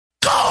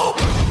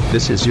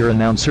This is your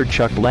announcer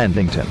Chuck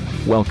Landington,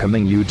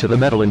 welcoming you to the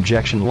Metal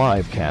Injection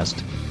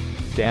Livecast.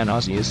 Dan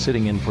Ozzie is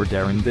sitting in for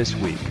Darren this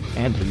week,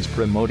 and he's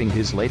promoting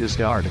his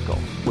latest article,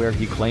 where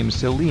he claims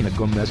Selena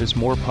Gomez is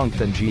more punk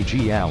than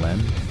Gigi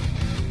Allen.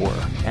 Or,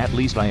 at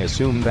least I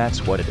assume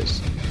that's what it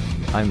is.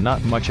 I'm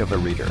not much of a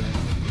reader.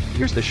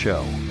 Here's the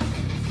show.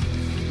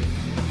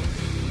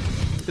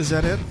 Is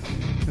that it?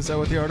 Is that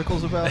what the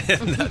article's about?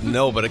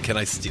 No, but can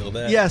I steal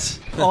that? Yes,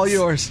 all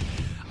yours.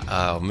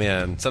 Oh,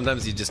 man.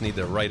 Sometimes you just need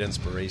the right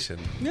inspiration.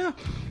 Yeah.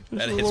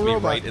 That hits me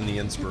right in the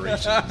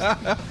inspiration.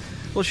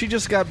 Well, she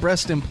just got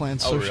breast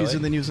implants, so really? she's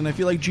in the news, and I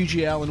feel like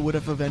Gigi Allen would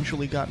have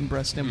eventually gotten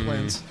breast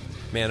implants.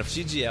 Man, if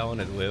Gigi Allen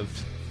had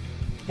lived,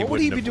 What would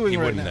he be doing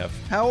right now?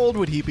 have. How old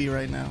would he be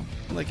right now?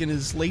 Like in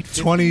his late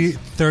 50s? 20,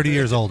 30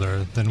 years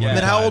older than when Yeah. he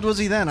Then how died. old was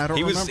he then? I don't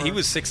He remember.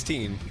 was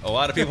 16. A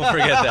lot of people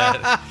forget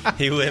that.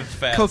 He lived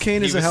fast.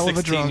 Cocaine is He a hell was of a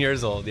 16 drug.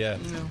 years old, yeah.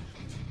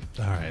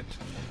 All right.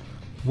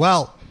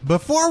 Well,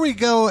 before we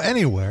go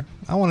anywhere,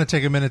 I want to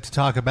take a minute to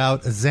talk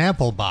about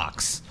Zample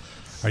Box.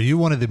 Are you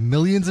one of the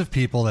millions of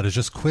people that has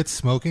just quit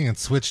smoking and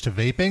switched to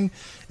vaping?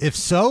 If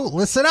so,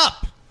 listen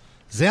up.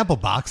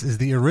 Zample Box is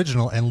the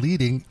original and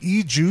leading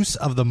e-juice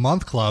of the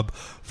month club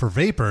for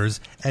vapors,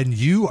 and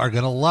you are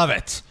going to love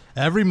it.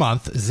 Every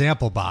month,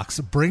 Zample Box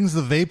brings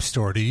the vape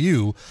store to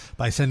you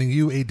by sending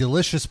you a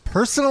delicious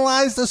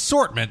personalized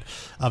assortment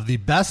of the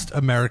best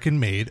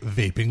American-made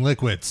vaping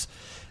liquids.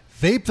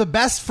 Vape the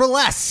best for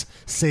less.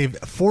 Save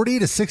 40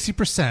 to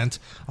 60%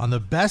 on the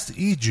best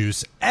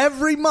e-juice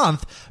every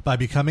month by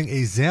becoming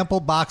a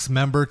Zample Box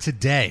member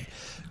today.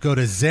 Go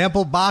to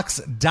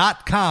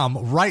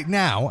ZampleBox.com right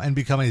now and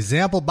become a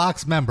Zample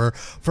Box member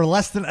for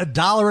less than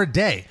 $1 a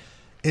day.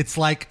 It's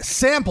like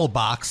Sample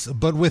Box,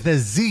 but with a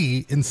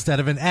Z instead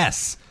of an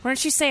S. Why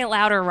don't you say it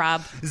louder,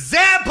 Rob?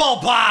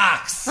 Zample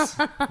Box! Is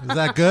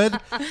that good?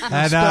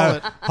 And Spell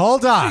it.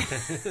 hold on.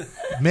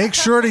 Make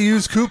sure to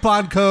use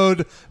coupon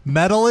code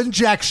Metal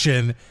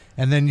Injection,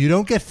 and then you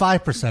don't get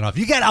 5% off.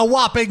 You get a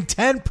whopping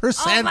 10%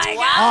 Oh my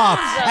God. off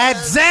at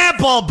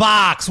Zample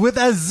Box with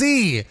a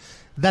Z.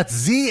 That's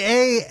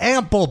Z-A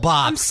Ample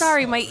Box. I'm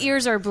sorry, my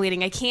ears are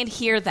bleeding. I can't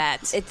hear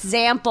that. It's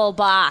Zample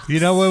Box. You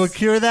know what would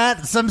cure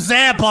that? Some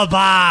Zample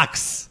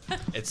Box.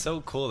 It's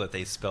so cool that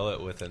they spell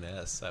it with an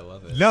S. I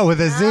love it. No,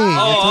 with a Z. It's with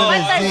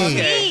a Z.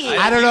 okay.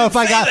 I don't know if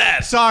I got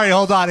that. Sorry,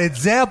 hold on.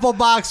 It's Zample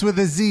Box with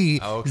a Z.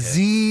 Okay.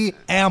 Z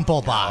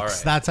Ample Box. All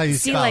right. That's how you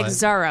See, spell like it.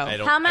 Zorro.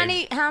 How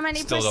many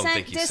still don't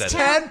percent think you said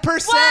discount?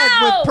 10%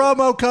 Wow! with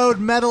promo code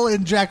Metal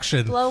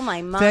Injection. Blow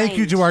my mind. Thank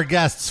you to our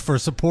guests for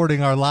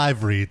supporting our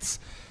live reads.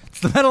 It's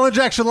the Metal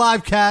Injection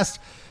Livecast.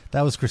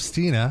 That was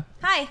Christina,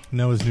 Hi.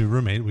 Noah's new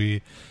roommate.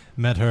 We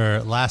met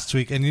her last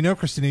week. And you know,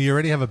 Christina, you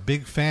already have a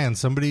big fan.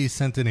 Somebody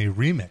sent in a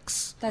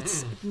remix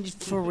That's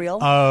for real.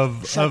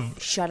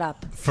 Shut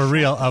up. for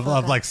real, of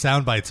like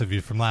sound bites of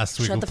you from last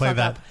week. Shut We'll the play fuck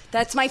that. up.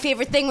 That's my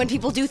favorite thing when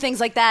people do things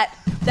like that.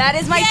 That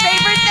is my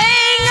favorite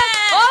thing.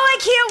 Oh, I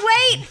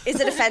can't wait. Is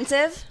it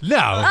offensive? No.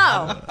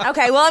 Oh,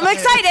 okay. Well, I'm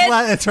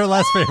excited. It's her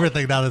last favorite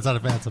thing now that's not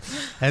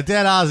offensive. And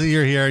Dan Ozzie,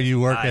 you're here. You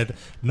work Hi. at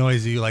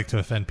Noisy. You like to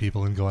offend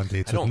people and go on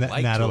dates I don't with like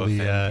to Natalie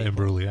offend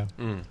people.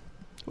 Imbruglia.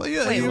 Well,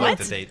 yeah, Wait, you- what?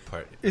 The date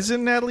part.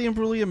 Isn't Natalie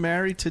Imbruglia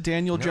married to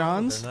Daniel No,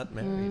 Johns? they're not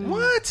married.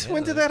 What? Yeah,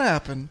 When did that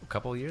happen? A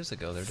couple years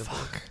ago, they're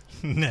divorced.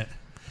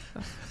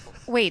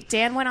 Wait,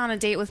 Dan went on a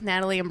date with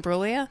Natalie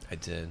Imbruglia? I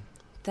did.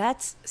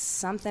 That's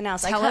something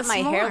else. Tell I cut us my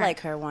hair more.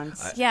 like her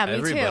once. Yeah, me too.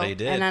 Everybody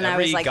did. And then I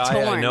every was, like,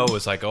 guy I torn. know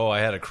was like, "Oh, I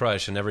had a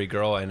crush," and every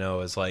girl I know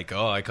is like,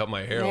 "Oh, I cut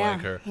my hair Yeah.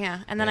 like her." Yeah,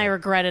 and then I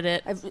regretted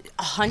it.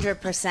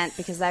 100%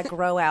 because that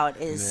grow out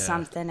is Yeah.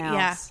 something else.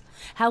 Yeah.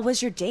 How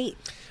was your date?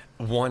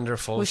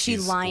 Wonderful. Was she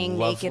She's lying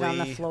naked on the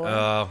lovely. floor?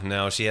 Oh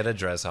no, she had a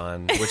dress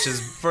on, which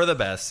is for the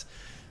best.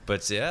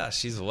 But yeah,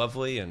 she's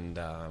lovely and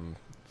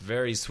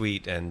very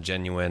sweet and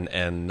genuine,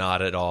 and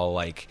not at all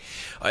like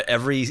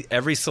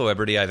every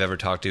celebrity I've ever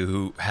talked to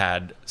who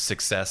had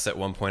success at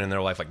one point in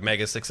their life, like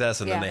mega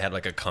success, and then Yeah. they had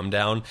like a come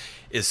down,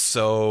 is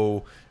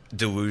so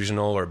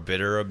delusional or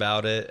bitter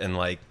about it, and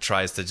like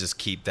tries to just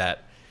keep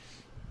that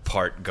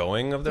part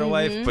going of their Mm-hmm.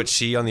 life. But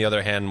she, on the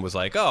other hand, was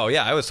like, "Oh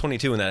yeah, I was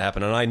 22 when that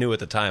happened, and I knew at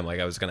the time like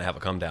I was going to have a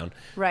come down."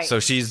 Right.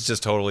 So she's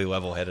just totally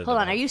level headed. Hold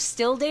on, are you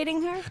still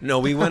dating her? No,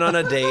 we went on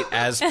a date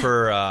as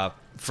per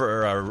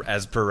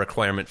as per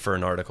requirement for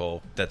an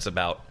article that's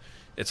about.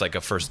 It's like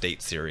a first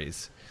date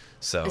series.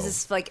 So Is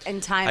this like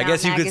in Time I Out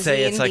guess you magazine, could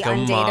say it's like the a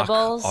mock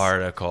Undateables?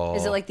 article.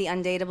 Is it like the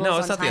Undateables? No,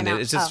 it's on not the Time end.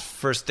 Out? It's just Oh.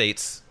 first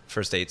dates.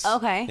 First dates.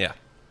 Okay. Yeah.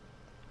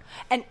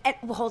 And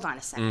well, hold on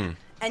a second. Mm.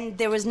 And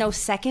there was no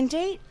second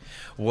date?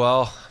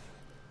 Well,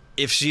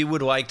 if she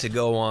would like to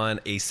go on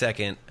a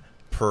second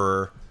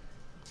for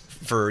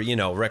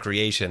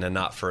recreation and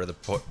not for the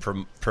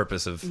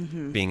purpose of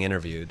Mm-hmm. being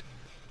interviewed,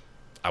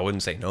 I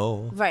wouldn't say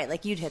no. Right,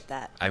 like you'd hit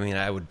that. I mean,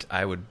 I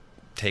would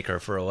take her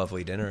for a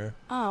lovely dinner.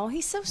 Oh,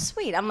 he's so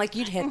sweet. I'm like,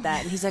 you'd hit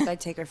that. And he's like, I'd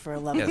take her for a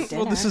lovely Yes.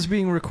 dinner. Well, this is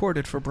being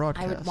recorded for I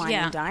broadcast. would wine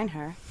Yeah. and dine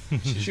her.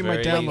 She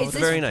might very- download It's it.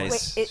 very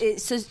nice. Wait,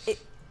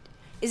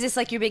 Is this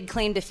like your big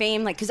claim to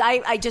fame? Like, because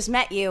I just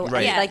met you,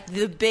 Right. and like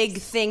the big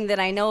thing that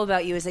I know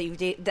about you is that you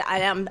date,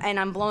 and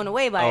I'm blown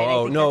away by it. I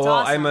Oh think no! that's Well,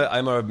 awesome.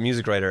 I'm a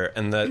music writer,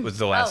 and that was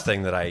the last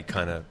thing that I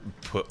kind of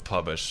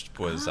published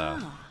was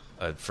a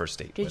first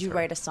date. Did with you her.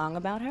 write a song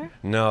about her?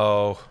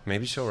 No,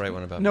 maybe she'll write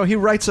one about No, me. he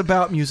writes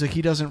about music.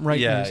 He doesn't write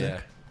Yeah, music. yeah.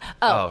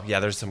 Oh,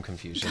 yeah. There's some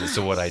confusion as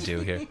to what I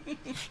do here.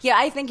 Yeah,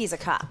 I think he's a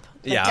cop.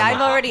 Like, Yeah,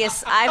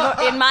 I've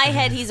in my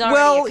head he's already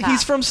Well, a cop.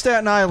 he's from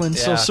Staten Island,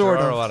 so Yeah, sort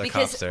there are of. a lot of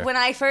because cops there. when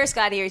I first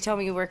got here, he told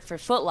me he worked for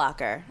Foot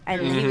Locker, and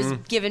he was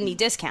giving me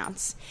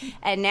discounts.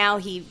 And now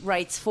he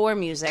writes for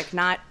music,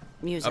 not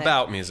music.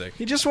 About music.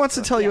 He just wants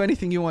to tell you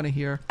anything you want to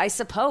hear. I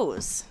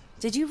suppose.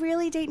 Did you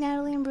really date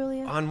Natalie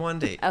Imbruglia? On one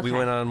date. Okay. We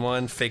went on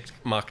one fake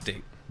mock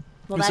date.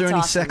 Well, Was that's there any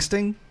awesome.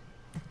 sexting?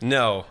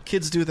 No,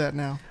 Kids do that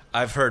now.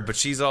 I've heard, but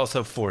she's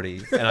also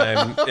 40, and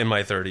I'm in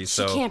my 30s, She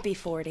so can't be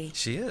 40.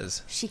 she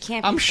is. She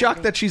can't. Be I'm shocked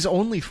 40. that she's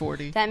only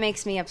 40. That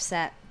makes me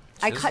upset.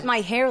 I She's- cut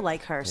my hair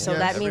like her, so Yeah.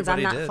 that means I'm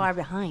Everybody not did. far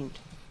behind.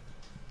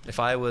 If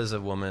I was a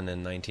woman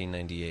in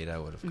 1998, I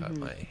would have cut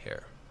my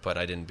hair, but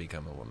I didn't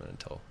become a woman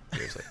until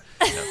years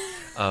later.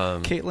 No.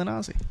 Caitlin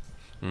Ozzy.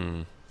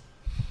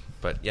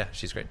 But yeah,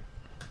 she's great.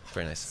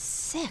 Very nice.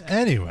 Sick.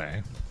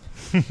 Anyway,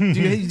 do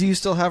you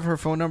still have her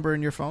phone number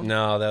in your phone?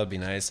 No, that would be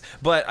nice.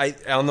 But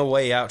on the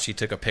way out, she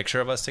took a picture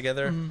of us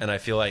together, and I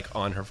feel like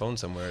on her phone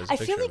somewhere is a I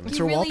picture feel of like me. It's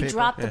you her really wallpaper.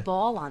 dropped the Yeah.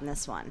 ball on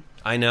this one.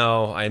 I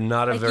know. I'm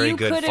not a Like, very you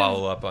good could've-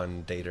 follow-up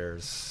on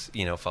daters,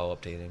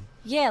 follow-up dating.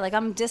 Yeah, like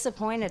I'm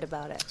disappointed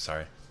about it.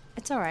 Sorry.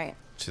 It's all right.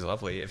 She's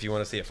lovely. If you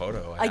want to see a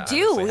photo, I obviously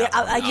do. have Yeah,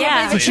 one. I can't Yeah.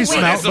 believe did she it's-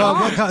 smell? wait, Well,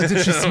 what kind,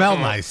 did she smell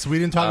nice? We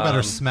didn't talk about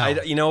her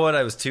smell. You know what?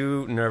 I was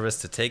too nervous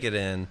to take it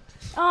in.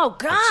 Oh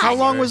God! How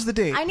long was the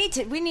date?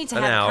 We need to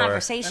An have hour. a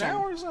conversation. An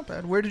hour is not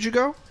bad. Where did you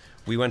go?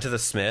 We went to the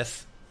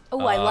Smith.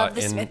 Oh, I love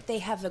the in- Smith. They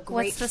have a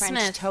great What's the French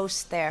Smith?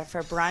 toast there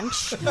for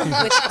brunch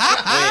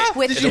Wait,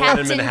 with the one in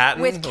Captain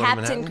Manhattan? with The one in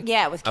Captain Manhattan?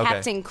 yeah with Okay.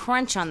 Captain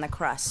Crunch on the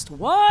crust.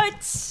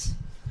 What?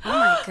 Oh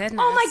my goodness.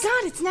 Oh my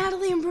God! It's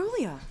Natalie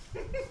Imbruglia.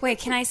 Wait,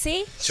 can I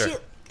see? Sure.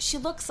 She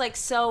looks like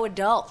so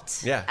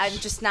adult. Yeah.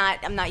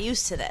 I'm not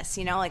used to this.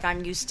 Like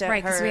I'm used to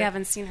Right, because her we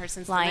haven't seen her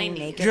since the lying 90s.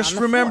 naked. Just on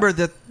the remember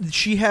floor. that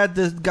she had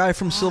the guy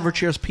from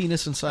Silverchair's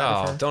penis inside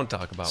of Oh, her. don't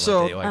talk about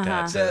So- my date like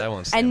that. Say that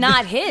won't stand. And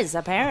not his,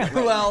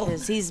 apparently. Well-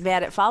 because he's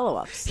bad at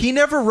follow-ups. He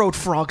never wrote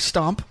Frog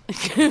Stomp.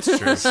 It's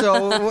true.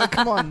 So,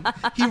 come on.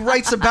 He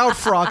writes about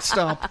Frog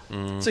Stomp.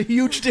 It's a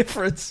huge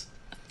difference.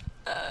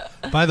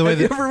 By the way, Have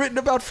you ever written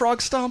about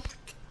Frog Stomp?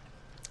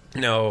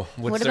 No,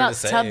 what's What there about to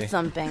say? tub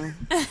thumping?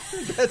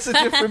 That's a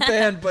different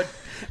band, but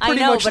I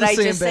pretty know, much but the I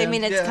same just, band.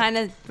 it's Yeah. kind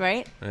of,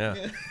 right? Yeah.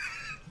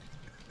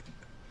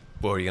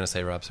 What were you gonna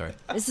say, Rob? Sorry.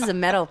 This is a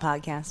metal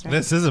podcast, right?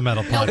 this is a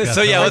metal podcast.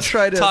 So yeah, I let's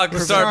try to- start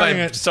starting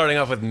by it- starting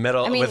off with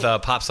metal I mean- with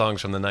pop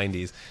songs from the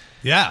 '90s.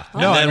 Yeah.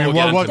 No, then I mean,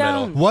 we'll get what, into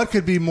metal. what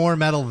could be more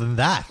metal than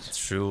that?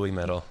 It's truly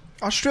metal.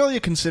 Australia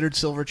considered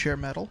Silverchair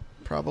metal,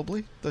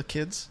 probably. The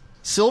kids.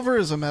 Silver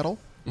is a metal.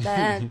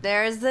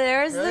 There's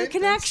the Right?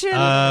 connection.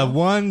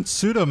 One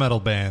pseudo metal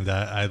band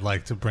I'd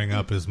like to bring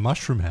up is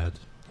Mushroomhead.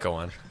 Go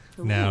on.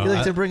 Now, You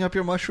like to bring up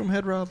your mushroom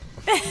head, Rob?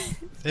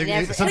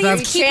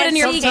 sometimes, keep it in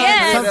your Sometimes-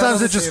 yeah.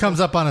 sometimes it just comes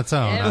up on its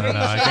own. I don't know.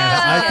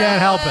 I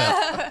can't help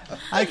it.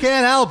 I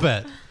can't help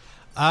it.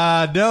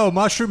 No,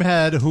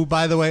 Mushroomhead, who,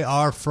 by the way,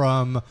 are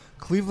from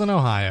Cleveland,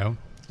 Ohio,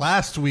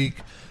 last week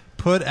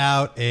put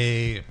out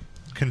a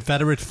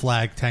Confederate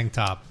flag tank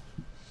top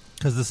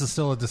because this is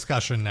still a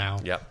discussion now.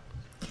 Yep.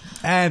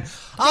 And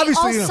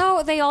obviously,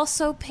 They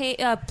also played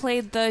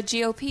the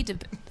GOP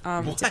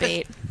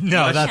debate.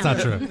 no, that's not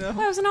true. Well,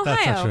 I was in Ohio.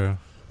 That's not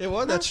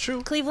true. That's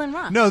true. Cleveland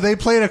Rock. No, they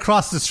played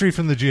across the street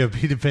from the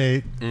GOP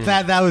debate.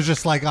 That was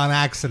just like on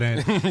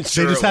accident.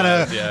 Sure they just it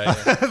had was. Yeah.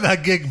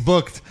 that gig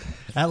booked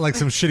at like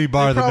some shitty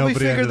bar They that probably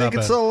nobody figured ended they up could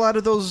at. sell a lot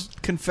of those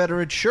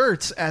Confederate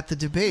shirts at the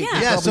debate. Yeah.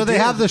 Yeah, probably so they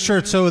did. have the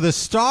shirt. So the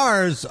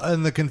stars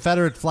and the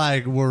Confederate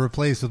flag were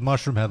replaced with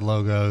Mushroomhead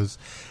logos.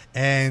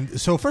 And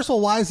so, first of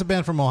all, why is the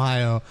band from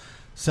Ohio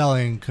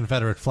selling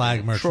Confederate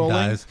flag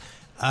merchandise?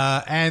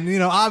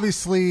 And,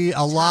 obviously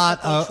a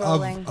lot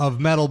trolling. of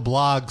metal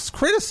blogs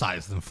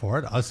criticize them for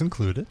it, us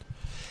included.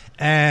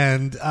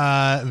 And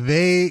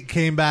they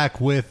came back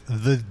with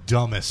the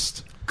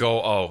dumbest. Go.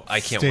 Oh,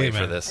 I can't wait for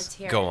Statement. this. Let's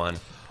hear Go it.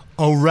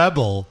 on. A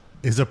rebel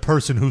is a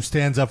person who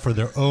stands up for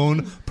their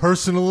own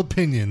personal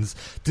opinions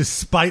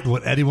despite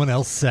what anyone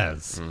else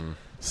says.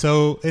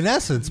 So, in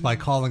essence, by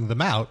calling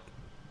them out,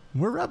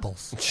 we're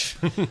rebels.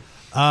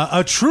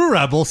 A true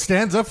rebel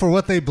stands up for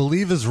what they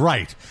believe is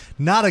right,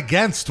 not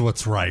against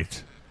what's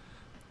right.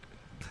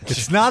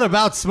 It's not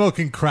about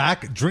smoking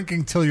crack,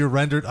 drinking till you're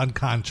rendered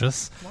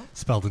unconscious,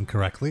 spelled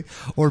incorrectly,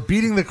 or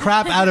beating the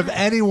crap out of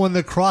anyone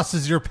that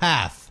crosses your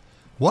path.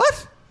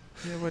 What?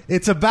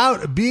 It's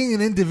about being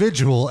an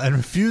individual and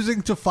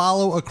refusing to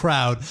follow a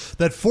crowd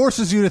that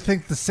forces you to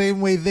think the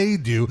same way they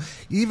do,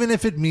 even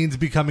if it means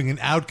becoming an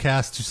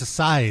outcast to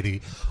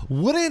society.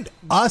 Wouldn't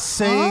us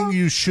saying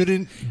you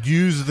shouldn't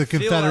use the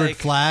Confederate like-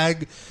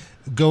 flag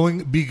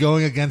be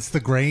going against the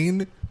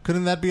grain?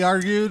 Couldn't that be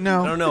argued?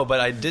 No. I don't know, but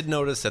I did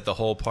notice that the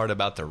whole part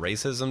about the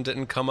racism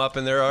didn't come up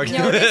in their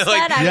argument. Noticed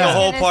like that? I the was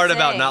whole gonna part say.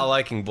 about not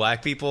liking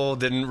black people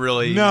didn't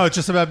really. No, it's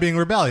just about being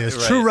rebellious.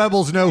 Right. True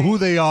rebels know who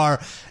they are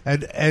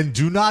and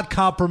do not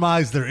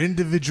compromise their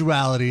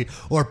individuality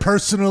or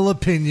personal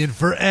opinion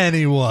for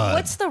anyone.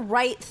 What's the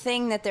right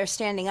thing that they're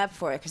standing up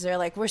for? Because they're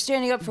like, we're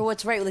standing up for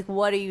what's right. Like,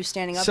 what are you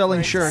standing up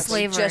Selling for? shirts.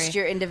 Exactly. Slavery. Just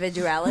your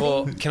individuality.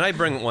 Well, can I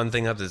bring one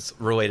thing up that's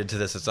related to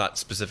this? It's not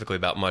specifically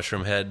about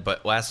Mushroom Head,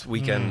 but last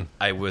weekend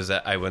I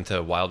went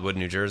to Wildwood,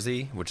 New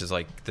Jersey, which is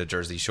like the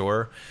Jersey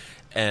Shore.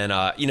 And,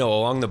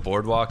 along the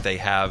boardwalk, they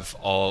have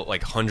all,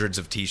 like, hundreds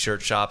of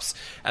T-shirt shops.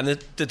 And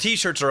the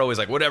T-shirts are always,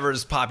 like, whatever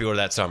is popular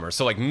that summer.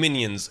 So, like,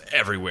 Minions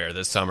everywhere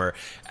this summer.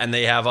 And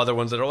they have other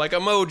ones that are, like,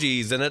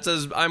 emojis. And it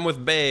says, I'm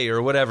with Bay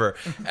or whatever.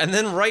 And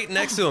then right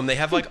next to them, they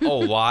have, like, a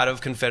lot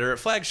of Confederate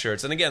flag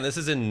shirts. And, again, this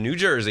is in New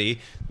Jersey,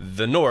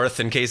 the North,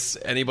 in case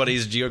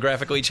anybody's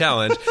geographically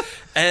challenged.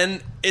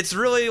 And it's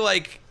really,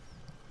 like,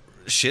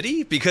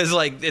 shitty because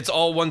like it's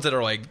all ones that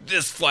are like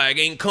this flag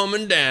ain't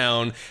coming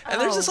down and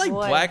there's just like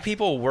boy. black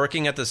people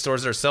working at the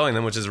stores that are selling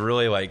them, which is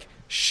really like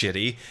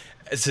shitty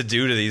to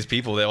do to these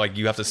people that like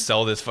you have to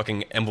sell this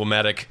fucking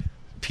emblematic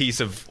piece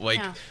of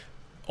like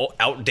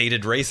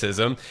outdated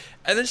racism.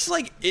 And it's just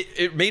like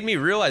it made me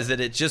realize that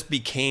it just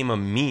became a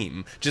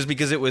meme just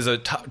because it was a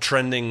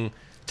trending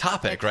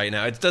topic right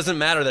now. It doesn't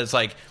matter that it's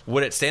like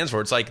what it stands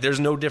for. It's like there's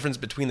no difference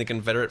between the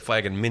Confederate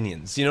flag and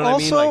Minions. You know what I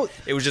mean? Also- Like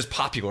it was just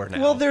popular now.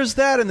 Well, there's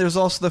that, and there's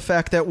also the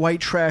fact that white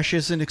trash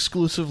isn't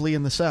exclusively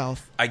in the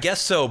South. I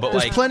guess so, but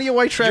There's like plenty of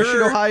white trash in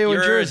you're- Ohio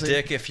and Jersey. You're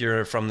a dick if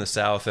you're from the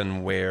South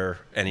and wear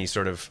any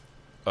sort of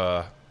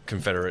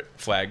Confederate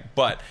flag.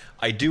 But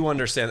I do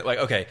understand that, like,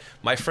 okay,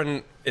 my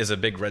friend is a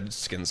big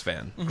Redskins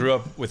fan, grew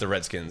up with the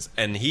Redskins,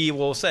 and he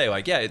will say,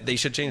 like, yeah, they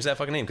should change that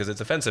fucking name because it's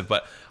offensive.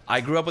 But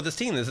I grew up with this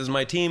team. This is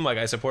my team. Like,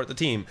 I support the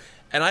team.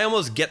 And I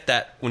almost get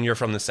that when you're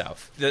from the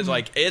South. It's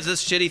like, it's a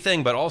shitty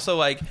thing, but also,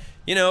 like,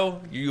 you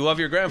know, you love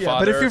your grandfather. Yeah,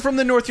 but if you're from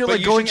the North, you're but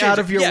like you going should change out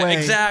of your yeah, way.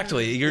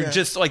 exactly. You're Yeah.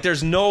 just, like,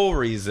 there's no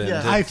reason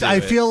Yeah. to I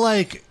do it. feel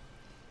like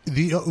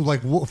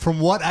from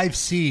what I've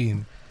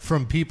seen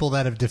from people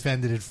that have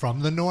defended it from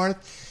the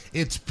North,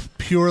 it's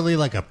purely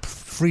like a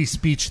free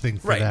speech thing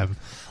for Right. them.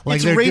 Like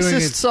It's they're doing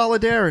racist it-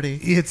 solidarity.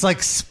 It's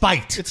like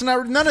spite. It's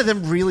not. None of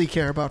them really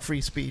care about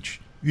free speech.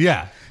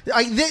 Yeah.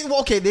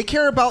 They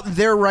care about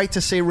their right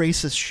to say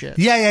racist shit.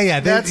 Yeah.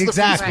 That's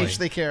exactly. the free speech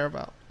they care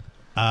about.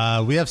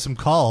 We have some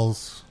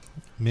calls.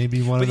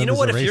 Maybe one of But them you know is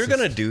what? a If you're racist.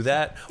 going to do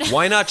that,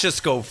 why not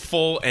just go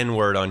full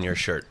N-word on your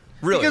shirt?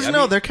 Really? Because I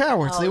mean, they're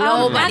cowards. They Oh,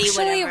 won't. Nobody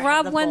actually, would ever have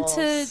Rob the went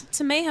balls.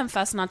 to Mayhem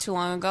Fest not too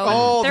long ago.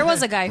 Oh, and there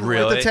was a guy who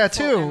Really? wore the full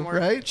tattoo, N-word.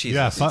 right?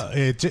 Jesus. Yeah,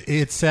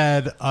 it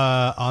said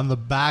on the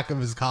back of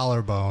his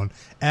collarbone,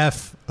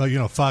 F,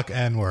 fuck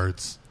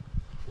N-words.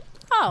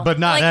 Oh, But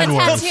not like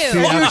N-word. the tattoo.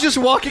 Yeah. He was just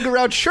walking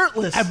around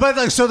shirtless. But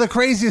like, so the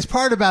craziest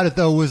part about it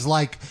though was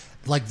like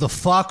the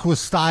fuck was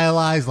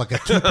stylized like a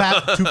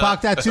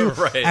Tupac tattoo,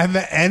 Right. and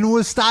the N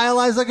was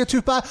stylized like a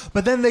Tupac.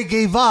 But then they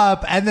gave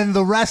up, and then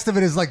the rest of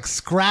it is like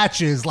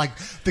scratches. Like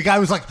the guy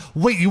was like,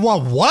 "Wait, you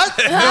want what?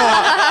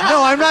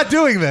 No, I'm not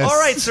doing this." All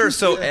right, sir.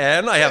 So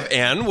N, I have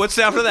N. What's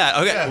after that?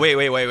 Okay, Yeah. wait.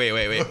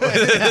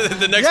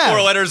 The next Yeah.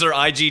 4 letters are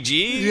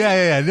IGG.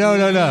 Yeah. No.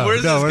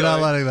 Where's No, this we're not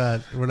going? letting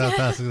that. We're not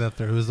passing that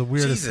through. It was the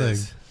weirdest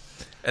Jesus. thing.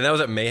 And that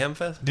was at Mayhem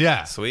Fest?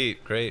 Yeah.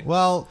 Sweet. Great.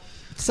 Well,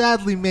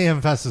 sadly,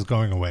 Mayhem Fest is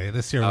going away.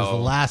 This year was the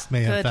Oh. last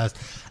Mayhem Good.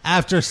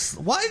 Fest.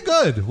 Why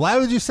good? Why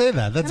would you say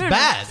that? That's I don't know.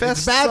 bad. It's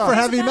Fest bad for sucks.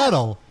 heavy Bad.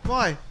 metal.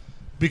 Why?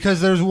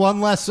 Because there's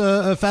one less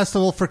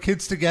festival for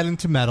kids to get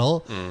into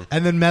metal,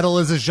 and then metal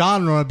as a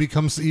genre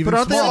becomes even But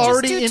aren't they smaller.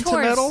 already do into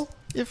tours. metal?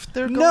 If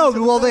they're going No, to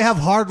the well, they fest? have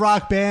hard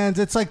rock bands.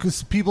 It's like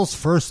people's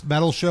first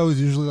metal show is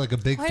usually like a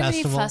big Why do we need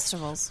festival.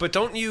 festivals? But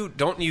don't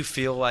you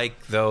feel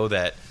like though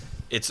that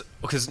it's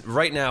because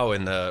right now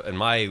in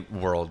my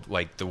world,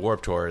 like the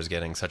Warped Tour is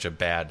getting such a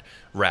bad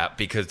rap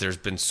because there's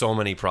been so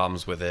many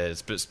problems with it,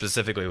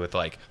 specifically with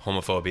like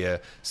homophobia,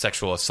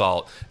 sexual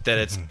assault,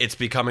 that it's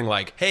becoming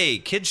like, hey,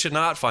 kids should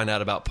not find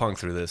out about punk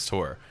through this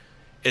tour.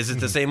 Is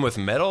it the same with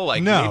metal?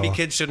 Like No. maybe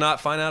kids should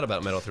not find out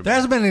about metal through There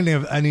hasn't been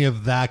any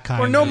of that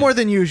kind. Or no of, more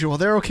than usual.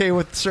 They're okay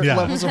with certain Yeah.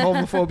 levels of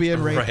homophobia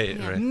and rape.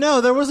 right.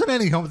 No, there wasn't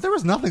any. There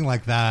was nothing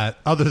like that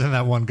other than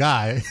that one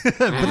guy. But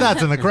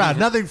that's in the crowd.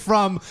 Nothing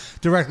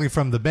directly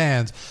from the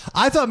bands.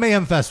 I thought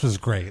Mayhem Fest was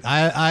great.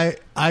 I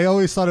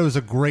always thought it was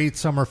a great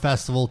summer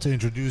festival to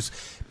introduce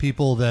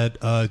people that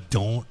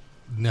don't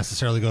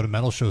necessarily go to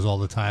metal shows all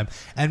the time.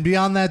 And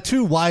beyond that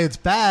too, why it's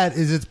bad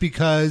is it's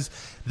because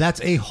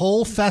that's a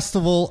whole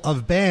festival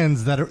of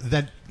bands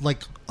that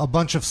like a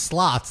bunch of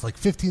slots, like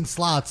 15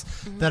 slots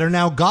that are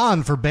now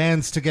gone for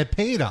bands to get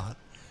paid on.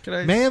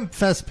 Mayhem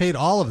Fest paid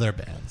all of their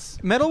bands.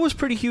 Metal was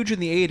pretty huge in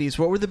the 80s.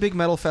 What were the big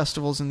metal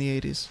festivals in the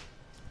 80s?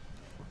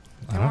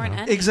 There weren't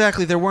any.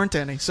 Exactly, there weren't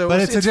any. So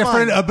But it's a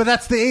different. fine. but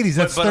that's the 80s.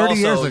 That's But 30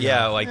 also, years ago.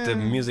 yeah, like the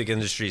music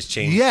industry's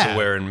changed Yeah. to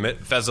where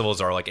festivals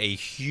are like a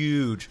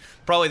huge,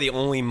 probably the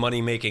only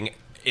money making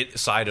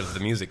side of the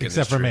music Except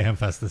industry. for Mayhem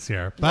Fest this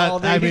year. But Well,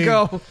 there I you mean,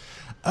 go.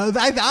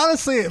 I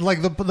honestly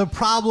like the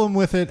problem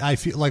with it. I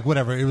feel like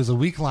whatever. It was a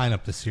weak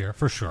lineup this year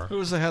for sure. Who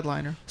was the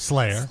headliner?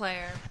 Slayer.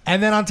 Slayer.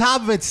 And then on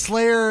top of it,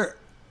 Slayer.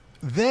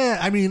 Then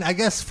I mean, I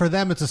guess for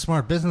them it's a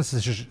smart business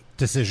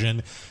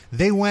decision.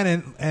 They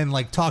went and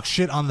like talked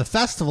shit on the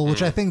festival,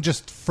 which I think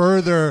just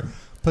further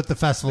put the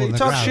festival They in the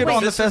talk ground. shit Wait, on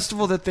the this is-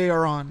 festival that they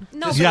are on.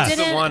 No, This but Yes. is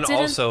the didn't, one didn't,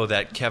 also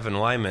that Kevin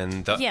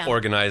Lyman, the Yeah.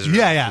 organizer.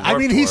 Yeah. of I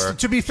mean, Warped Tour-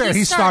 to be fair,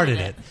 he started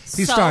it.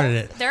 He So, started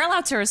it. They're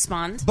allowed to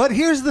respond. But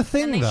here's the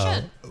thing, And they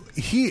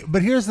though.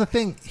 But here's the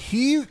thing.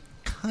 He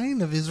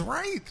kind of is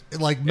right.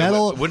 Like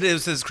metal. What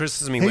is his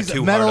criticism? He went He's-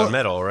 too hard on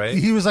metal, right?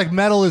 He was like,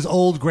 metal is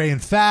old, gray,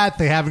 and fat.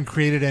 They haven't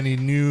created any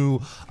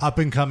new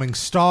up-and-coming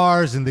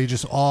stars, and they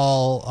just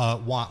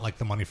all want like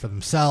the money for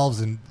themselves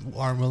and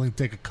aren't willing to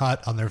take a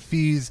cut on their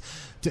fees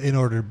in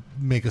order to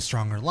make a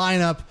stronger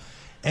lineup.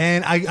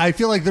 And I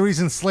feel like the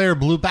reason Slayer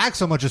blew back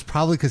so much is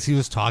probably because he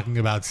was talking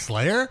about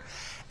Slayer.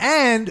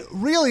 And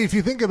really, if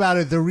you think about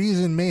it, the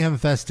reason Mayhem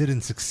Fest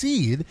didn't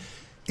succeed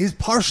is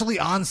partially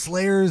on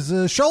Slayer's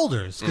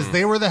shoulders because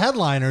they were the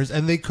headliners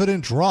and they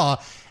couldn't draw.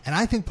 And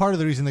I think part of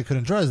the reason they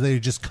couldn't draw is they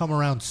just come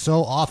around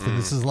so often.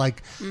 This is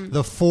like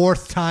the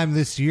fourth time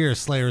this year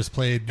Slayer has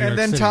played New And York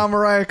then City. Tom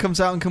Araya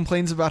comes out and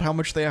complains about how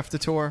much they have to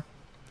tour.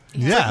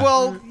 Yeah.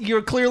 Well,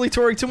 you're clearly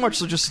touring too much,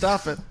 so just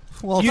stop it.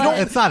 Well, You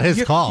it's not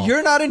his call.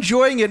 You're not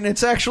enjoying it, and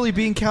it's actually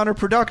being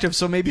counterproductive.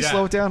 So maybe Yeah.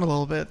 slow it down a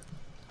little bit.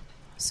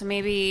 So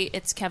maybe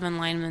it's Kevin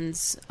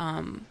Lyman's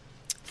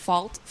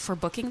fault for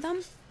booking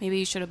them. Maybe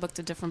you should have booked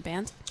a different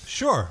band.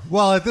 Sure.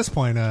 Well, at this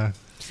point,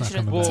 it's not Should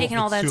coming have back. taken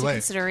all It's that too into late.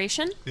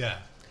 consideration. Yeah.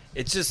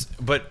 It's just,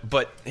 but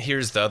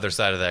here's the other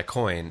side of that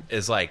coin: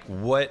 is like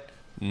what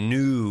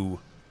new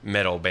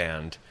metal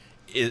band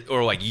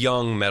or like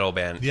young metal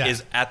band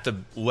is at the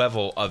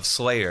level of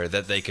Slayer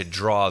that they could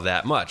draw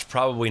that much?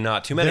 Probably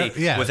not too many.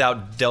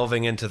 Without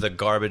delving into the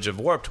garbage of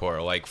Warped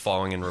Tour, like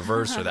Falling in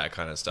Reverse or that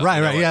kind of stuff. Right,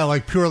 you know, right, like- yeah,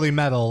 like purely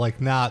metal,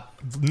 like not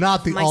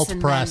the Mice alt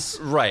and press.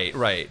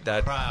 Right,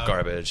 that Proud.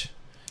 garbage.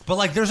 But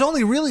like, there's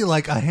only really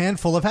like a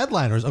handful of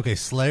headliners. Okay,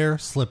 Slayer,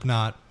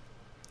 Slipknot,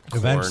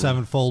 Avenged Korn.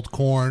 Sevenfold,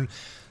 Korn,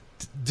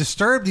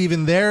 Disturbed.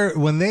 Even there,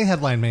 when they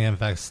headlined Mayhem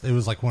Fest, it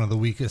was like one of the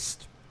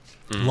weakest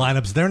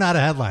lineups. They're not a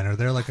headliner;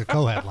 they're like a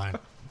co-headline.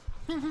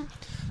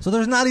 So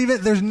there's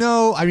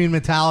no. I mean,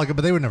 Metallica,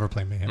 but they would never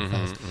play Mayhem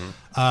Fest.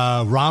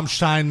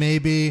 Rammstein,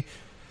 maybe.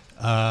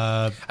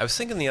 I was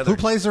thinking the other Who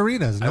plays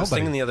arenas? I was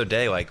Nobody. thinking the other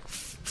day, like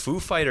Foo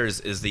Fighters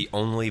is the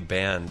only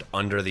band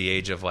under the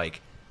age of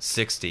like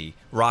 60,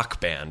 rock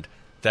band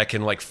that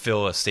can like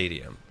fill a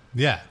stadium.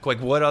 Yeah. Like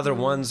what other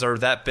ones are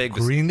that big?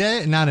 Green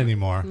Day? Not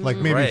anymore. Like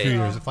maybe a few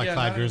Right. years, like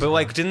 5 years But ago.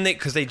 like, didn't they?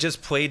 Because they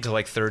just played to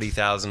like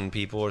 30,000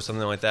 people or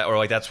something like that, or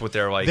like that's what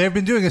they're like. They've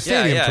been doing a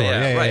stadium tour.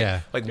 Yeah, right.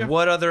 yeah. Like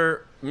what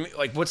other?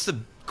 Like what's the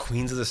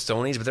Queens of the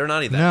Stone Age? But they're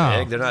not even No. that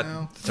big. They're not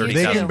No. 30,000.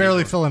 They can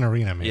barely people. fill an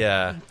arena, man.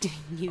 Yeah,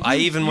 I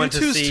even went to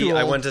U2's see. too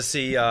I old. went to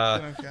see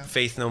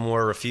Faith No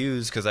More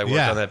Refuse because I worked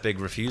Yeah. on that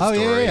big Refuse Oh,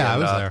 story. yeah, I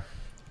and, was there.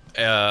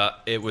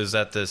 It was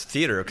at this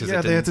theater because Yeah,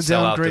 it they had didn't to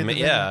sell out. downgrade the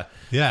venue.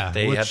 Yeah,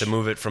 They which- had to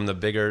move it from the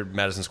bigger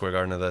Madison Square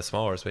Garden to the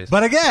smaller space.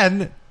 But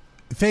again,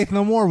 Faith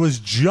No More was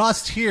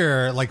just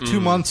here like 2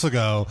 months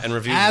ago, And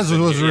Refused as was-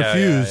 was yeah, yeah,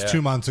 Refused yeah.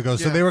 2 months ago.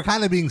 So Yeah. they were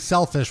kind of being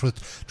selfish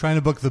with trying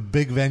to book the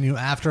big venue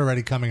after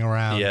already coming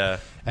around. Yeah.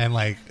 And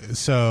like,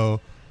 so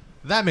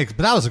that makes,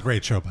 but that was a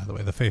great show, by the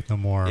way, the Faith No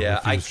More Yeah,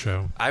 Refused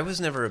show. I was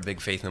never a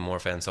big Faith No More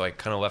fan, so I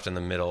kind of left in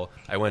the middle.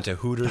 I went to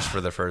Hooters for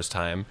the first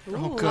time.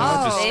 Oh, It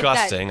God. was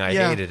disgusting. I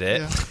Yeah, hated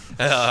it.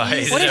 yeah. I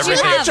hated What did you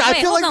everything. have? I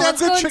Wait, feel hold like on,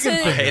 that's let's a go chicken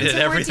into, finger. I hated into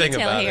more everything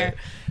detail about here. it.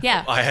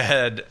 Yeah.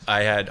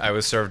 I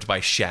was served by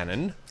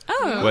Shannon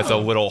Oh. with a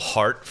little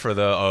heart for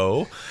the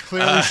O.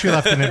 Clearly, she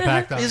left an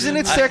impact on Isn't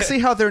it sexy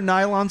how their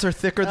nylons are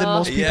thicker than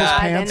most people's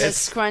yeah. And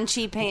pants?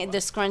 the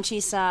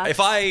scrunchy socks. If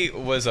I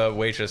was a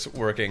waitress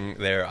working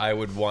there, I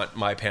would want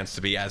my pants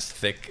to be as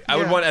thick. I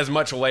would Yeah. want as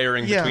much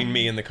layering Yeah. between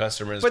me and the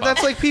customer as But that's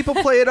possible. like people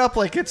play it up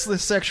like it's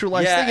this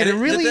sexualized Yeah, thing, and it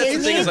and really that's the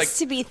is. thing it is, needs like-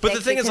 to be thick but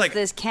the thing is, because like-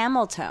 there's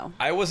camel toe.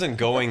 I wasn't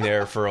going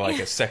there for like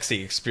a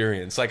sexy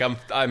experience. Like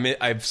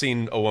I've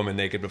seen a woman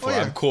naked before. Oh,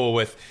 yeah. I'm cool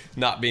with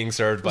not being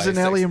served Was by it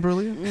sex- Nelly and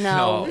Imbruglia?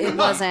 No, No. it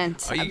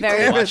wasn't. Oh, you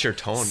Very gotta watch your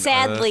tone.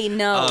 Sadly,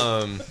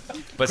 no.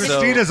 But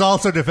Christina's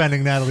also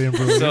defending Natalie and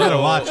Bruce. You gotta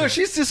watch No, it.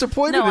 she's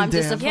disappointed No, in I'm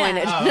Dan.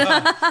 disappointed.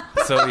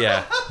 so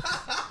yeah.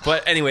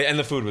 But anyway, and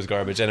the food was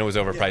garbage, and it was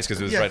overpriced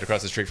because it was Yeah. right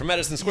across the street from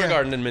Madison Square Yeah.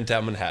 Garden in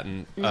Midtown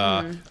Manhattan.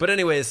 But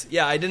anyways,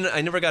 yeah, I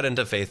never got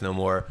into Faith No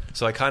More,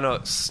 so I kind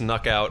of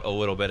snuck out a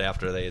little bit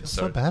after they had So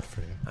started. bad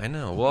for you. I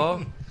know.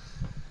 Well,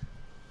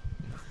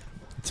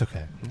 It's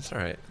okay. it's all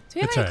right. Do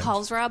we have It's any all right.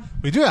 calls, Rob?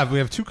 We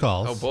have 2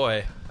 calls. Oh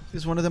boy,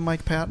 Is one of them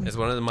Mike Patton? is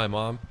one of them my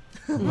mom?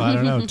 Well, I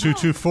don't know.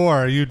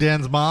 224. Are you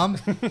Dan's mom?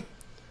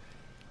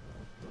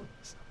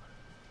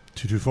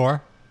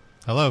 224.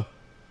 Hello.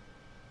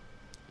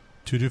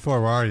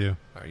 224. Where are you?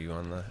 Are you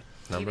on the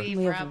number? Maybe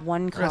We Rob. have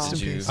one call. Rest in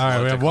Did you peace. All right,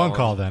 want we to have one him?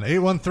 call then.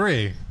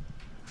 813.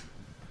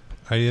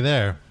 Are you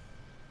there?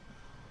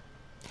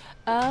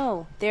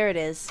 Oh, there it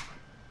is.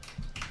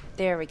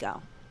 There we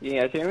go. You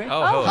guys hear me?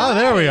 Oh, hello. Oh,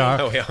 there we are.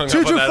 Oh, we hung up on that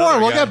 224. other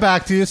We'll guy. get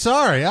back to you.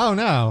 Sorry. Oh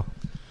no.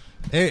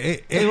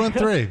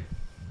 813.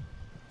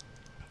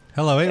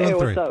 Hello, Hey,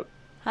 813. what's up?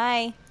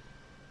 Hi.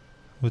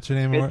 What's your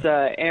name? It's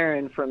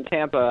Aaron from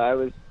Tampa. I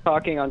was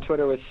talking on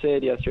Twitter with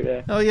Sid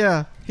yesterday. Oh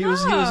yeah, he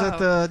was at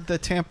the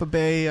Tampa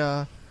Bay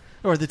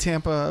or the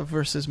Tampa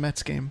versus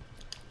Mets game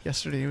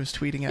yesterday. He was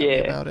tweeting at me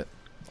about it,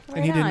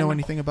 and he didn't know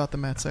anything about the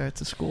Mets. I had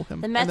to school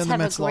him. The Mets and then have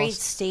the Mets a great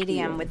lost.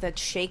 stadium with a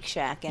Shake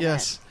Shack in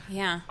Yes. it.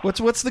 Yeah.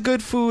 What's the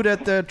good food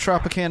at the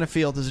Tropicana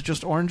Field? Is it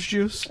just orange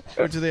juice,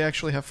 or do they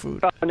actually have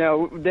food?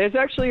 No, there's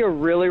actually a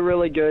really,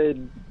 really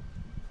good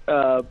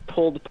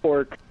pulled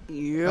pork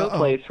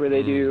place where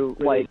they do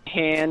like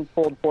hand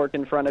pulled pork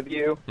in front of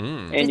you,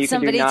 and Did you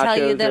somebody can do nachos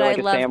tell you that or like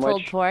I a love sandwich.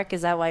 pulled pork?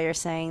 Is that why you're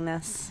saying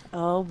this?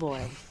 Oh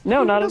boy.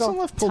 No, not at doesn't all.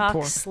 love pulled Talk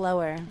pork?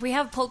 slower. We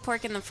have pulled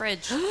pork in the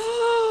fridge for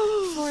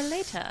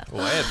later.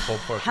 Well, I had pulled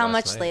pork How last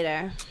much night.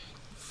 later?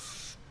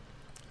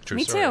 True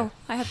Me story. too.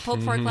 I had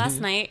pulled pork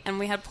last night, and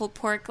we had pulled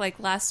pork like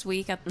last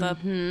week at the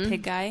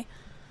Pig Guy.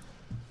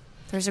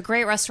 There's a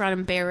great restaurant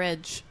in Bay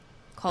Ridge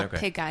called Okay.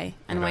 Pig Guy,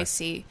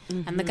 NYC.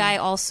 And the guy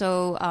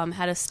also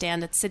had a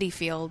stand at City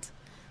Field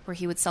where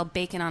he would sell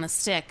bacon on a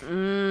stick.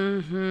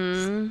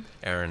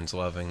 Aaron's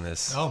loving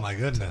this. Oh my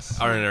goodness.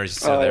 Aaron, are you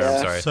still Oh, there? yeah.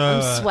 I'm sorry. So,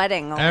 I'm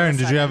sweating all of a Aaron,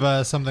 did you sudden.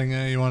 have something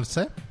you wanted to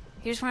say?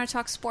 You just want to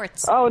talk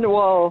sports. Oh, no,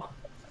 well,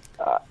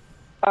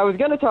 I was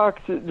going to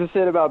talk to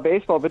Sid about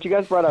baseball, but you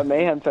guys brought up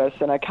Mayhem Fest,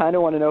 and I kind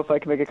of want to know if I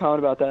can make a comment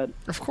about that.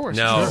 Of course.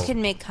 No. You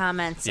can make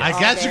comments. Yeah. I all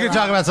guess day you could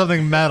long. talk about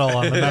something metal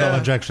on the Metal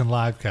Injection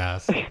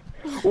livecast.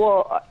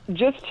 Well,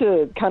 just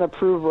to kind of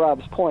prove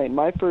Rob's point,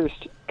 my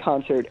first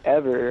concert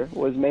ever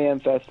was Mayhem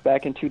Fest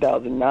back in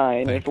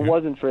 2009. Thank If it you.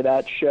 wasn't for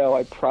that show,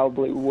 I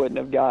probably wouldn't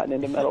have gotten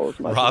into metal as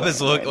much. Rob as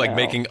is I am look right like now.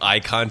 making eye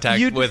contact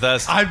You'd- with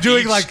us. I'm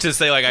doing each like- to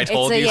say like I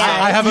told a- you. yeah.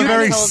 so. I have a You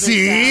very told us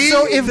scene.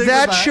 So if thing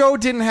that about- show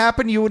didn't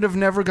happen, you would have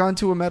never gone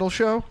to a metal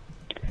show?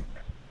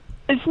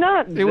 It's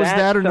not It was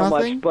that or so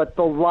nothing? much, but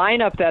the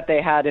lineup that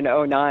they had in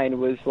 2009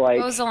 was like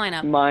What was the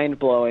lineup?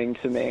 mind-blowing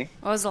to me.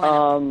 What was the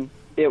lineup?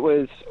 It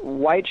was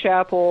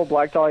Whitechapel,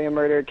 Black Dahlia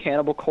Murder,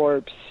 Cannibal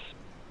Corpse,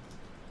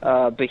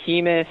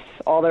 Behemoth,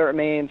 All That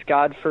Remains,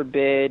 God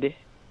Forbid,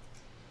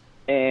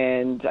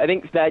 and I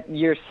think that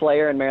year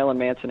Slayer and Marilyn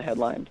Manson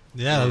headlined.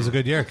 Yeah, that was a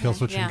good year.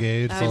 Killswitch Yeah.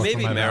 Engage. See, See, Soul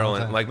maybe for My Marilyn,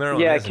 Valentine. like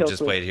Marilyn Yeah, Manson just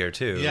Killswitch. played here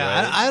too.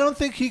 Yeah, right? I don't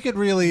think he could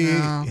really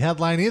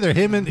headline either.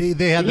 Him and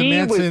they had the He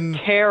Manson.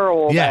 was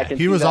terrible Yeah, back in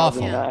he was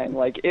awful. 2009.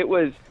 Like, it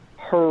was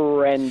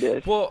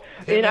horrendous. Well,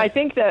 And I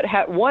think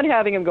that one,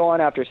 having him go on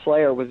after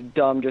Slayer was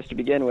dumb just to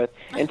begin with,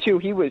 and two,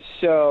 he was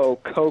so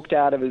coked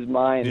out of his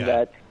mind Yeah.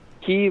 that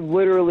he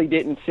literally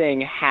didn't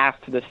sing half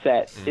the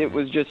set. It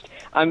was just,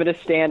 I'm going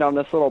to stand on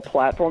this little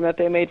platform that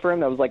they made for him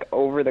that was like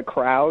over the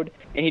crowd,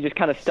 and he just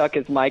kind of stuck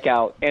his mic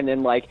out and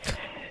then like,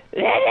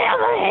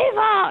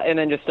 and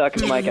then just stuck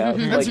his mic out.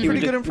 Like, a he would pretty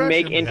good just impression.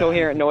 make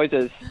incoherent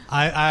noises.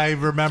 I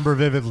remember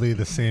vividly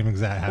the same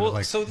exact. Well,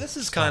 like, so this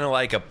is kind of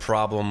like a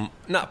problem,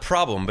 not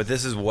problem, but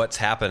this is what's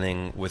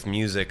happening with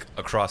music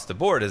across the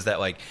board is that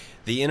like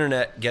the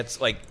internet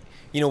gets like,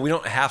 you know, we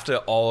don't have to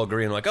all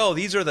agree on like, oh,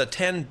 these are the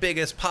 10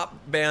 biggest pop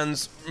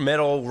bands,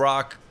 metal,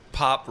 rock,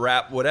 pop,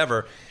 rap,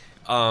 whatever.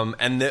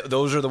 And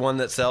those are the ones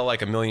that sell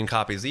like 1 million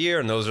copies a year,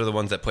 and those are the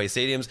ones that play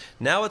stadiums.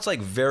 Now it's like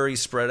very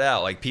spread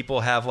out. Like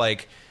people have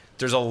like,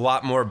 there's a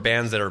lot more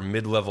bands that are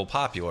mid-level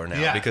popular now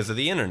Yeah. because of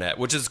the internet,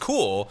 which is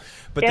cool.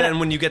 But And then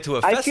when you get to a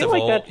I feel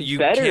festival, like that's you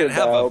better, can't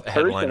have though, a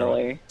headliner.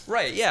 personally.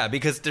 Right, yeah,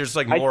 because there's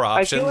like more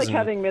I options. feel like and-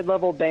 having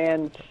mid-level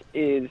bands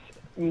is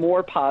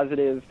more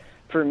positive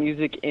for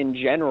music in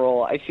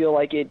general. I feel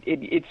like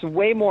it's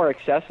way more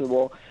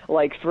accessible.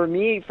 Like for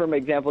me, for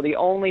example, the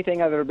only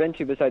thing I've ever been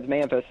to besides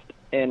Mayhem Fest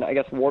and I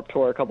guess Warped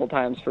Tour a couple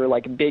times for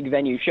like big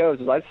venue shows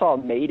is I saw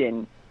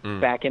Maiden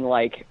back in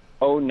like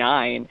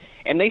 2009,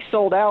 and they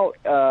sold out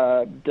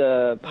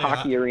the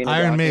hockey arena.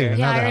 Iron down Maiden. here.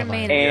 Yeah, another Iron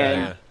headline. Maiden. yeah,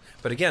 and- yeah.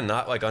 But again,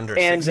 not like under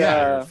And, 60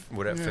 or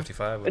whatever,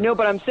 55. No,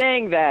 but I'm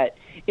saying that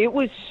it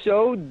was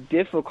so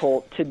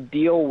difficult to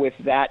deal with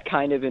that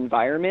kind of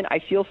environment. I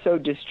feel so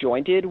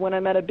disjointed when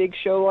I'm at a big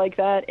show like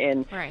that,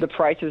 and Right. the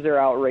prices are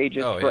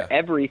outrageous Oh, for yeah.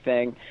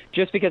 everything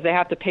just because they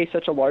have to pay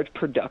such a large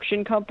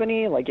production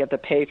company. Like, you have to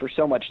pay for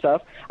so much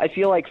stuff. I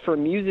feel like for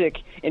music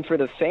and for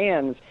the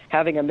fans,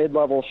 having a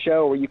mid-level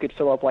show where you could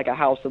fill up like a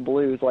House of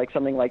Blues, like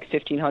something like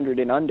 1,500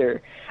 and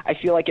under, I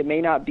feel like it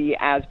may not be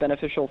as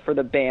beneficial for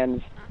the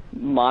bands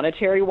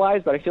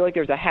monetary-wise, but I feel like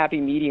there's a happy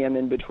medium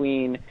in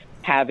between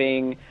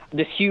having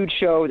this huge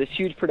show, this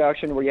huge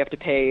production where you have to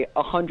pay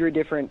 100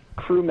 different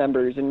crew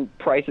members and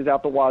prices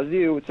out the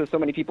wazoo, so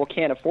many people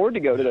can't afford to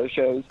go to those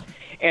shows,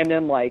 and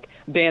then like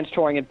bands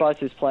touring in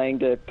buses playing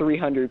to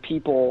 300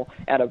 people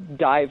at a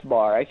dive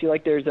bar. I feel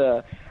like there's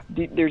a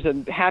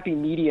happy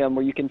medium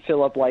where you can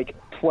fill up like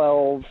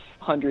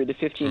 1,200 to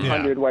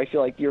 1,500, Yeah. where I feel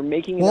like you're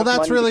making Well, enough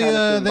that's money really to kind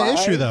of the survive.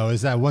 issue, though,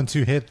 is that once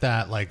you hit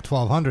that like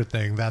 1,200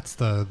 thing, that's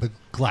the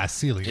glass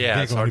ceiling. You Yeah,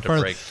 can't it's go hard any to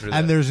further. break through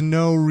and that. there's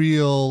no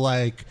real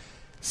like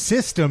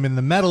system in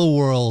the metal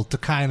world to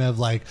kind of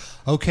like,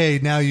 okay,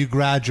 now you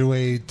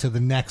graduate to the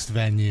next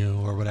venue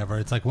or whatever.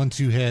 It's like once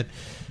you hit,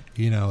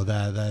 you know,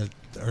 that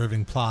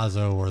Irving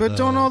Plaza or. But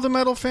don't all the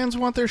metal fans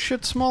want their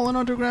shit small and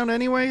underground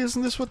anyway?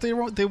 Isn't this what they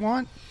want?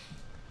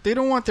 They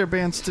don't want their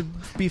bands to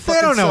be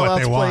fucking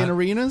sellouts playing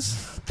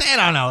arenas. They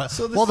don't know it.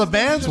 So the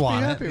bands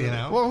want it.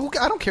 Well,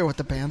 I don't care what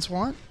the bands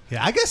want.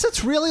 Yeah, I guess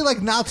it's really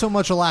like not so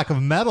much a lack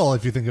of metal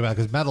if you think about it,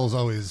 because metal is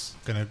always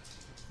going to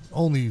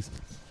only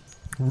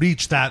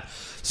reach that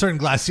certain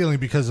glass ceiling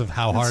because of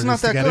how hard it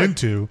is to get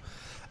into.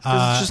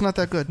 It's just not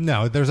that good.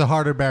 No, there's a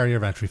harder barrier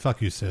of entry.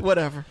 Fuck you, Sid.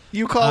 Whatever.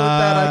 You call it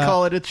that, I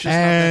call it. It's just not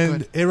that good.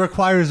 And it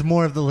requires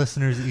more of the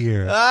listener's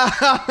ear.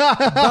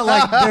 But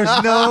like,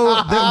 there's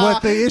no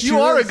what the issue. You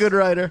are a good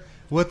writer.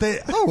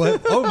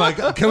 Oh my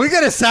god! Can we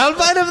get a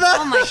soundbite of that?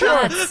 Oh my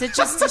god! It's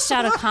just dished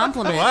out a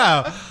compliment.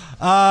 Wow.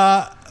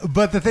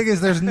 But the thing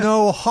is, there's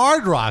no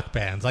hard rock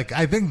bands. Like,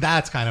 I think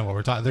that's kind of what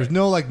we're talking. There's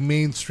no like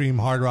mainstream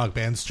hard rock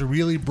bands to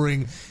really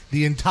bring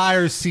the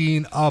entire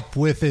scene up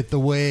with it the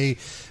way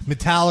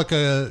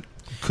Metallica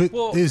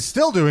is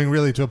still doing,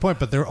 really, to a point.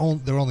 But they're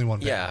only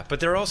one band. Yeah,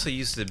 but there also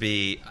used to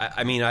be.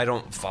 I mean, I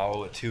don't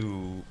follow it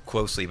too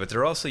closely, but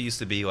there also used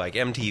to be like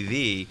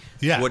MTV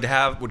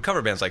would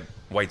cover bands like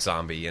White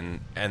Zombie and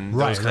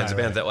those kinds of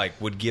bands that like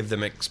would give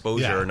them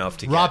exposure enough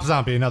to Rob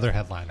Zombie, another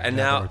headliner. And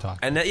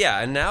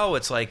now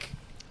it's like,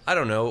 I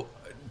don't know.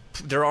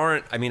 There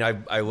aren't. I mean,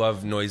 I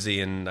love Noisy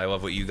and I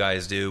love what you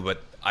guys do,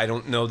 but I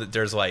don't know that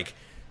there's like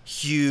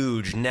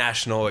huge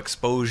national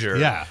exposure.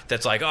 Yeah.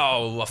 That's like,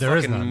 a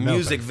fucking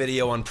music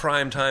video on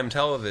primetime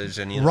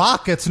television. You know?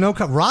 Rock gets no.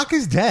 Rock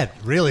is dead.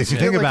 Really, if you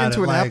think about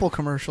into it, an Apple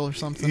commercial or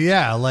something.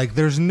 Yeah, like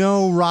there's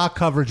no rock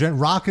coverage.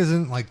 Rock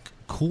isn't like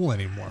cool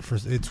anymore.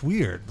 It's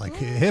weird. Like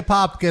hip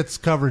hop gets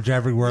coverage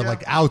everywhere,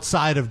 like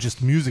outside of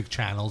just music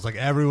channels. Like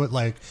everyone,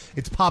 like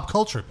it's pop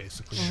culture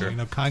basically. Sure. You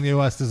know, Kanye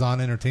West is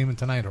on Entertainment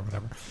Tonight or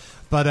whatever.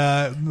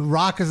 But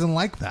rock isn't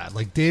like that.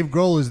 Like Dave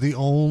Grohl is the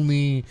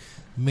only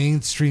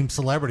mainstream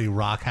celebrity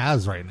rock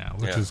has right now,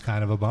 which is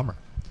kind of a bummer.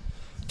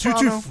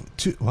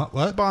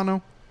 What?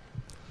 Bono.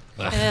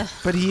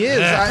 But he is.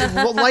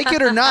 Like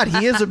it or not,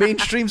 he is a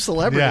mainstream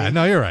celebrity. Yeah,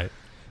 no, you're right.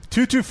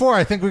 224,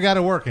 I think we got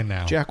it working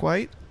now. Jack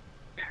White?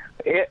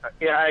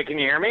 Yeah, can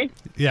you hear me?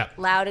 Yeah.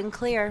 Loud and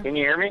clear. Can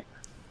you hear me?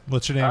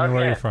 What's your name and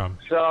where are you from?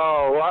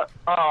 So,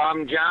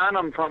 I'm John.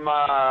 I'm from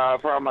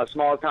a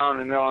small town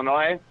in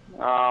Illinois.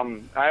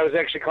 I was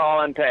actually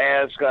calling to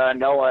ask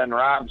Noah and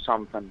Rob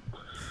something.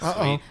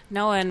 Uh-oh.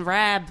 Noah and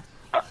Rob.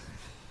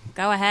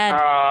 Go ahead.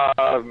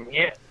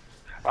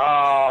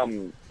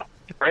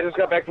 I just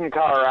got back from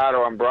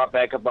Colorado and brought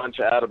back a bunch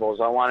of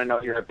edibles. I want to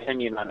know your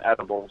opinion on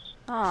edibles.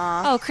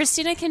 Aww. Oh,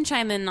 Christina can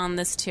chime in on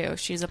this too.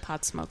 She's a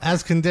pot smoker.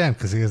 As condemned,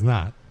 because he is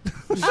not.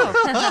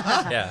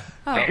 Yeah.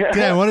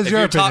 Dan, what is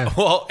your opinion?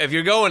 Well, if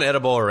you're going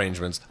edible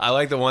arrangements, I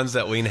like the ones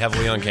that lean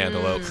heavily on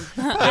cantaloupe. Those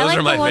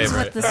are my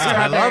favorite. With the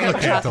strawberry I love the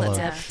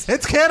cantaloupe.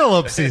 It's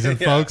cantaloupe season,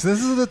 folks.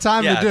 This is the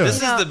time to do it.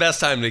 This is the best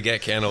time to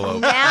get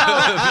cantaloupe.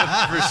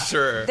 For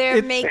sure.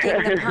 They're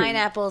making the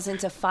pineapples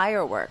into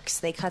fireworks.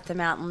 They cut them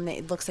out and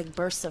it looks like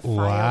bursts of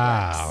fireworks.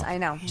 Wow. I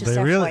know. Just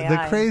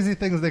the crazy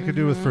things they could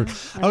do with fruit.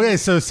 Okay,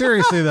 so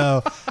seriously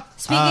though.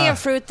 Speaking of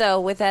fruit, though,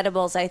 with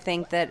edibles, I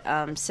think that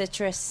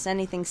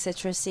anything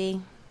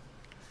citrusy,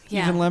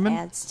 even lemon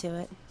adds to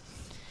it.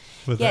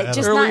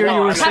 Just earlier not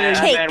you were saying.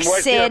 cupcakes,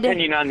 what's your Sid.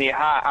 opinion on the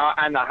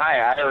high?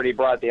 I already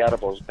brought the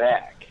edibles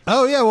back.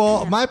 Oh yeah,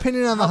 well, my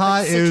opinion on the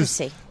high is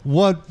citrusy.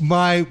 what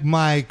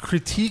my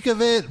critique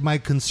of it, my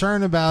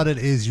concern about it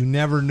is you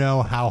never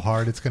know how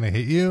hard it's going to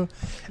hit you,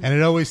 and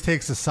it always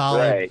takes a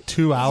solid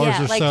 2 hours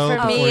or like so.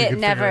 For me, it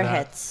never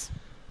hits.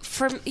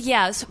 For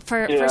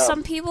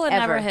some people, it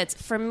never hits.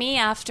 For me,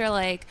 after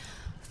like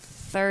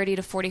 30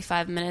 to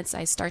 45 minutes,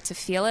 I start to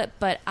feel it.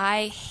 But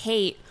I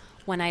hate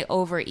when I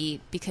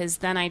overeat because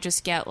then I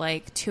just get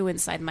like too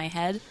inside my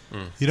head.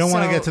 You don't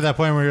want to get to that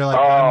point where you're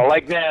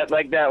like,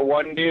 like that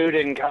one dude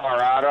in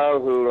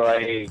Colorado who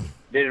like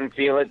didn't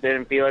feel it,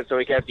 so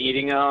he kept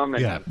eating them.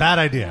 And bad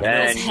idea.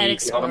 Then his head he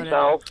exploded. killed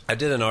himself. I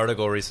did an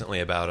article recently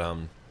about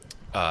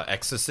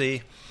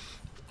ecstasy.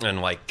 And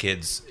like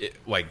kids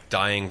like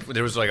dying.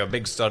 There was like a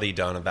big study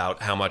done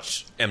about how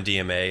much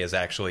MDMA is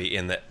actually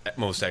in the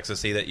most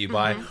ecstasy that you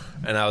buy.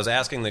 And I was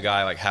asking the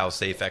guy like how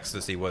safe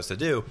ecstasy was to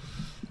do.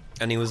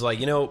 And he was like,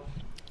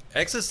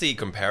 ecstasy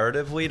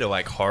comparatively to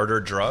like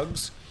harder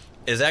drugs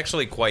is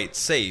actually quite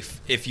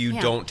safe if you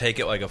don't take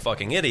it like a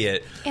fucking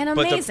idiot. And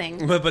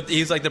amazing. But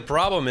he's like, the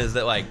problem is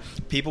that like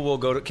kids will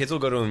go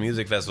to a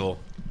music festival.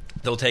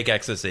 They'll take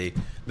ecstasy.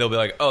 They'll be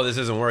like, oh, this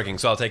isn't working,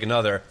 so I'll take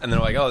another. And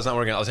they're like, oh, it's not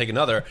working, I'll take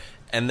another.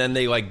 And then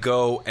they like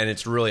go and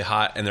it's really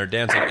hot and they're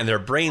dancing and their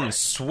brains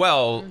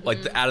swell like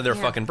out of their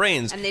fucking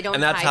brains. And they don't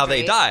and that's how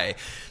they hydrate. die.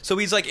 So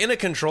he's like in a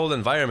controlled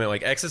environment.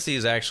 Like ecstasy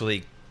is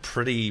actually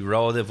pretty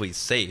relatively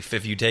safe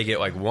if you take it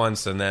like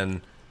once and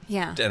then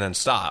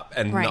stop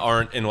and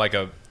aren't in like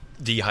a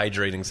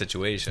dehydrating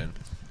situation.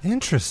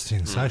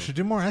 Interesting. So I should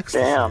do more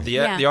ecstasy.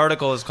 The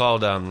article is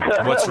called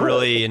 "What's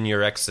Really in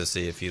Your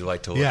Ecstasy?" If you'd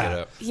like to look it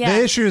up.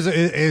 The issue is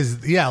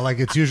like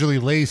it's usually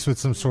laced with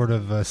some sort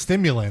of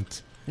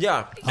stimulant.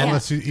 Yeah,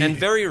 unless you eat. And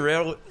very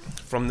rarely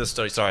from this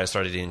study. Sorry, I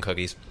started eating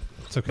cookies.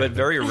 It's okay. But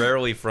very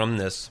rarely from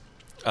this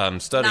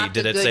study, Not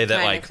did the it good say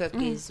that kind of like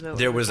cookies, what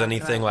there we're was talking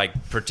anything about.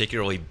 like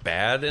particularly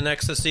bad in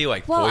ecstasy,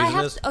 like Well,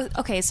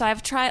 poisonous? so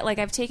I've tried, like,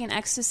 I've taken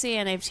ecstasy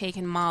and I've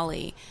taken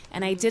Molly,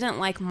 and I didn't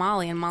like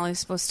Molly, and Molly's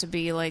supposed to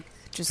be like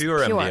just Pure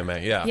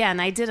MDMA, yeah. Yeah,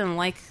 and I didn't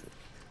like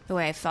the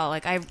way I felt.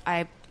 Like,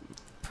 I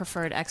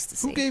preferred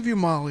ecstasy. Who gave you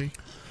Molly?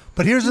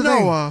 But here's the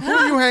Noah, who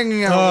are you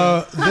hanging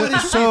out with?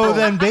 So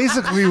then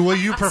basically what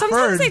you preferred...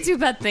 Sometimes I do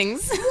bad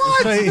things.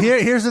 So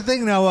here's the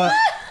thing, Noah.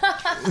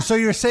 So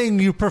you're saying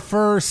you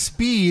prefer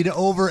speed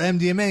over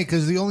MDMA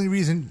because the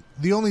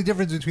only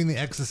difference between the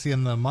ecstasy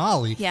and the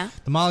Molly, the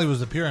Molly was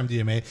the pure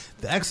MDMA,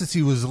 the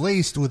ecstasy was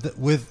laced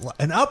with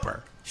an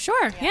upper.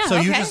 Sure, yeah, So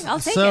okay, I'll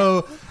take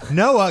it.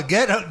 Noah,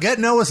 get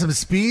Noah some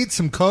speed,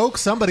 some coke.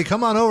 Somebody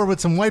come on over with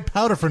some white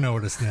powder for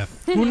Noah to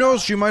sniff. Who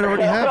knows? You might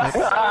already have it.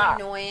 It's so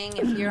annoying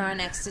if you're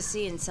on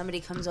ecstasy and somebody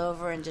comes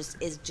over and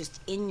is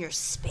just in your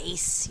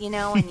space, you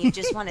know, and you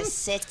just want to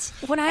sit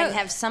and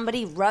have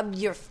somebody rub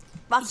your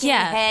fucking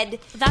head.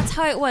 That's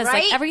how it was.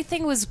 Right? Like,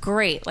 everything was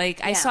great.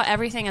 Like, I saw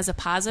everything as a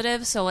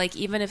positive. So, like,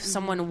 even if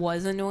someone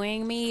was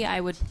annoying me, I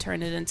would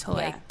turn it into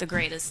like the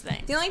greatest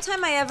thing. The only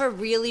time I ever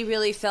really,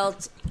 really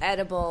felt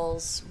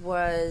edibles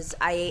was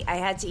I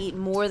had to eat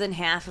more than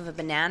half of a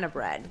banana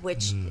bread,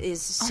 which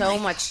is so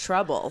much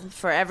trouble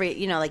for every,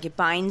 you know, like it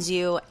binds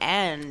you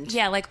and...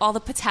 Yeah, like all the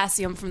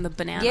potassium from the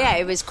banana. Yeah,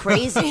 it was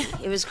crazy.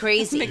 It was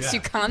crazy. Makes you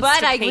constipated.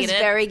 But I was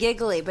very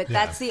giggly. But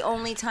that's the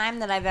only time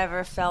that I've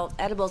ever felt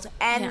edibles.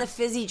 And the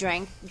fizzy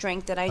drink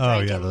that I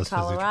drank in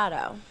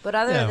Colorado. But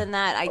other than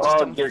that, I just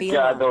don't feel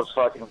God, them. those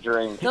fucking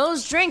drinks.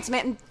 Those drinks,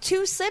 man,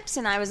 2 sips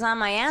and I was on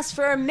my ass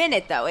for a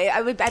minute, though.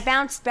 I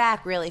bounced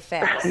back really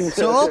fast.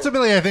 So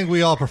ultimately, I think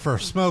we all prefer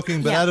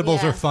smoking, but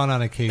edibles are fun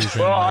on occasion.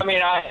 Well, I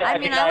mean,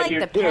 I like do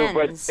the too,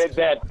 pens. but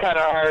that kind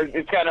of hard.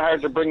 It's kind of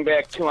hard to bring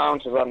back 2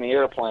 ounces on the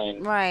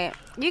airplane. Right.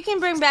 You can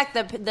bring back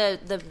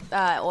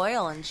the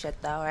oil and shit,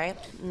 though, right?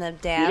 And the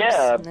dabs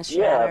and the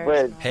yeah,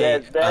 shatters.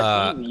 but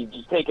that's easy. You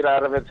just take it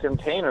out of its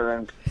container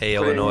and Hey,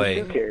 put it in Illinois,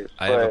 your suitcase,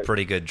 I have a but-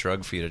 pretty good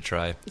drug for you to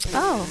try.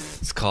 Oh.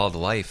 It's called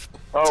life.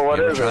 Oh, what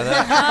You ever is try it?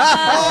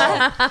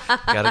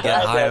 that? Gotta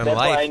get high on that's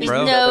why I life, need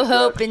bro. No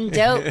hope and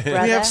dope,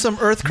 brother. We have some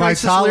Earth My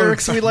Crisis tolerance-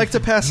 lyrics we'd like to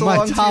pass along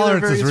My to you.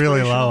 tolerance They're is very really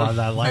inspirational. low on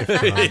that life.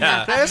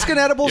 Yeah. Can I ask an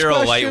edibles You're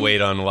question? a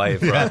lightweight on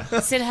life, bro.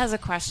 Sid has a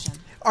question.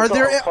 Are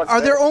there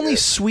that only shit.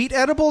 sweet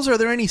edibles? Are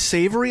there any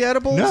savory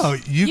edibles? No,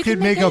 you could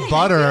make a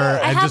butter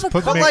and have just a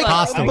make couple.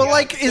 pasta. But with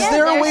like, it. is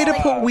there a there's way to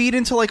like- put weed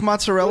into like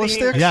mozzarella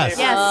sticks? Yes.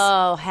 Yes.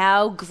 Oh,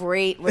 how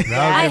great would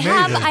That would that be I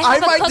have amazing. a I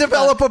might cookbook.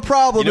 develop a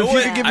problem You know if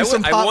what? you could give me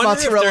some I pot wonder if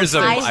mozzarella there's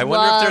sticks. I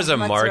wonder if there's a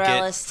love market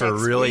mozzarella for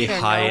sticks. really Weed or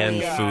no high-end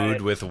weed.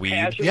 food with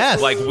weed.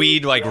 Yes. Like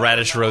weed, like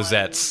radish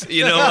rosettes.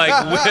 You know,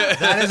 like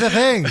That is a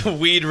thing.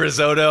 weed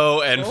risotto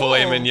and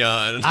filet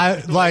mignon.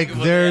 I like.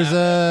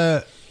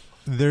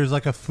 There's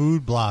like a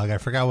food blog. I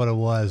forgot what it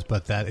was,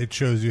 but that it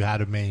shows you how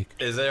to make.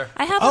 Is there?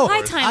 I have a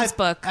High Times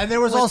book. And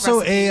there was with also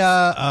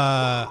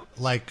recipes.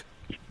 like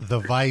the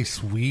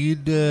Vice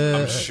weed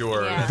I'm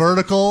sure. Yeah.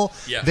 vertical.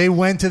 Yeah. They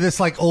went to this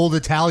like old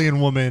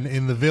Italian woman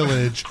in the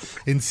village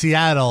in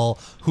Seattle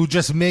who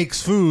just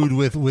makes food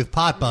with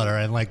pot butter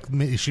and like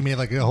she made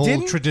like a whole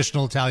Didn't-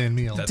 traditional Italian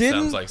meal. That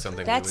Didn't- sounds like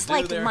something That's we would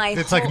like do there. my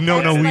It's like whole-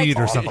 no that's weed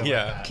like- or something.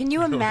 Yeah. Can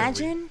you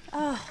imagine?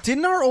 Oh,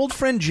 Didn't our old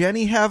friend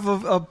Jenny have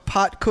a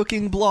pot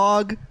cooking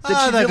blog that she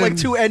that did like didn't-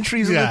 2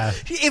 entries? yeah.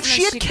 If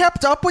she had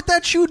kept up with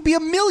that, she would be a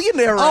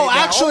millionaire right Oh,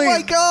 now. actually, Oh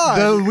my god.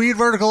 the weed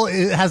vertical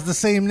has the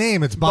same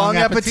name. It's Bon, Bon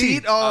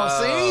Appetit. Oh,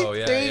 Oh, see?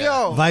 yeah, there you yeah.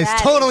 go. Vice That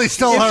totally is-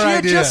 stole If her she had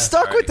idea. just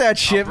stuck All with right. that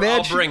shit,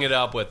 man. I'll bring it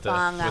up with the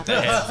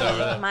heads over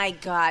there. my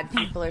God,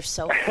 people are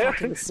so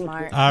fucking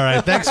smart. All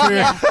right, thanks for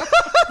your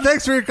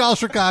thanks for your call,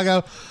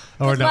 Chicago.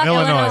 Or no, Fuck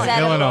Illinois.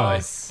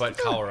 edibles. But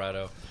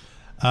Colorado.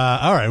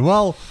 All right.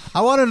 Well, I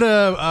wanted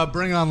to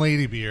bring on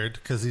Lady Beard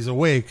because he's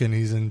awake and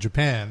he's in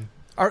Japan.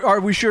 Are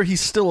we sure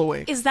he's still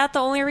awake? Is that the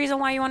only reason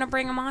why you want to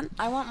bring him on?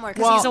 I want more.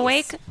 Because he's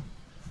awake?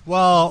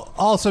 Well,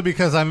 also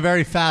because I'm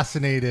very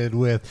fascinated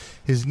with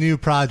his new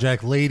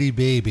project, Lady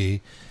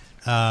Baby.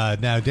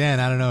 Now, Dan,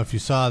 I don't know if you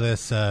saw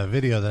this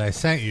video that I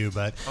sent you,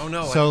 but Oh,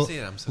 no, I so didn't see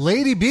it. I'm so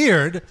Lady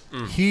Beard,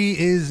 he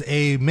is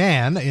a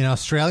man, an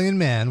Australian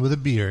man with a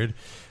beard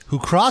who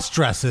cross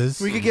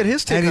dresses. We could get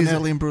his take and on he's-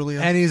 Natalie Imbruglia.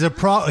 And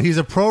he's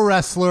a pro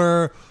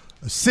wrestler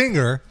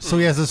singer, so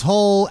he has this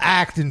whole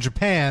act in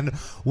Japan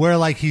where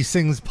like he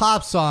sings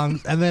pop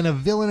songs and then a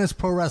villainous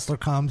pro wrestler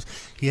comes,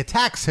 he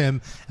attacks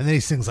him, and then he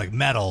sings like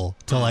metal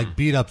to like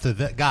beat up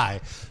the guy.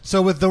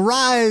 So with the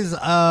rise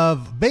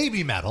of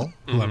baby metal,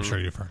 who I'm sure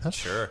you've heard of,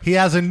 Sure. he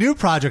has a new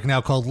project now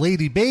called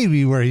Lady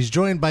Baby where he's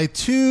joined by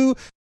 2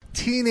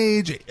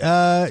 teenage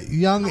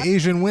young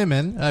Asian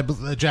women,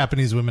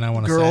 Japanese women, I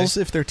want to say. Girls,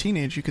 if they're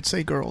teenage, you could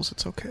say girls.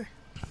 It's okay.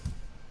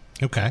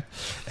 Okay.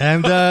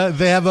 And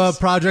they have a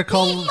project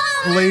called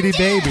Lady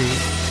Baby,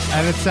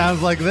 and it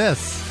sounds like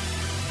this.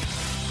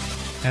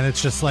 And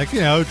it's just like,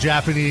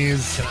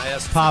 Japanese Can I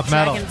ask- pop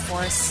metal. Dragon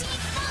Force.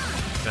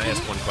 Can I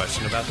ask one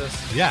question about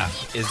this? Yeah.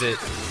 Is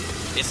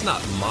it's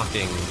not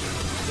mocking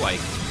like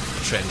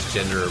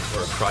transgender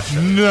or crush.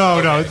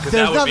 No, no,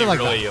 there's nothing like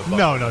really that.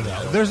 No.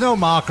 There's no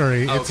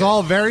mockery. Okay. It's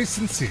all very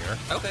sincere.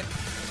 Okay.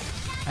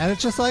 And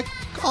it's just like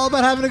all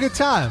about having a good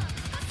time.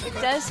 It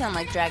does sound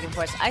like Dragon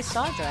Force. I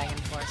saw Dragon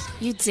Force.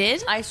 You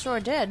did? I sure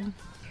did.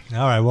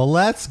 All right, well,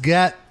 let's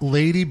get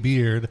Lady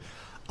Beard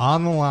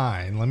on the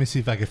line. Let me see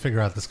if I can figure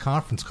out this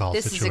conference call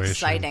situation. This is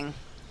exciting.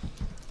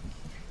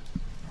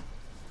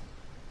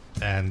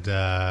 And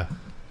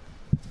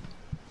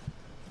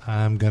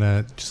I'm going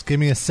to just give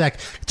me a sec.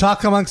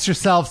 Talk amongst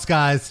yourselves,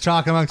 guys.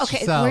 Talk amongst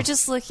yourselves. Okay, we're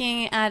just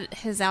looking at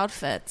his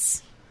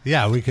outfits.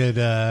 Yeah, we could...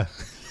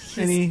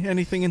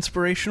 anything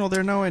inspirational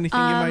there? No? Anything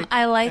you might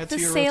I like add the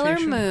to your Sailor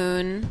rotation?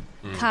 Moon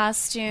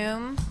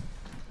costume.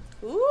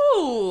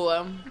 Ooh.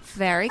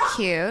 Very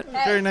cute.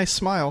 Very nice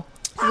smile.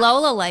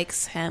 Lola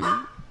likes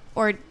him.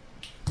 Or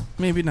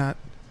Maybe not.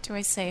 do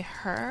I say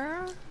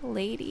her?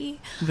 Lady?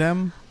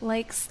 Them?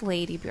 Likes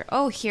Lady Beard.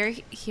 Oh, here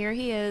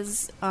he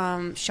is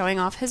showing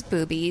off his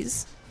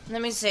boobies.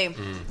 Let me see.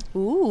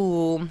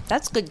 Ooh,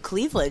 that's good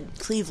cleavage.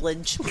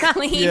 Cleavage.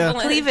 Yeah.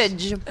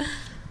 Cleavage.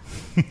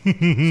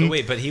 So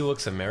wait, but he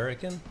looks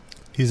American?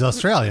 He's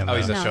Australian. Oh,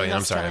 he's though. Australian.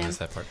 he's I'm sorry, I Australian. missed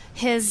that part.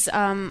 His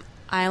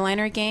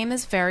eyeliner game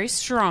is very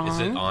strong. Is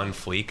it on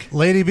fleek?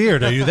 Lady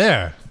Beard, are you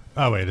there?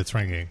 Oh, wait, it's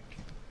ringing.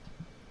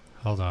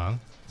 Hold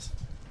on.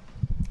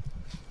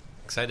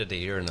 Excited to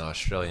hear an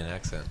Australian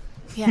accent.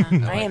 Yeah.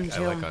 I am I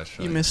too. like You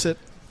Australian. miss it.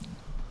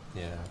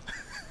 Yeah.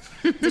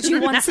 Did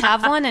you once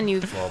have one and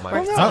you? Well,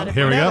 my Oh,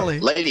 here we go. Natalie.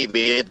 Lady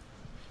Beard.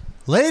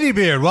 Lady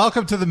Beard,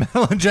 welcome to the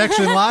Metal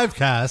Injection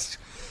Livecast.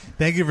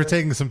 Thank you for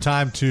taking some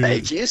time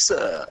Thank you,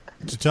 sir.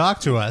 to talk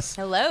to us.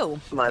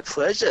 Hello. My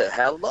pleasure.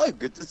 Hello.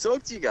 Good to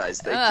talk to you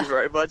guys. Thank you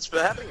very much for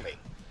having me.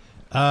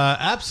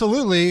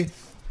 Absolutely.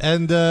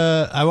 And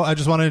I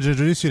just want to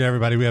introduce you to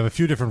everybody. We have a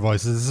few different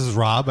voices. This is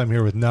Rob. I'm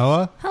here with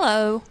Noah,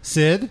 Hello.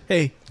 Sid,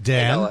 Hey.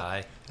 Dan, Noah.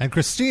 Hi. and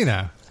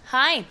Christina.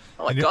 Hi.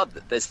 Oh my God,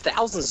 there's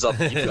thousands of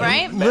you.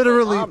 Right?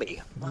 Literally,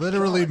 Army.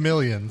 literally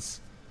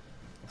millions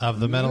of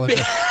the Metal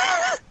Injection.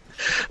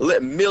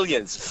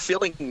 Millions,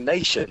 filling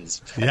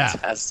nations. Yeah.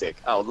 Fantastic.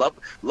 Oh,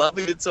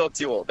 lovely to talk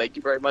to you all. Thank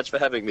you very much for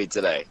having me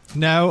today.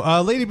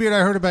 Now, Lady Beard, I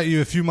heard about you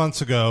a few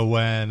months ago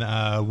when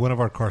one of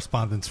our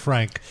correspondents,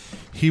 Frank,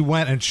 he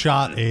went and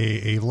shot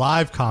a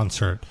live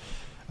concert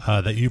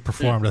that you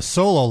performed, a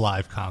solo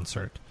live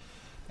concert.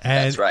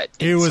 And That's right.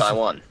 It In was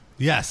Taiwan.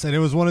 Yes, and it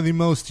was one of the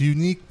most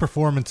unique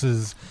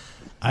performances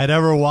I'd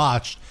ever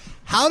watched.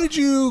 How did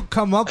you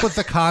come up with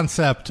the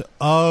concept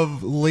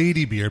of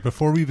Lady Beard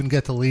before we even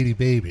get to Lady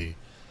Baby?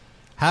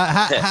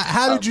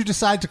 How did you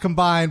decide to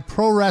combine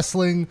pro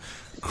wrestling,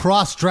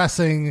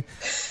 cross-dressing,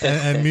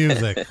 and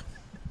music?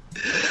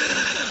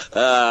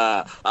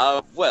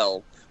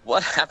 Well,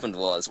 what happened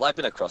was, I've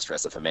been a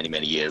cross-dresser for many,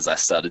 many years. I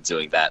started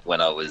doing that when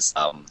I was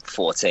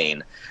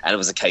 14, and it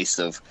was a case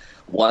of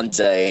one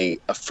day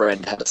a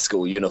friend had a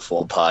school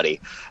uniform party,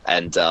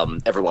 and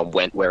everyone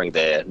went wearing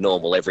their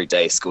normal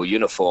everyday school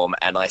uniform,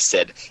 and I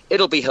said,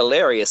 it'll be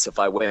hilarious if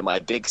I wear my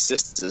big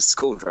sister's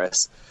school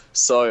dress.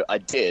 So I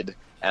did,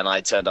 and I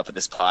turned up at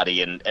this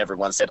party, and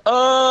everyone said,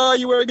 "Oh,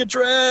 you're wearing a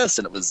dress!"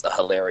 And it was a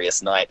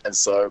hilarious night, and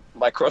so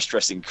my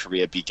cross-dressing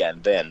career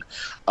began then.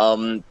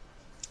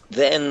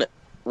 Then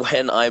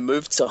when I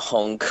moved to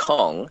Hong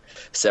Kong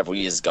several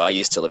years ago, I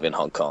used to live in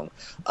Hong Kong.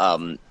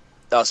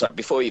 Sorry,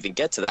 before we even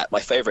get to that, my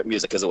favorite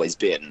music has always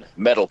been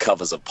metal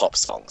covers of pop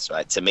songs,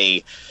 right? To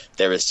me,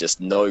 there is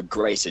just no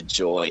greater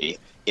joy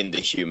in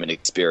the human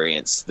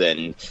experience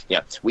than,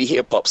 we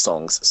hear pop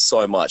songs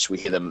so much. We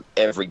hear them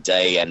every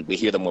day, and we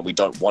hear them when we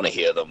don't want to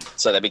hear them.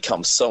 So they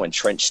become so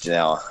entrenched in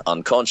our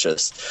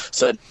unconscious.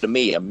 So to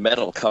me, a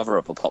metal cover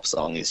of a pop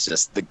song is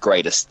just the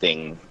greatest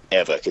thing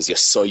ever, because you're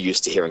so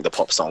used to hearing the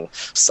pop song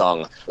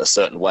sung a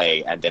certain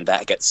way, and then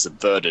that gets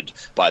subverted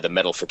by the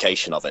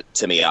metalification of it.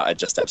 To me, I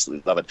just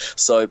absolutely love it.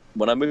 So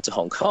when I moved to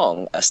Hong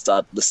Kong, I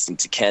started listening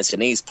to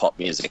Cantonese pop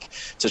music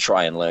to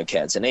try and learn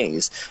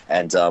Cantonese,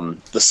 and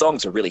the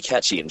songs are really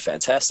catchy and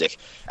fantastic,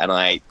 and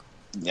I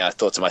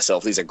thought to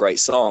myself, these are great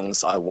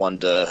songs. I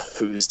wonder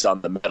who's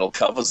done the metal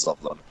covers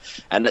of them,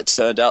 and it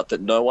turned out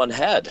that no one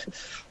had.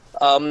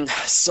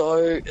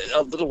 So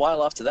a little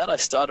while after that, I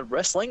started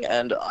wrestling,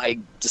 and I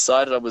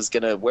decided I was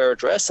going to wear a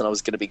dress, and I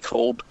was going to be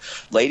called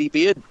Lady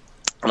Beard.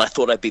 And I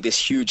thought I'd be this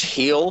huge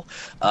heel,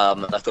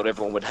 and I thought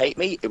everyone would hate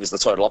me. It was the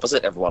total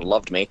opposite. Everyone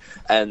loved me.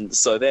 And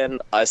so then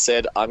I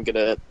said, I'm going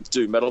to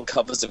do metal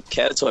covers of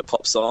Cantonese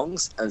pop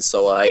songs. And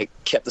so I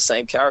kept the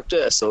same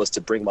character so as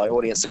to bring my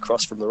audience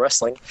across from the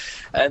wrestling.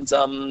 And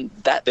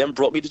that then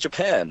brought me to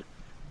Japan.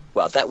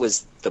 Well, that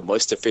was the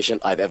most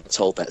efficient I've ever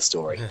told that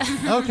story.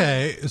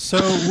 Okay, so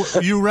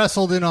you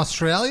wrestled in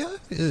Australia?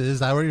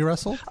 Is that where you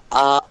wrestled?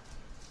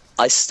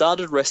 I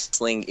started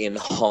wrestling in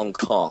Hong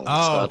Kong.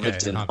 I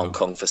lived in Hong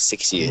Kong for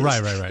 6 years.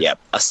 Right. Yeah,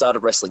 I started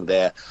wrestling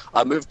there.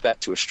 I moved back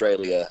to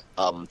Australia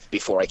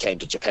before I came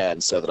to Japan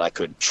so that I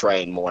could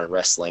train more in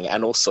wrestling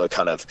and also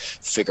kind of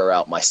figure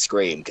out my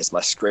scream, because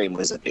my scream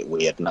was a bit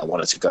weird, and I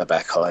wanted to go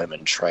back home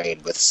and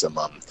train with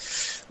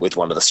with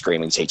one of the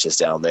screaming teachers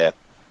down there.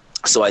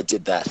 So I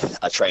did that.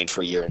 I trained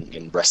for a year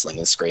in wrestling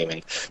and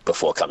screaming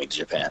before coming to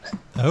Japan.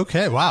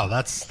 Okay, wow,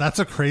 that's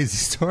a crazy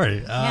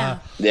story. Yeah,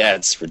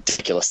 it's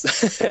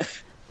ridiculous.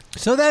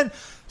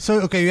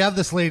 So okay, you have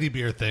this Lady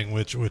Beard thing,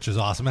 which is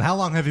awesome. And how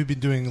long have you been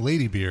doing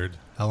Lady Beard?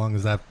 How long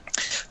has that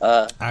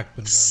act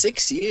been going?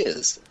 6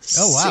 years.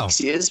 Oh, wow.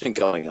 6 years been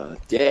going on.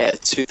 Yeah,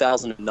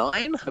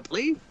 2009, I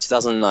believe.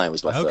 2009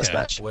 was my first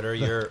match.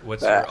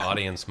 What's your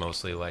audience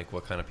mostly like?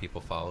 What kind of people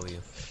follow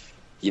you?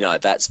 You know,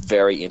 that's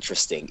very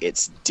interesting.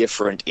 It's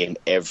different in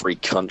every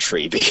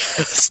country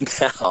because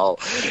now,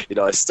 you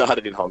know, I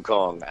started in Hong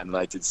Kong and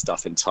I did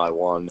stuff in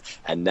Taiwan,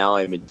 and now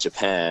I'm in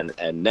Japan,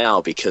 and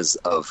now because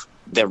of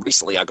then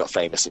recently I got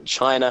famous in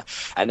China,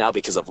 and now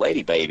because of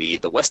Lady Baby,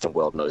 the Western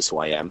world knows who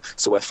I am.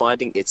 So we're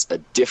finding it's a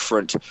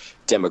different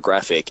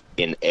demographic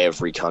in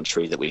every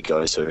country that we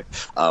go to.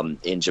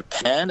 In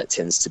Japan, it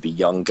tends to be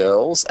young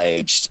girls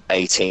aged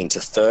 18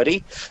 to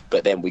 30,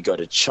 but then we go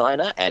to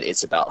China and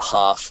it's about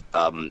half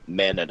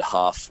men and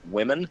half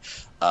women.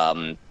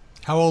 How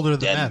old are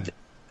the men?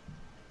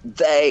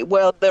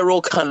 They're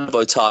all kind of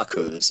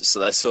otakus, so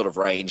they sort of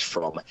range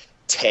from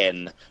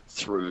 10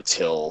 through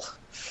till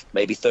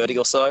maybe 30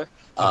 or so.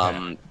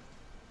 Okay.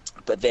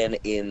 But then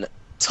in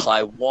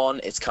Taiwan,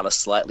 it's kind of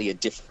slightly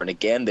different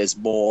again. There's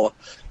more.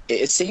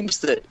 It seems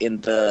that in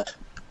the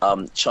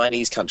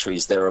Chinese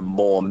countries, there are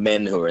more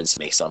men who are into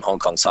me. So in Hong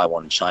Kong,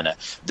 Taiwan, and China,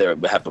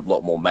 we have a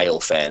lot more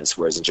male fans,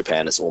 whereas in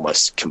Japan, it's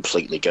almost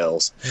completely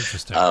girls.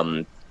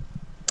 Interesting.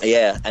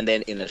 Yeah, and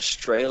then in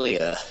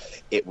Australia,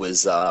 it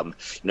was,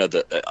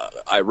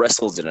 I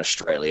wrestled in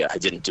Australia. I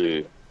didn't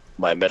do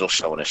my medal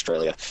show in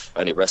Australia,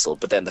 only wrestled,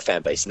 but then the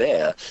fan base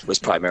there was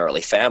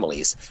primarily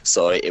families,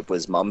 so it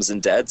was mums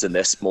and dads and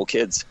their small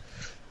kids.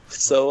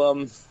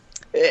 So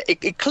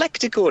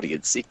eclectic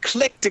audience. Yeah,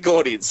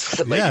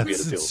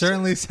 it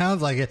certainly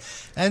sounds like it.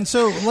 And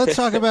so let's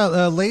talk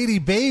about Lady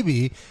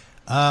Baby.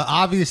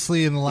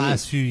 Obviously, in the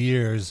last few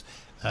years,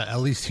 at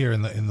least here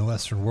in the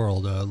Western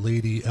world,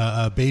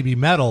 Baby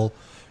Metal,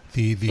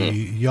 the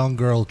young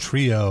girl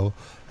trio,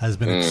 has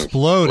been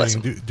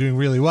exploding, doing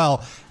really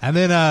well, and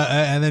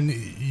then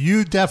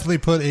you definitely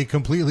put a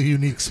completely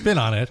unique spin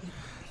on it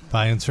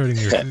by inserting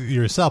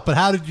yourself. But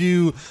how did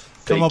you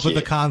come up with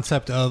the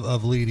concept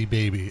of Lady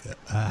Baby?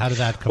 How did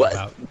that come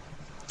about?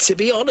 To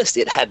be honest,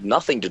 it had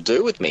nothing to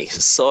do with me.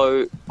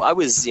 So I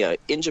was,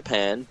 in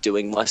Japan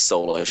doing my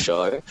solo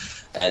show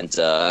and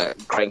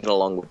cranking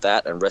along with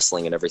that and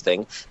wrestling and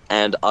everything,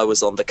 and I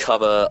was on the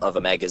cover of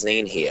a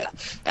magazine here,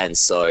 and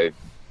so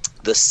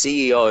the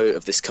CEO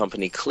of this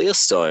company,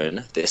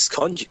 Clearstone, this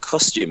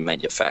costume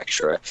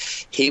manufacturer,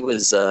 he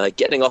was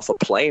getting off a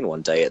plane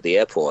one day at the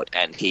airport,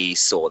 and he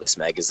saw this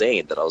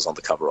magazine that I was on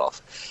the cover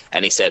of.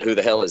 And he said, "Who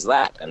the hell is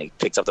that?" And he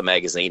picked up the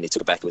magazine, he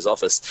took it back to his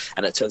office,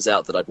 and it turns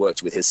out that I'd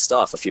worked with his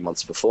staff a few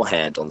months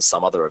beforehand on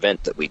some other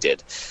event that we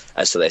did.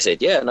 And so they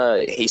said,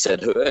 he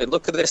said, "Hey,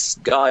 look at this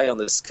guy on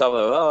this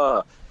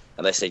cover,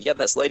 And they said, yeah,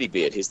 that's Lady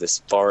Beard. He's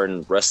this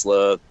foreign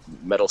wrestler,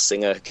 metal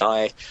singer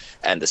guy.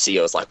 And the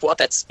CEO was like, what?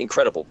 That's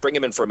incredible. Bring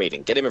him in for a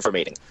meeting. Get him in for a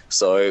meeting.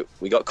 So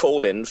we got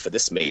called in for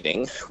this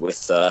meeting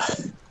with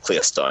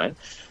Clearstone,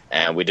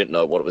 and we didn't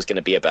know what it was going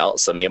to be about.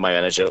 So me and my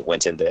manager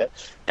went in there,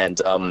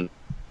 and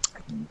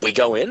we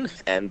go in,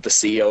 and the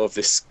CEO of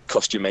this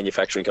costume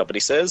manufacturing company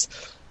says,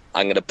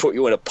 I'm going to put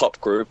you in a pop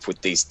group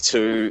with these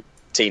two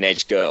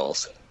teenage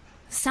girls.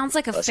 Sounds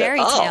like a fairy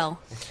tale.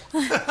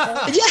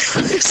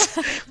 Yes,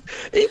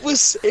 it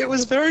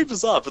was very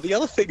bizarre. But the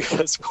other thing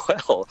as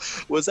well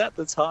was at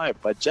the time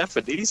my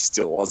Japanese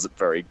still wasn't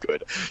very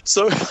good,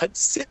 so I'd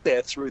sit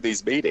there through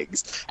these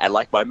meetings and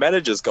like my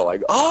manager's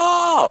going,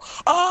 oh,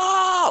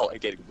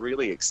 and getting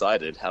really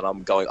excited, and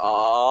I'm going,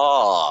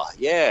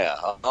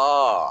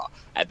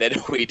 and then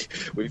we'd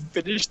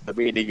finish the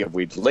meeting and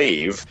we'd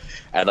leave,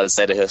 and I'd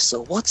say to her,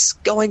 so what's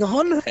going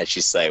on? And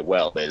she'd say,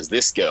 well, there's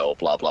this girl,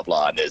 blah, blah,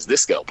 blah, and there's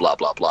this girl, blah,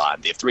 blah, blah,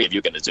 and the three of you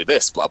are going to do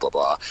this, blah, blah,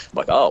 blah. I'm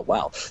like, oh,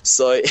 wow.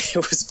 So it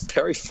was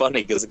very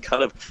funny because it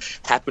kind of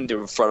happened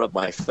in front of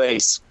my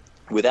face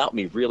without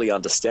me really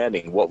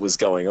understanding what was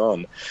going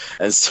on.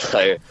 And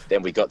so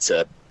then we got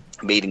to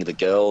meeting the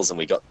girls and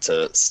we got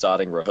to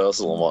starting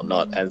rehearsal and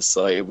whatnot, and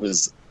so it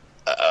was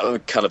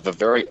kind of a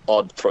very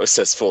odd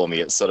process for me.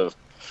 It's sort of,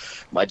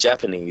 my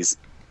Japanese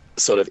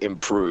sort of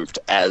improved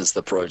as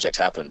the project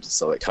happened.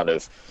 So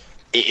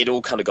it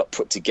all kind of got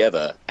put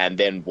together and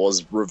then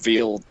was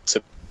revealed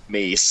to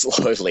me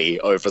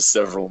slowly over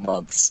several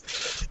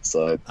months.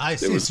 So I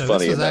see. It was so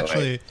funny this is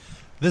actually,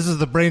 this is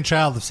the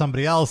brainchild of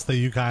somebody else that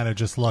you kind of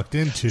just lucked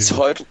into.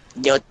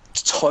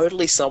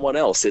 Totally someone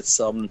else.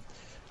 It's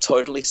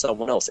totally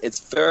someone else.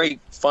 It's very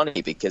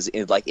funny because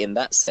in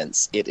that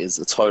sense, it is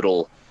a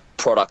total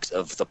product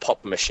of the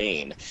pop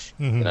machine.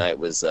 Mm-hmm. You know, it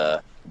was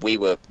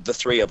the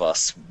three of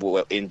us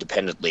were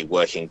independently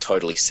working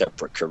totally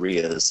separate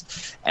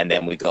careers, and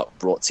then we got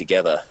brought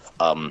together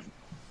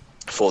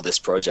for this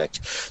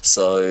project.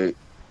 So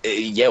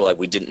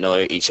we didn't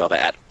know each other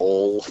at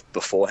all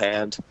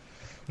beforehand.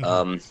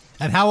 Mm-hmm.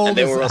 And how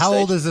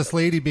old is this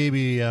Lady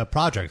Baby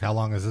project? How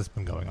long has this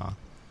been going on?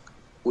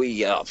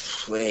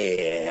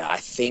 I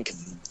think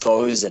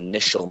those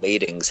initial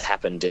meetings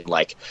happened in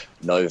like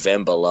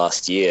November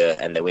last year,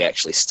 and then we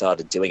actually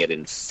started doing it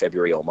in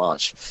February or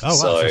March. Oh wow,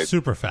 so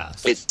super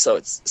fast.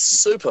 It's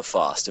super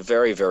fast,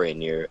 very, very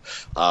new.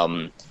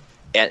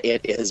 And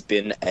it has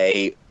been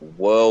a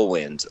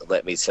whirlwind,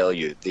 let me tell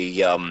you.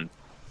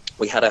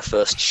 We had our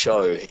first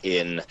show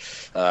in,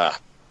 I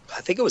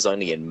think it was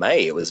only in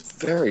May. It was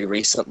very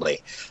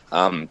recently.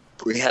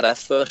 We had our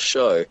first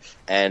show,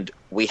 and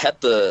we had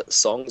the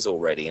songs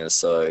already. And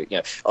so,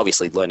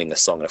 obviously learning a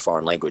song in a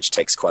foreign language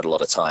takes quite a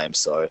lot of time.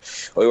 So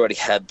we already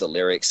had the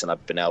lyrics, and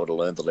I've been able to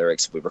learn the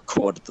lyrics. We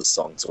recorded the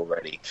songs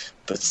already.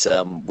 But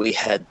we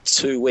had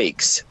 2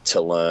 weeks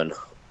to learn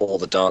all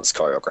the dance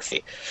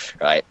choreography,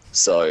 right?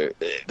 So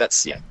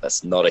that's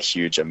not a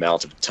huge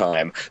amount of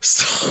time.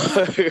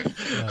 So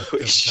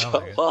we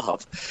show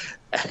up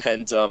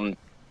and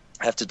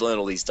have to learn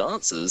all these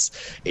dances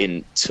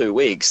in 2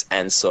 weeks.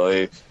 And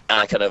so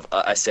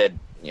I said,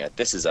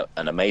 this is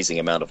an amazing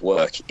amount of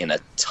work in a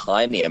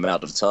tiny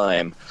amount of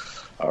time.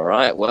 All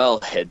right, well,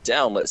 head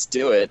down, let's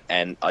do it.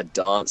 And I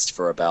danced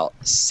for about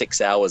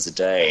 6 hours a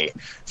day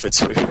for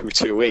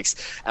 2 weeks.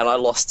 And I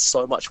lost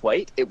so much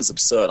weight. It was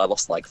absurd. I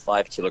lost like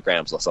 5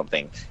 kilograms or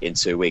something in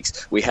 2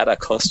 weeks. We had our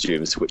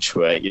costumes, which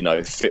were,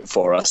 fit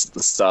for us at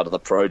the start of the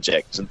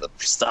project. And at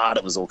the start,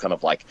 it was all kind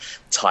of like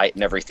tight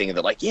and everything. And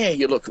they're like, yeah,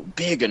 you look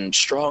big and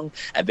strong.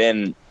 And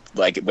then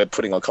like we're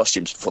putting on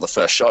costumes for the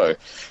first show,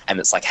 and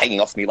it's like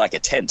hanging off me like a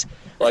tent.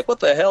 Like, what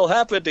the hell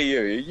happened to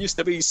you? You used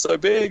to be so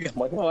big. I'm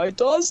like, well, I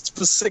danced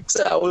for 6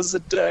 hours a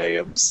day.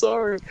 I'm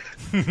sorry.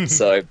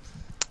 So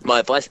my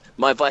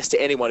advice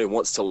to anyone who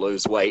wants to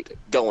lose weight,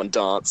 go and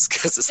dance,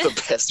 because it's the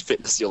best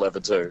fitness you'll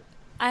ever do.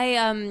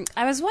 I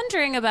was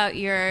wondering about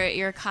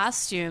your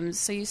costumes.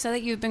 So you said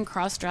that you've been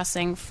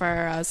cross-dressing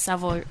for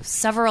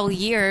several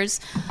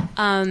years.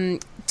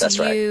 That's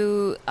right. Do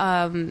you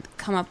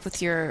come up with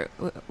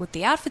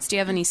the outfits? Do you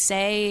have any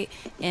say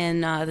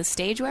in the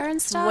stage wear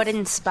and stuff? What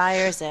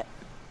inspires it?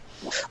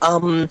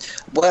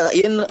 Well,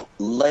 in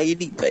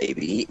Lady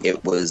Baby,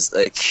 it was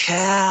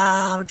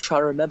I'm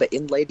trying to remember.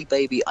 In Lady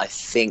Baby, I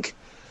think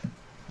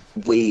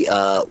we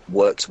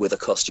worked with a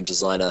costume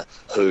designer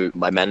who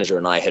my manager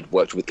and I had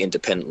worked with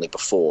independently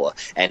before,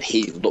 and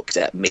he looked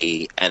at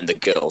me and the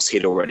girls.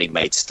 He'd already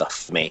made stuff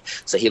for me,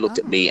 so he looked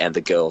at me and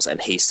the girls,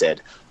 and he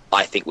said,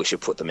 I think we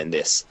should put them in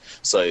this.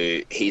 So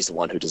he's the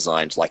one who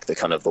designed like the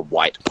kind of the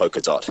white polka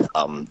dot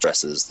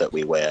dresses that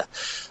we wear.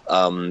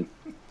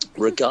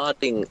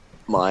 Regarding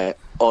my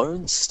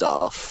own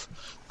stuff,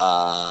 when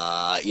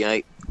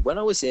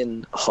I was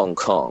in Hong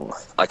Kong,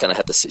 I kind of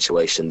had the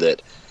situation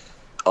that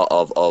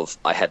of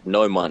I had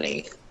no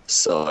money,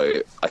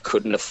 so I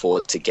couldn't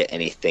afford to get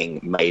anything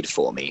made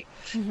for me.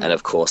 Mm-hmm. And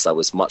of course, I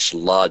was much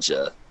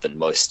larger than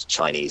most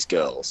Chinese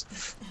girls,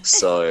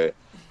 so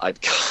I'd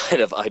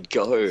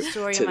go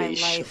Story to of my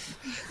these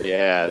life.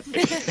 Yeah.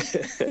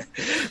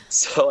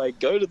 So I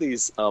go to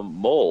these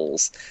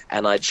malls,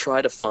 and I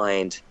try to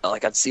find,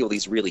 I'd see all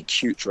these really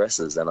cute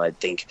dresses, and I'd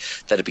think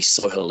that'd be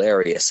so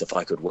hilarious if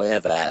I could wear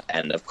that,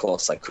 and of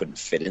course I couldn't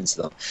fit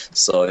into them.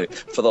 So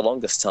for the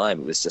longest time,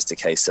 it was just a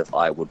case of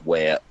I would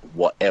wear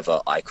whatever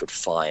I could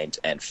find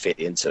and fit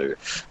into.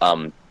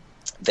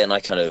 Then I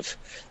kind of,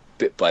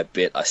 bit by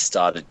bit, I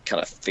started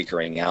kind of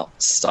figuring out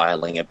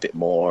styling a bit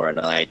more, and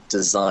I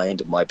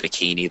designed my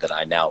bikini that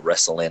I now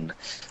wrestle in,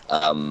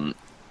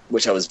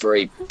 which I was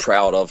very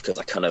proud of, because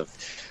I kind of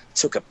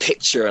took a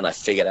picture and I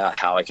figured out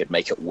how I could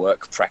make it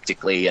work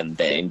practically, and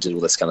then did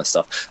all this kind of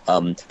stuff.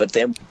 But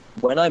then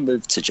when I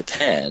moved to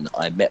Japan,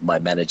 I met my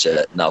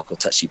manager, Naoko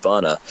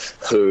Tachibana,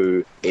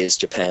 who is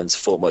Japan's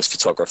foremost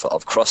photographer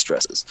of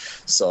cross-dressers.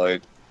 So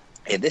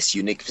in this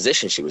unique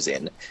position she was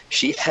in,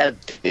 she had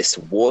this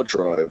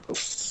wardrobe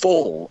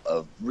full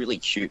of really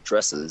cute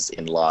dresses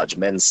in large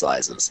men's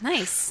sizes.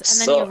 Nice.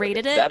 And then you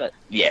rated it?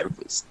 It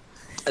was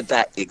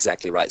that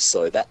exactly right.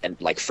 So that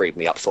freed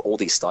me up for all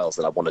these styles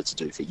that I wanted to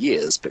do for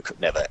years, but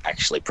could never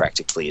actually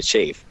practically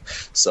achieve.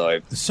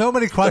 So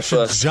many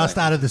questions just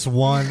out of this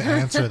one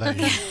answer that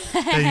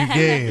you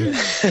gave.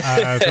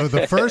 So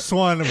the first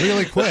one,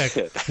 really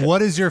quick.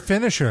 What is your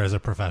finisher as a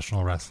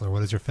professional wrestler?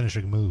 What is your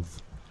finishing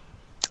move?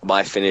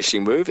 My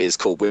finishing move is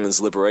called Women's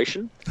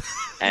Liberation,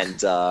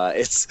 and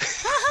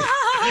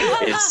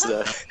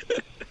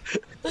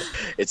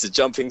it's a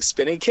jumping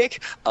spinning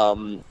kick.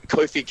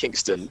 Kofi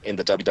Kingston in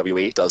the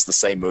WWE does the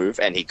same move,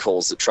 and he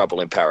calls it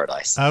Trouble in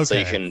Paradise. Okay. So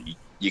you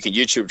can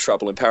YouTube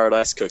Trouble in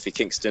Paradise, Kofi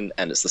Kingston,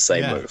 and it's the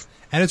same move.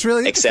 And it's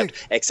really except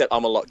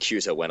I'm a lot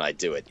cuter when I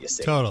do it, you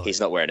see. Totally. He's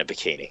not wearing a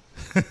bikini.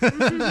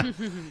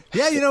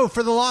 Yeah,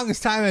 for the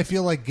longest time, I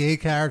feel like gay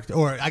character,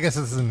 or I guess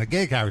this isn't a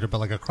gay character, but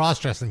like a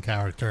cross-dressing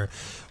character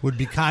would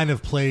be kind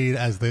of played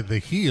as the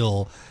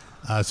heel.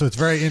 So it's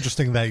very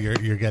interesting that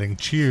you're getting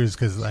cheers,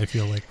 because I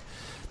feel like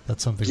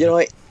that's something.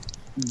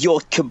 You're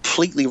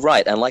completely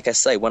right. And like I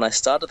say, when I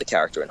started the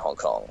character in Hong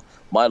Kong,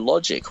 my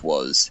logic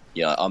was,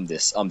 I'm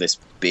this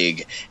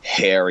big,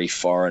 hairy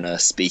foreigner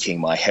speaking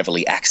my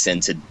heavily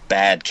accented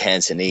bad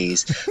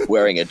Cantonese,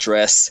 wearing a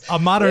dress. A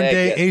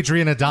modern-day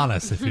Adrian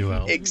Adonis, if you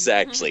will.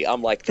 Exactly.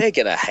 I'm like, they're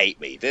going to hate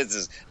me. This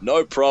is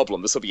no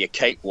problem. This will be a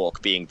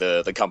cakewalk being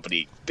the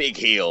company big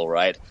heel,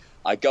 right?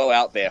 I go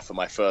out there for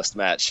my first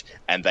match,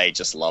 and they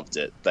just loved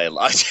it. I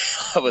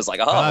was like,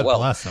 God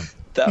bless them.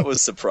 That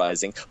was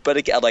surprising. But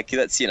again,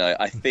 that's,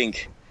 I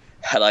think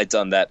had I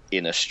done that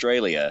in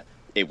Australia,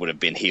 it would have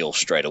been heel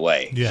straight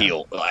away. Yeah.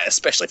 Heel,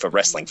 especially for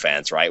wrestling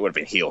fans, right? It would have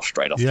been heel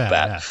straight off the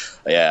bat.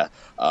 Yeah.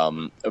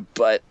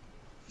 But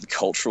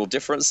cultural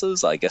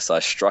differences, I guess I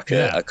struck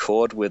a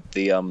chord with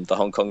the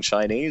Hong Kong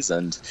Chinese,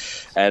 and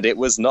it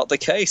was not the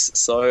case.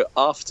 So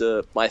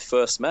after my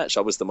first match,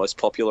 I was the most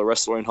popular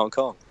wrestler in Hong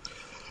Kong.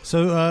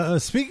 So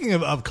speaking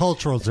of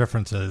cultural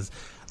differences,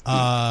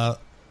 there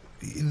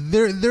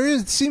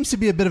seems to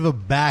be a bit of a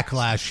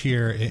backlash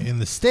here in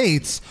the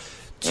States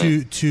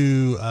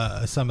to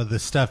some of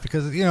this stuff,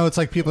 because it's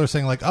like people are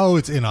saying like, oh,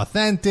 it's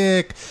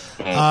inauthentic,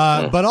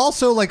 but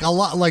also like a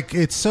lot, like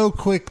it's so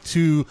quick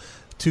to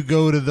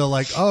go to the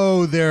like,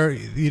 oh,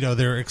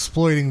 they're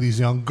exploiting these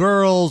young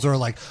girls, or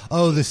like,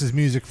 oh, this is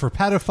music for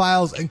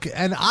pedophiles,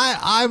 and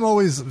I'm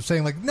always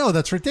saying like, no,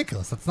 that's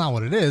ridiculous, that's not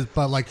what it is.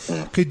 But like,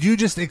 could you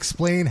just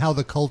explain how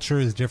the culture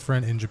is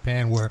different in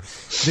Japan, where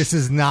this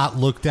is not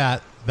looked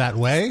at that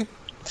way?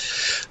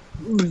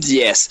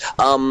 Yes.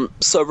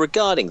 So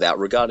regarding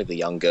the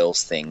young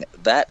girls thing,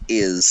 that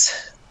is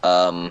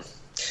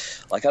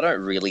like, I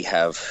don't really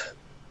have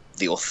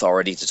the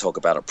authority to talk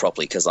about it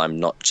properly because I'm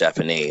not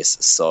Japanese,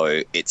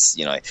 so it's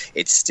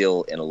it's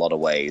still in a lot of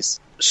ways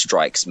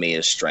strikes me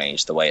as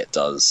strange the way it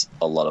does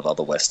a lot of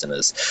other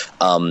Westerners,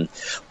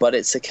 but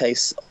it's a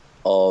case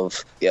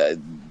of the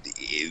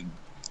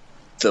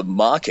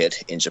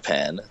market in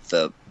Japan,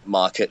 the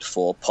market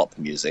for pop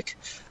music,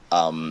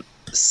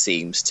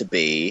 seems to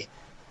be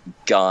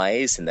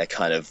guys in their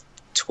kind of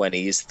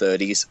 20s,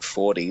 30s,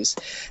 40s,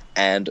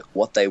 and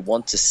what they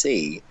want to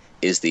see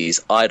is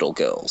these idol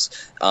girls.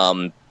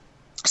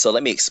 So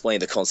let me explain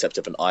the concept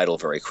of an idol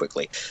very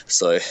quickly.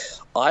 So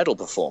idol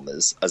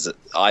performers,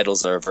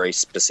 idols are a very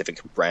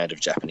specific brand of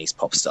Japanese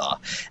pop star,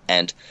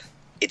 and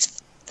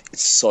it's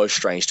so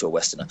strange to a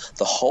Westerner.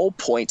 The whole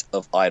point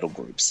of idol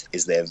groups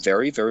is they're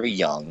very, very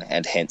young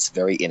and hence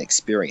very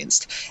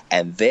inexperienced,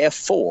 and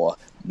therefore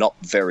not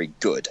very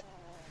good.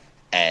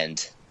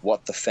 And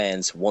what the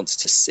fans want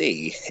to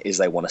see is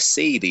they want to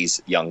see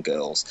these young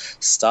girls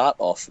start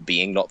off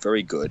being not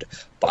very good,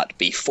 but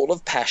be full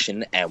of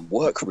passion and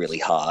work really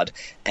hard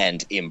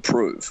and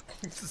improve.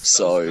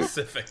 So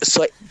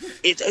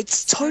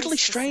it's totally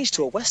strange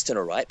to a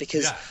Westerner, right?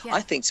 Because I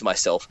think to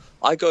myself,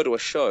 I go to a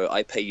show,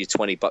 I pay you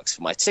 $20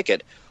 for my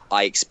ticket,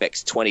 I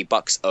expect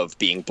 $20 of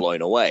being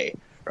blown away,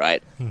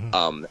 right?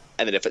 Mm-hmm.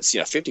 And then if it's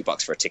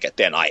 $50 for a ticket,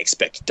 then I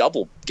expect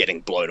double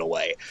getting blown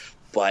away.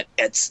 But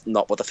it's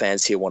not what the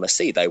fans here want to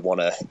see. They want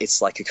to.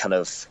 It's like a kind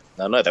of,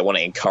 I don't know. They want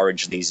to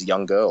encourage these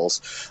young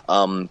girls.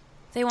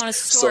 They want a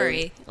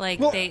story.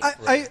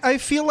 I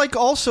feel like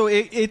also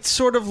it's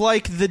sort of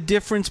like the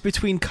difference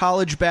between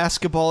college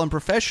basketball and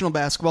professional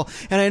basketball.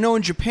 And I know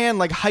in Japan,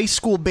 like high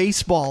school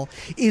baseball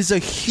is a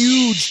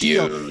huge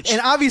deal. And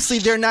obviously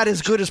they're not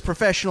as good as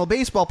professional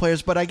baseball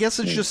players, but I guess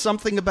it's just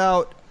something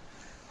about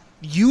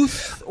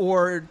youth,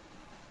 or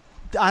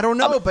I don't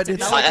know, but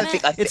it's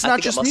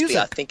not just music.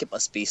 I think it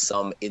must be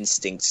some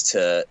instinct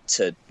to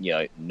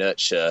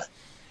nurture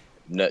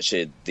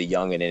the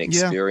young and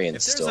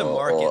inexperienced. If there's a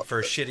market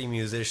for shitty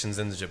musicians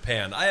in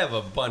Japan, I have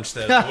a bunch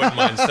that I wouldn't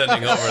mind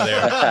sending over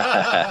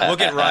there. We'll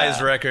get Rise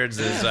Records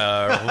as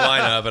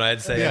lineup, and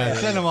I'd say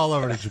send them all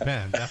over to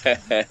Japan.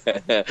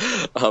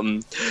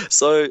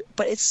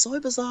 But it's so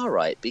bizarre,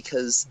 right?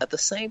 Because at the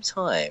same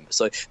time,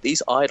 so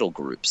these idol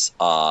groups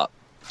are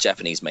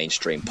Japanese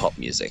mainstream pop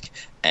music,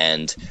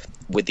 and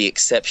with the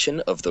exception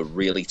of the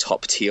really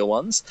top tier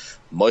ones,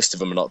 most of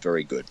them are not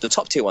very good. The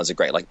top tier ones are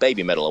great, like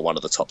Baby Metal are one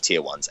of the top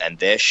tier ones, and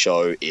their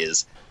show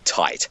is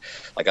tight.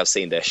 Like, I've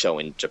seen their show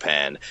in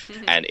Japan,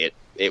 and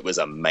it was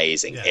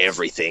amazing. Yes.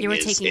 Everything. You were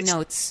taking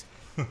notes.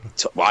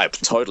 I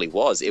totally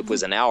was. It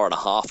was an hour and a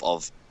half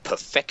of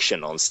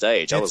perfection on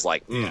stage. I was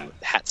like,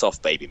 hats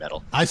off, Baby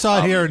Metal. I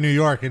saw it here in New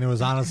York, and it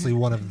was honestly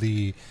one of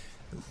the,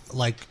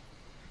 like,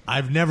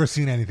 I've never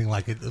seen anything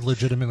like it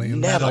legitimately in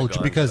metal,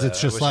 because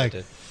it's just like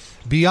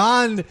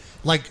beyond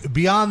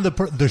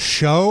the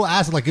show,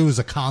 as like it was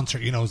a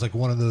concert, it was like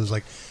one of those,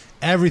 like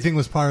everything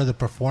was part of the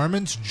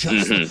performance.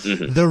 Just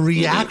the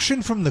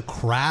reaction from the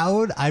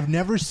crowd. I've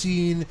never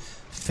seen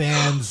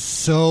fans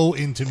so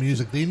into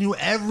music. They knew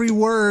every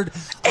word.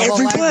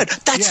 Every word.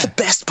 That's the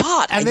best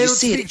part. And you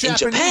see it in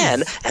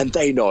Japan, and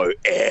they know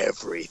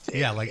everything.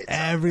 Yeah, like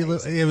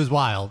it was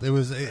wild. It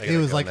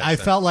was like I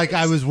felt like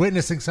I was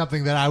witnessing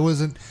something that I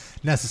wasn't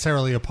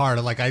necessarily a part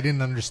of. Like, I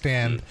didn't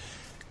understand.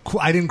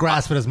 I didn't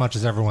grasp it as much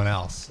as everyone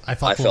else. I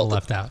felt a little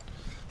left out.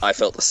 I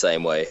felt the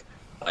same way.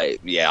 I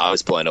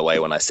was blown away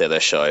when I saw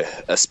their show,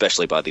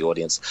 especially by the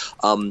audience.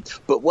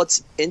 But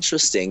what's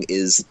interesting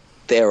is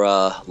there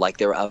are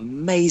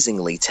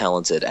amazingly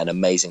talented and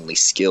amazingly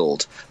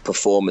skilled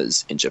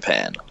performers in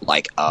Japan,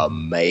 like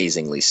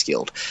amazingly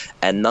skilled,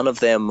 and none of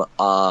them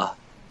are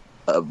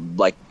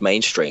like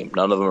mainstream.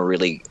 None of them are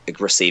really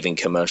receiving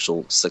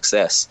commercial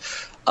success.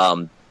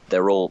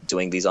 They're all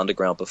doing these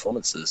underground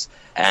performances,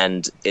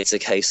 and it's a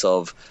case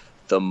of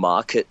the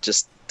market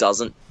just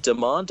doesn't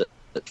demand it.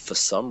 For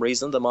some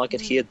reason, the market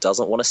here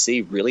doesn't want to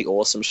see really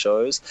awesome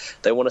shows.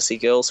 They want to see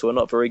girls who are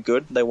not very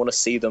good. They want to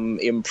see them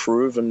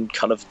improve and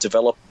kind of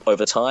develop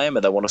over time,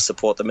 and they want to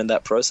support them in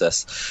that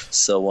process.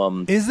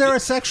 So, is there a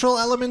sexual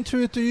element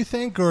to it, do you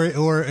think?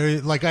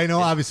 Or like, I know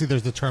obviously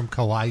there's the term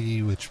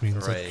kawaii, which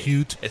means like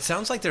cute. It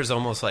sounds like there's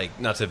almost like,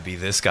 not to be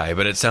this guy,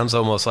 but it sounds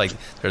almost like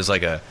there's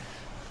like a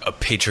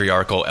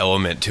patriarchal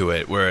element to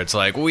it, where it's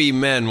like, we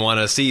men want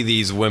to see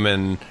these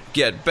women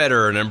get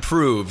better and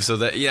improve, so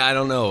that, I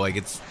don't know, like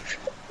it's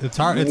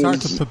hard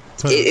to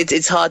put.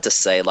 It's hard to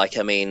say. Like,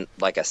 I mean,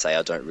 like I say,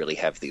 I don't really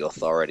have the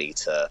authority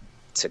to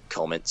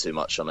comment too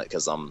much on it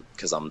because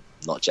I'm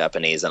not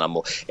Japanese,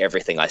 and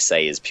everything I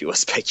say is pure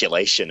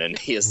speculation and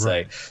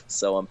hearsay. Right.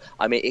 So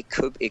I mean, it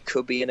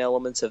could be an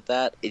element of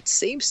that. It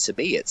seems to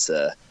me it's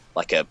a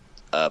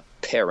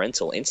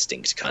parental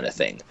instinct kind of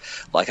thing.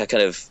 Like,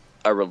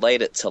 I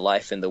relate it to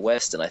life in the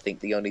West, and I think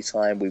the only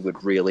time we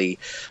would really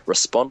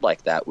respond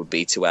like that would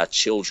be to our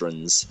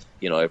children's,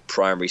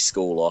 primary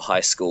school or high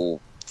school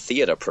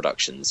theater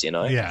productions,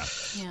 Yeah.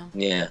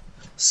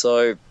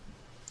 So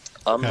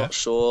I'm not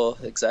sure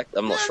exactly.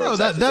 I'm not sure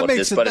exactly what it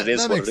is, but it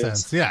is what it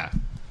is. Yeah.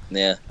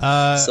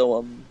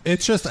 So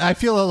it's just, I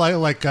feel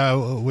like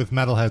with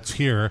metalheads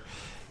here,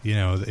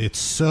 it's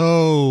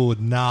so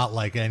not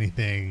like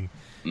anything.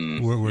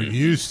 We're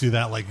used to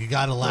that. Like, you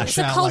got to lash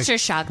out. It's a culture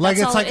shock. Like,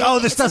 it's like,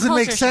 this doesn't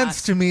make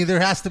sense to me. There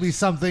has to be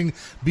something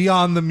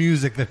beyond the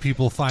music that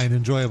people find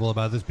enjoyable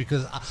about this,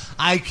 because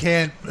I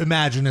can't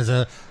imagine, as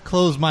a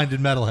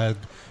closed-minded metalhead,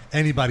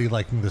 anybody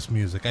liking this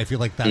music. I feel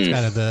like that's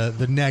kind of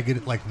the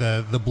negative, like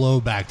the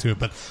blowback to it.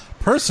 But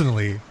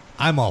personally,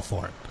 I'm all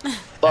for it.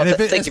 Well,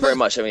 thank you very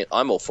much. I mean,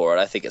 I'm all for it.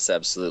 I think it's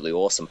absolutely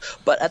awesome.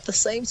 But at the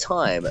same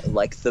time,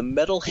 like, the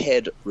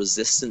metalhead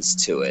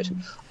resistance to it,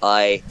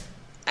 I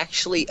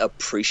actually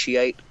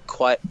appreciate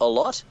quite a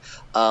lot,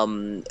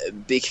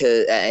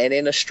 because, and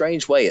in a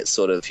strange way, it's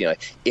sort of,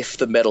 if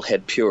the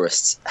metalhead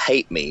purists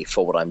hate me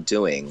for what I'm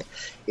doing,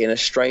 in a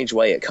strange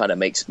way, it kind of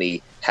makes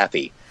me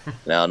happy.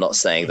 Now, I'm not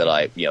saying that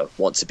I,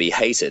 want to be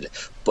hated,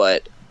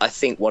 but I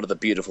think one of the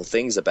beautiful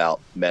things about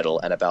metal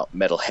and about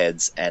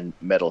metalheads and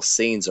metal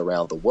scenes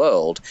around the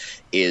world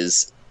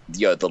is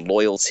the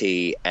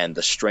loyalty and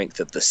the strength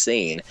of the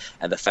scene,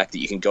 and the fact that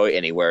you can go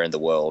anywhere in the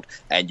world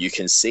and you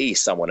can see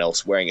someone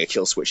else wearing a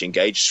Killswitch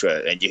Engage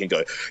shirt, and you can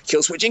go,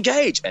 Killswitch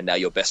Engage, and now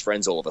you're best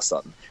friends all of a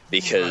sudden,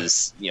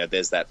 because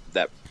there's that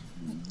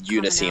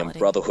unity and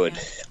brotherhood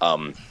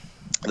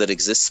that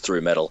exists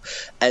through metal.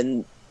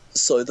 And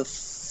so the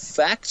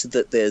fact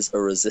that there's a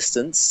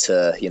resistance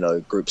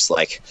to groups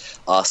like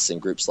us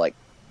and groups like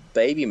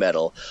Baby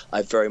Metal,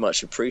 I very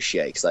much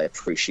appreciate, because I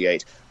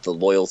appreciate the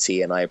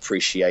loyalty and I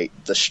appreciate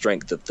the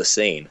strength of the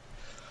scene.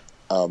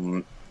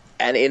 And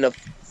in a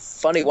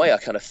funny way, I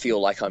kind of feel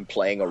like I'm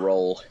playing a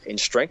role in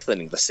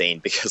strengthening the scene,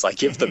 because I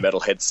give the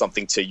metalheads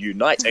something to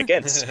unite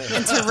against.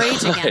 And to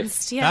rage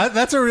against, yeah.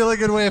 That's a really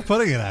good way of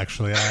putting it,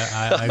 actually.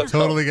 I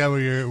totally get where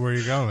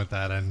you're going with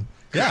that. And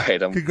yeah, great.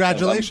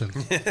 Congratulations.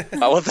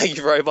 Well, thank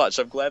you very much.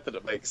 I'm glad that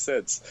it makes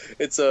sense.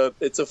 It's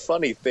a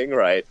funny thing,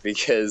 right?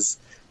 Because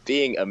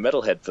being a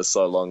metalhead for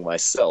so long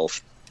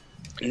myself,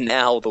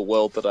 now the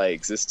world that I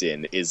exist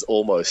in is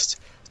almost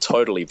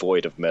totally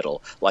void of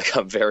metal. Like,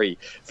 I'm very,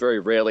 very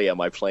rarely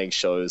am I playing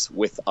shows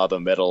with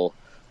other metal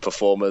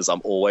performers.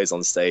 I'm always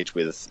on stage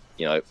with,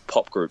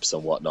 pop groups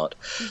and whatnot.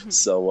 Mm-hmm.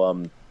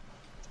 So,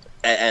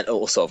 and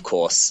also, of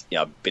course,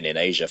 I've been in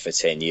Asia for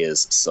 10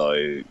 years, so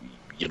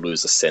you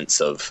lose a sense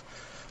of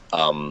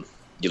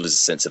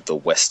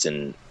the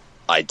Western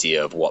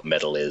idea of what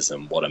metal is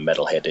and what a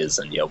metalhead is,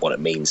 and what it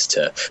means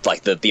to,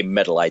 like, the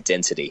metal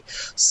identity.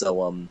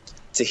 So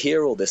to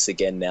hear all this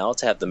again now,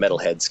 to have the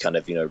metalheads kind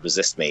of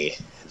resist me,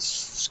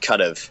 is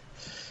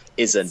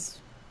a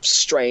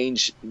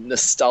strange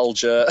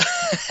nostalgia.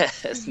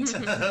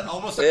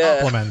 Almost a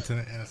compliment in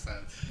a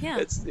sense.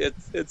 Yeah,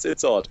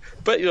 it's odd,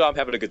 but I'm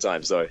having a good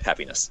time, so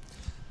happiness.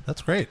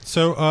 That's great.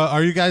 So,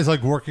 are you guys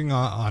like working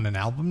on an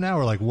album now,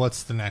 or like what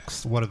are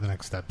the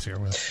next steps here?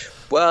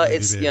 Well,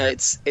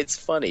 it's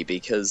funny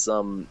because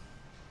Nippon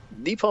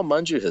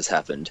Manju has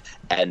happened,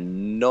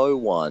 and no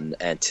one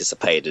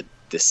anticipated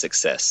this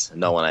success.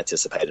 No one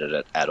anticipated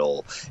it at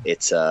all.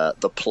 It's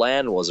the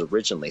plan was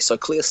originally, so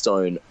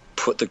Clearstone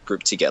put the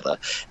group together,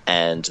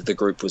 and the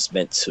group was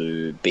meant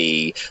to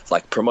be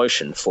like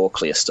promotion for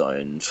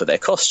Clearstone for their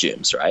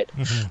costumes, right?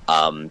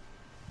 Mm-hmm.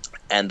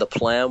 And the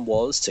plan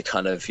was to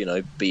kind of,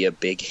 be a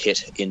big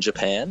hit in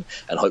Japan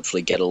and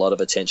hopefully get a lot of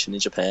attention in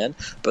Japan.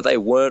 But they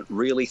weren't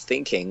really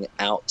thinking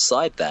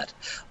outside that.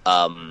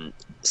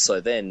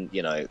 So then,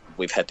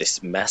 we've had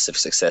this massive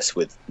success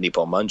with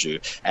Nippon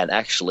Manju. And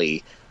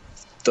actually,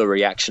 the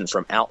reaction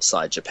from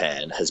outside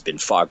Japan has been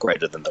far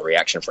greater than the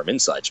reaction from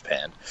inside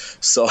Japan.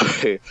 So,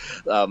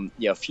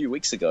 a few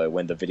weeks ago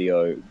when the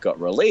video got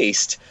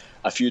released,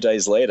 a few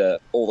days later,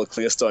 all the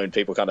Clearstone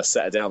people kind of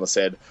sat down and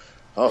said,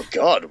 "Oh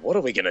God, what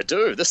are we going to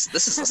do? This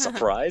is a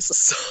surprise."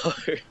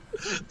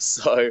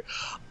 So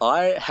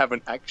I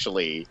haven't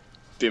actually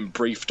been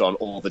briefed on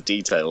all the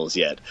details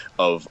yet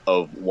of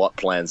what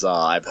plans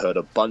are. I've heard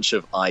a bunch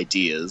of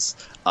ideas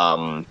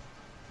of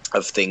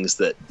things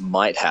that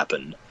might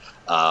happen.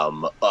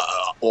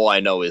 All I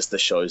know is the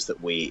shows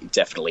that we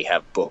definitely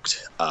have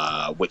booked,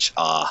 which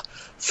are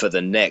for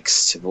the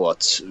next,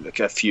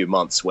 a few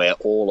months. We're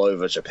all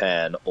over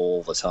Japan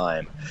all the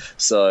time.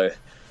 So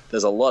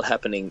there's a lot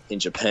happening in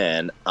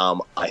Japan.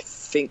 I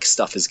think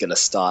stuff is going to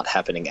start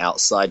happening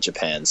outside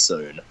Japan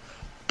soon,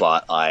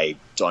 but I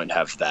don't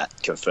have that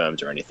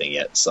confirmed or anything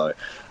yet, so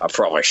I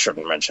probably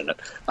shouldn't mention it.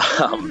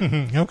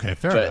 Okay,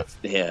 fair enough.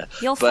 Yeah.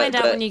 You'll find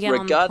out when you get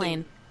on the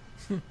plane.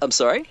 I'm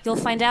sorry? You'll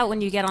find out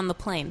when you get on the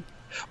plane.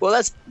 Well,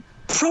 that's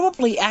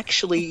probably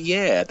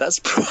that's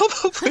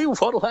probably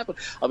what'll happen.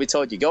 I'll be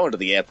told, you go into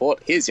the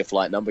airport, here's your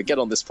flight number, get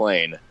on this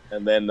plane,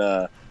 and then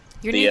the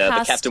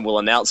captain will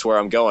announce where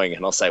I'm going,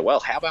 and I'll say, well,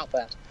 how about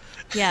that?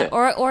 Yeah,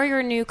 or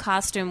your new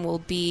costume will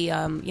be,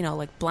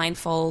 like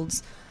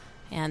blindfolds,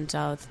 and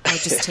they'll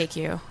just take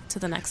you to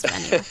the next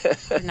venue,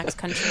 the next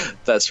country.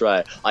 That's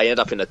right. I end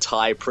up in a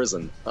Thai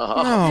prison. Oh,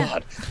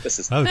 God. This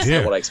is not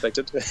what I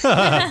expected.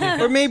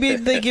 Or maybe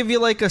they give you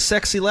like a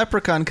sexy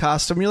leprechaun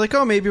costume. You're like,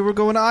 oh, maybe we're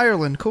going to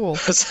Ireland. Cool.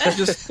 Just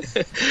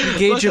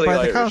engage it by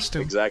Irish, the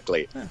costume.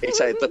 Exactly.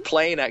 The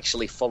plane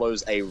actually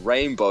follows a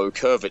rainbow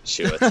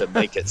curvature to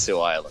make it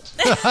to Ireland.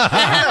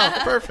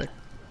 Perfect.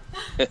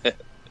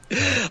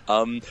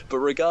 But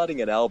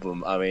regarding an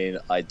album, I mean,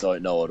 I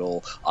don't know at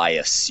all. I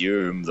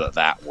assume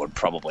that would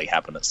probably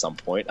happen at some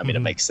point. I mean, it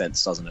makes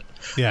sense, doesn't it?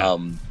 Yeah.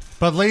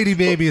 But Lady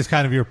Baby is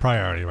kind of your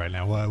priority right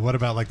now. What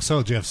about,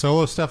 do you have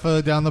solo stuff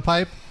down the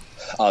pipe?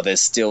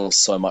 There's still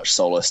so much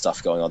solo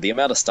stuff going on. The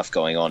amount of stuff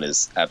going on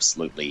is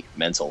absolutely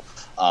mental.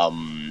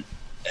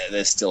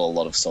 There's still a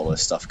lot of solo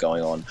stuff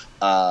going on.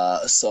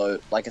 So,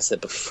 like I said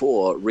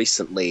before,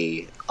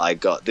 recently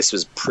this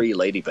was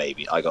pre-Lady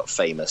Baby, I got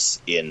famous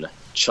in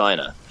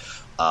China.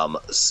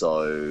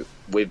 So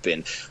we've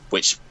been,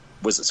 which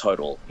was a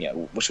total,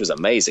 which was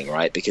amazing,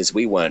 right? Because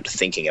we weren't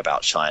thinking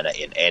about China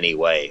in any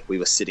way. We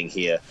were sitting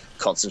here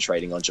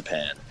concentrating on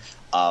Japan.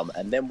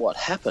 And then what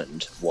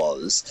happened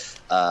was,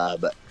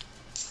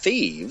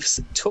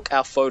 thieves took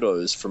our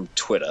photos from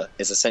Twitter.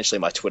 It's essentially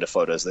my Twitter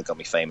photos that got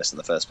me famous in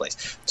the first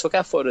place. Took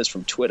our photos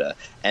from Twitter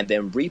and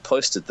then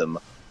reposted them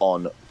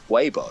on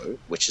Weibo,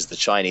 which is the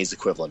Chinese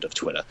equivalent of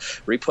Twitter.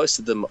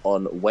 Reposted them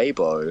on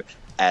Weibo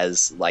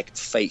as like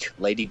fake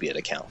Ladybeard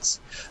accounts.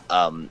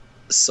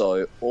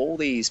 So all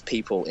these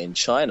people in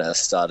China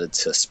started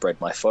to spread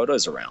my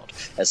photos around.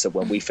 And so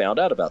when we found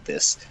out about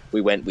this,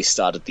 we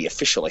started the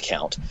official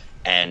account,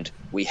 and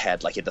we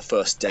had, like, in the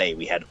first day,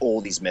 we had all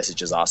these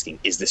messages asking,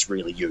 is this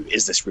really you?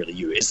 Is this really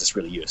you? Is this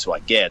really you? So I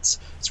get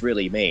it's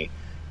really me.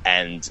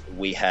 And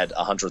we had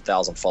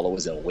 100,000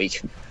 followers in a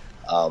week.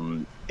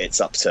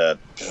 It's up to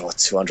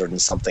 200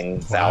 and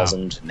something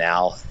thousand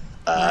now.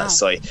 Wow.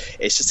 So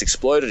it's just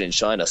exploded in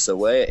China. So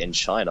we're in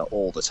China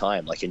all the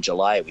time. Like in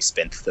July, we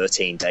spent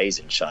 13 days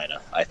in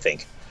China, I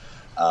think.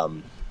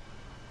 So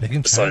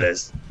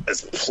there's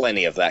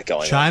plenty of that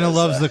going on. China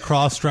loves the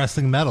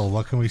cross-dressing metal.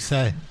 What can we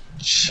say?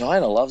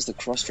 China loves the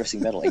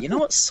cross-dressing metal. You know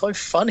what's so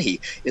funny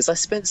is I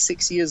spent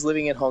 6 years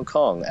living in Hong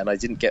Kong, and I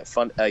didn't get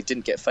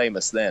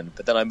famous then.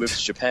 But then I moved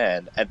to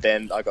Japan, and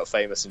then I got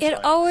famous in China.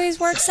 It always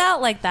works out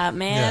like that,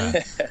 man.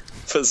 Yeah.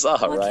 Bizarre,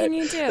 right? What can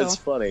you do? It's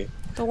funny.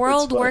 The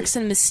world works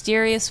in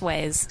mysterious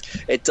ways.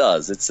 It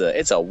does. It's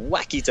a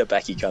wacky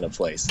tobacco kind of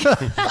place.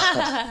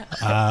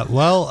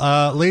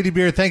 Lady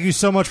Beard, thank you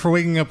so much for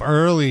waking up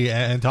early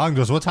and talking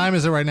to us. What time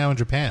is it right now in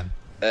Japan?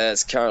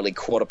 It's currently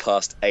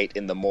 8:15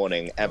 in the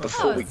morning. And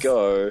before we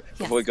go,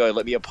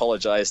 let me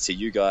apologize to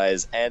you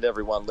guys and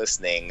everyone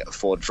listening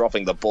for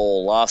dropping the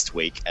ball last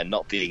week and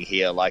not being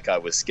here like I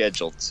was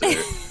scheduled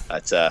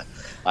to.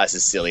 I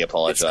sincerely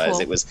apologize.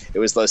 Cool. It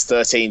was those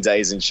 13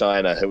 days in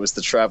China. It was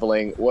the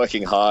traveling,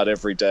 working hard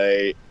every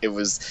day. It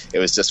was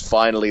just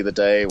finally the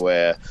day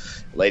where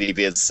Lady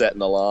Beard set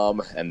an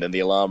alarm, and then the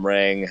alarm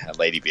rang, and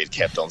Lady Beard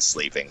kept on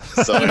sleeping.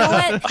 So you know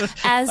what?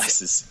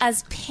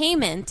 As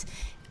payment,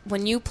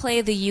 when you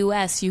play the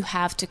U.S., you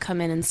have to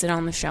come in and sit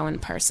on the show in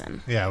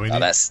person. Yeah, we do.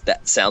 That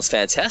sounds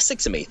fantastic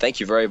to me. Thank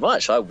you very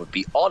much. I would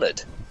be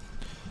honored.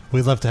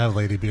 We'd love to have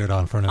Lady Beard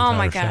on for an entire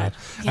my God.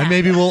 show. Yeah. And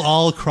maybe we'll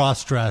all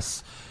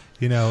cross-dress,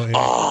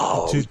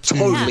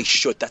 totally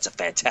should. That's a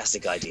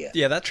fantastic idea.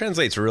 Yeah, that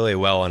translates really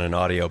well on an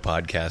audio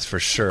podcast for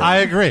sure. I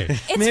agree.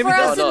 It's for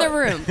us in the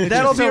room.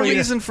 That'll be a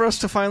reason for us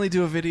to finally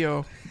do a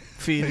video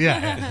feed.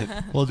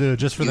 Yeah. We'll do it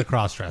just for the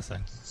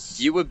cross-dressing.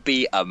 You would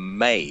be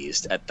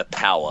amazed at the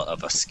power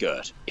of a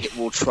skirt. It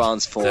will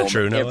transform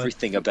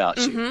everything about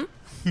you.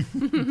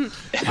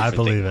 Mm-hmm. I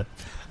believe it.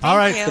 All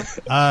right.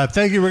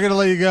 Thank you. We're going to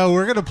let you go.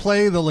 We're going to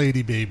play the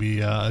Lady Baby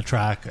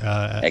track.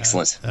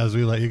 Excellent. As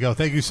we let you go.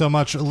 Thank you so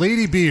much,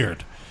 Lady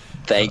Beard.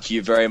 Thank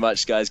you very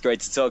much, guys.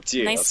 Great to talk to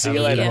you. Nice I'll see to you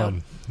meet later.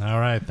 you. All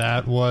right,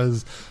 that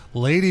was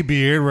Lady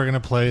Beard. We're going to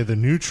play the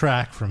new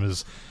track from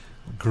his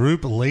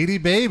group Lady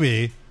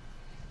Baby.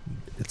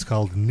 It's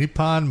called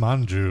Nippon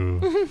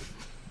Manju.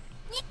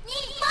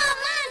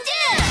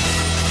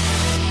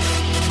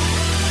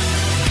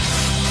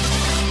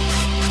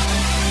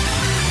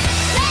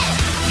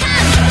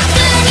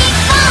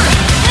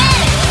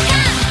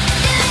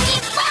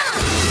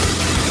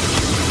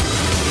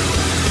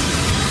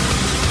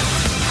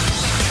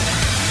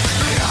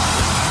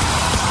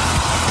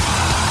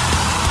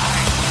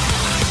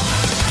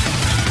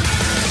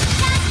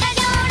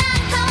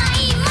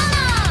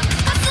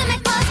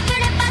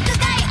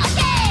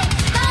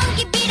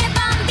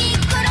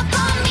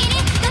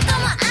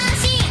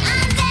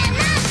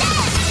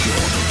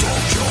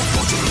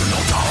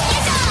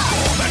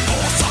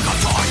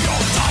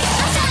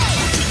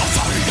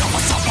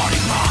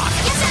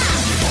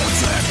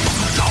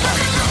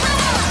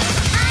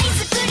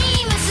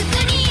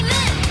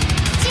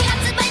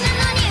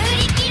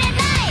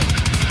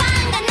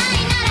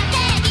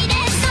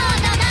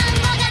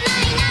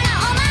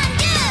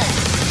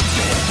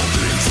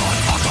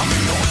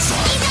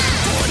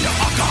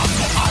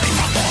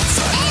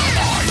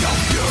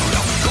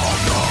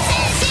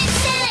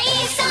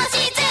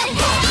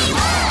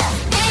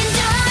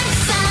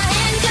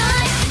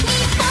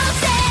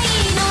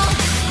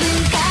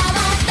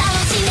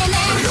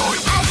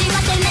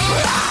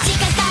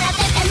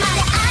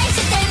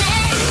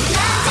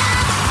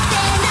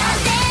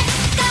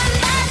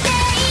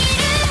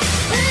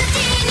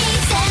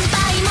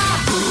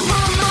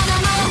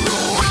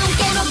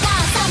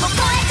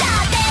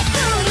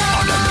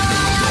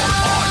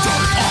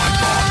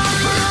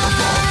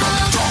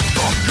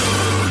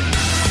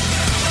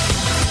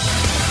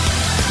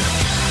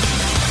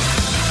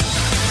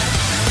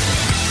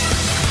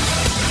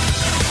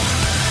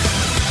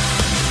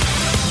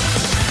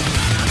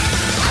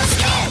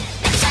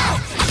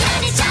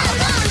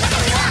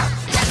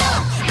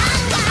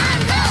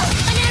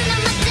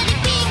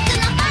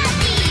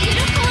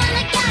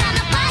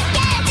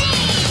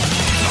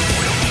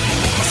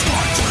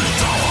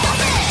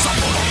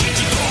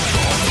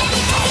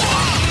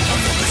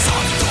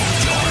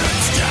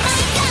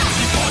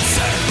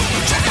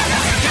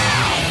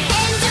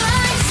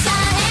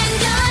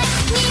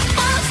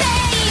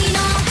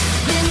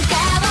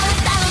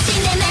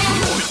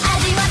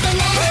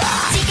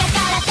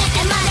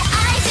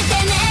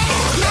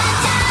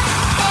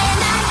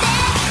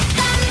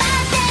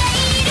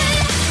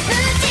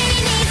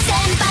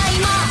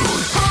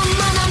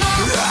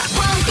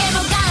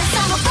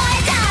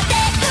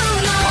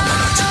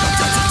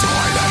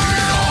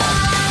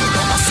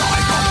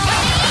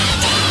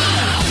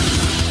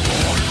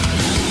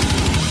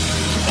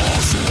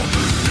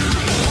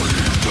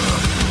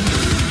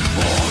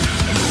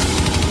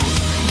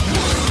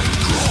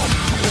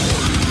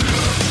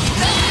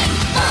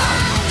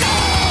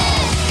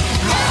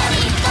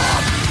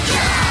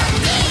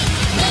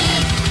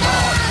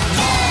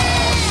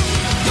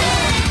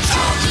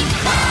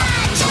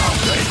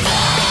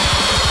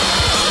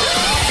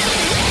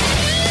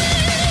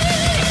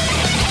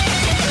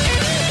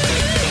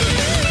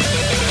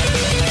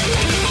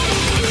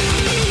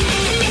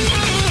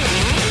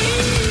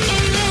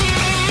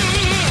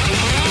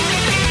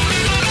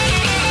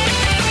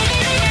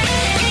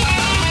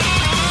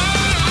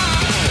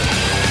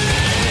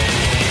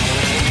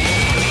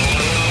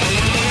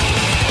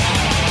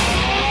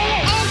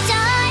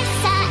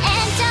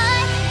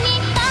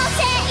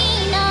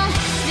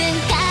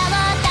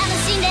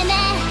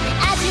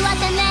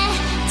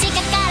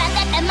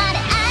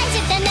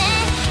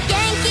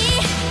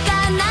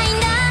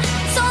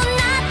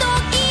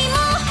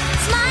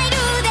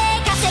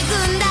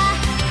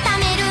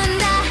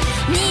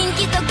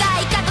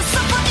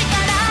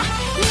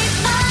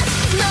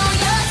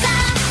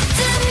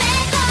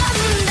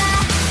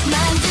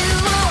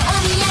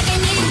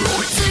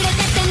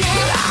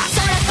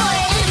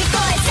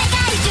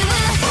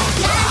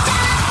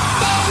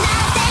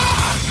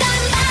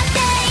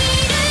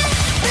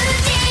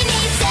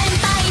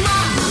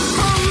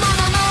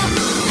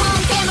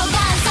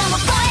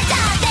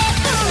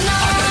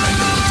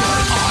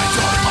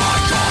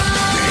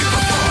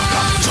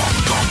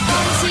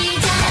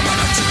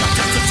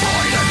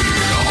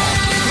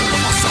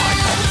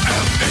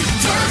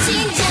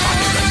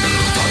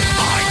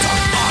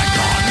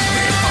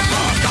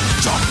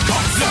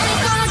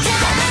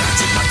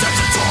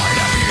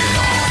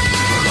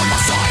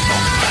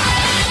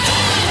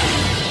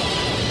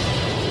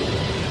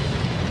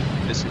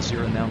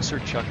 announcer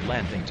Chuck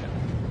Landington.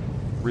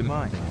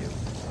 Reminding you.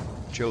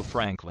 Joe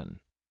Franklin.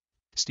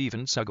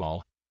 Steven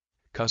Seagal.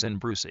 Cousin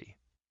Brucey.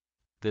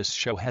 This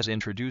show has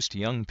introduced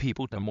young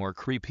people to more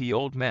creepy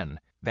old men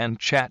than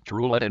chat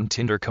roulette and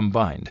Tinder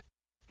combined.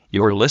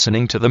 You're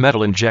listening to the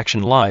Metal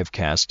Injection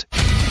Livecast.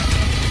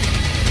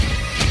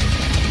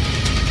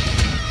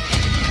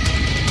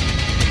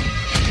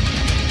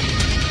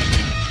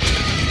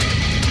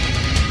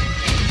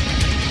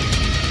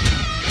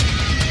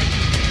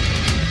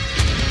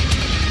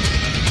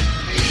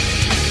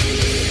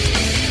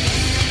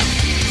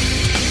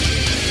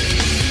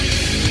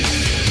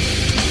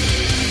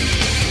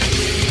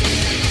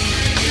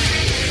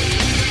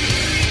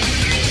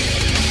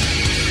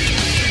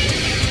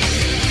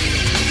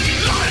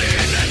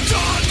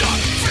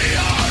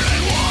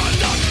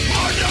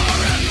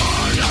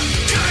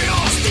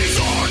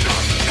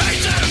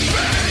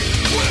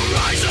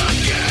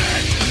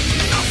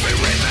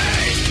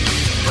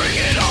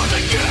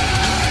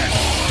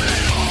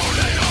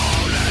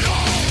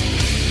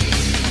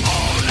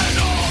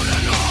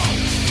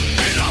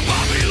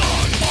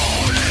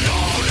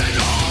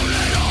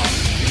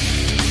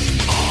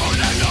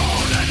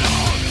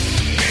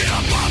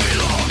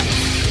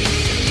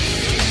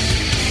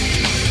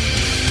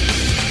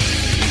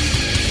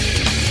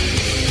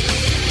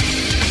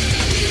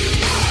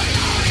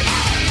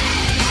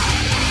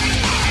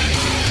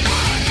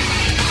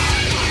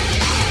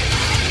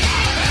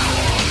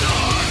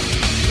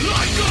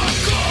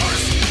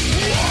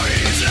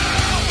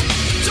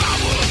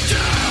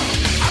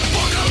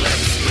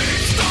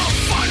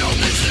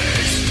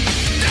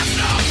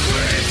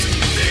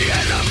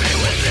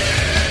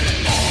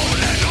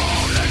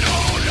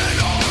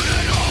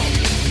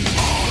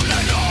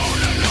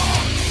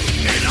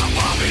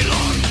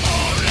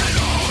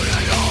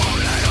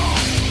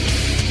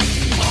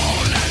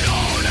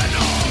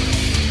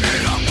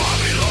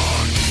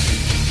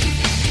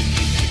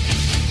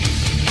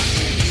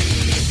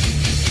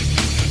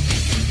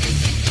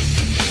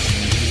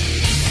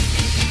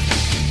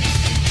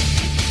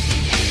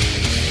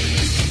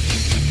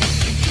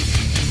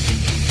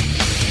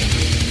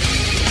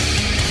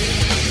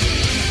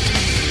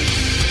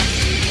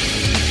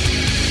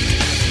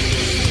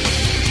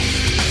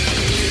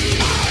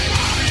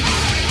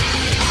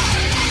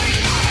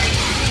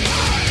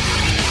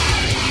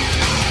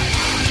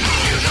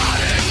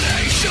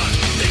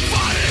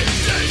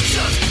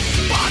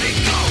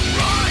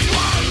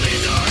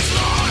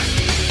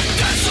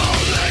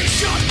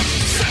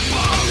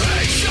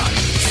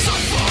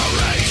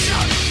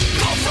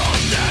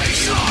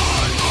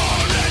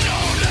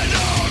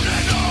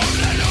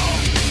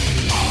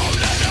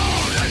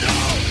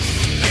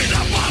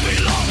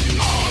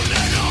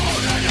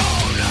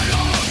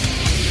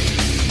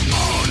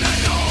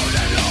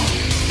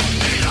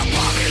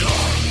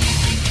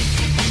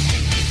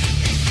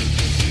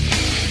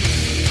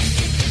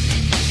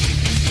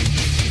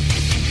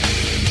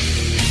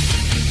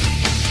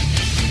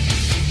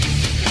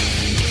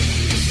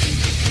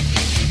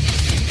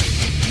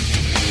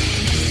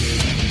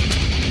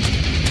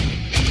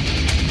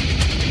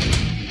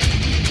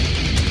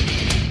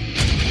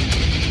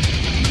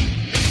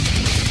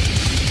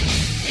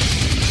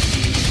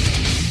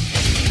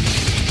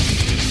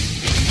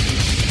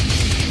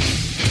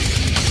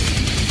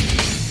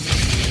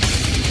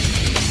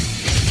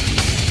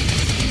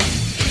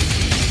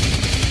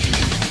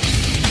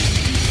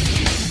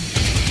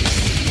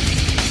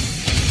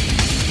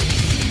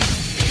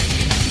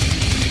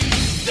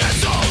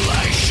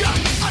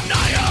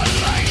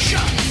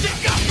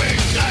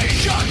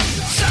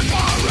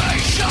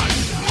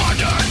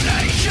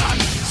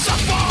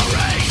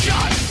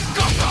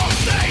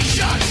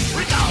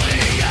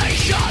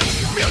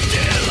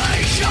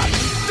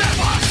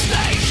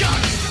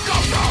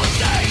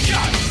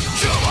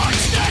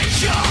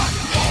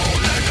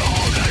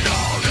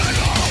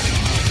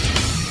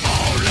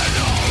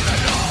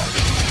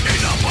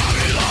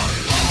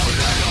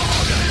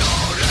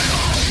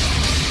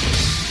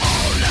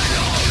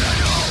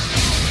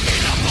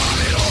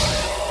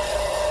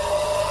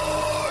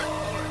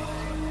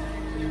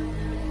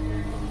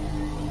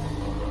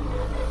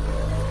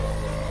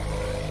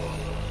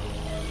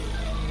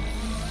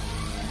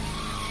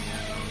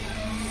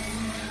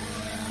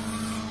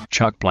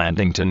 Chuck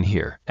Blandington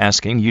here,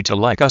 asking you to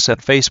like us at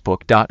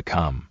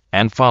facebook.com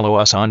and follow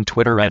us on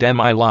Twitter at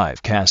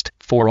MILivecast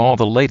for all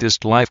the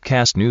latest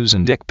livecast news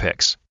and dick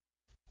pics.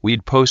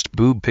 We'd post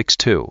boob pics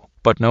too,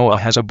 but Noah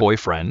has a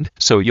boyfriend,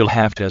 so you'll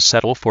have to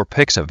settle for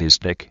pics of his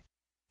dick.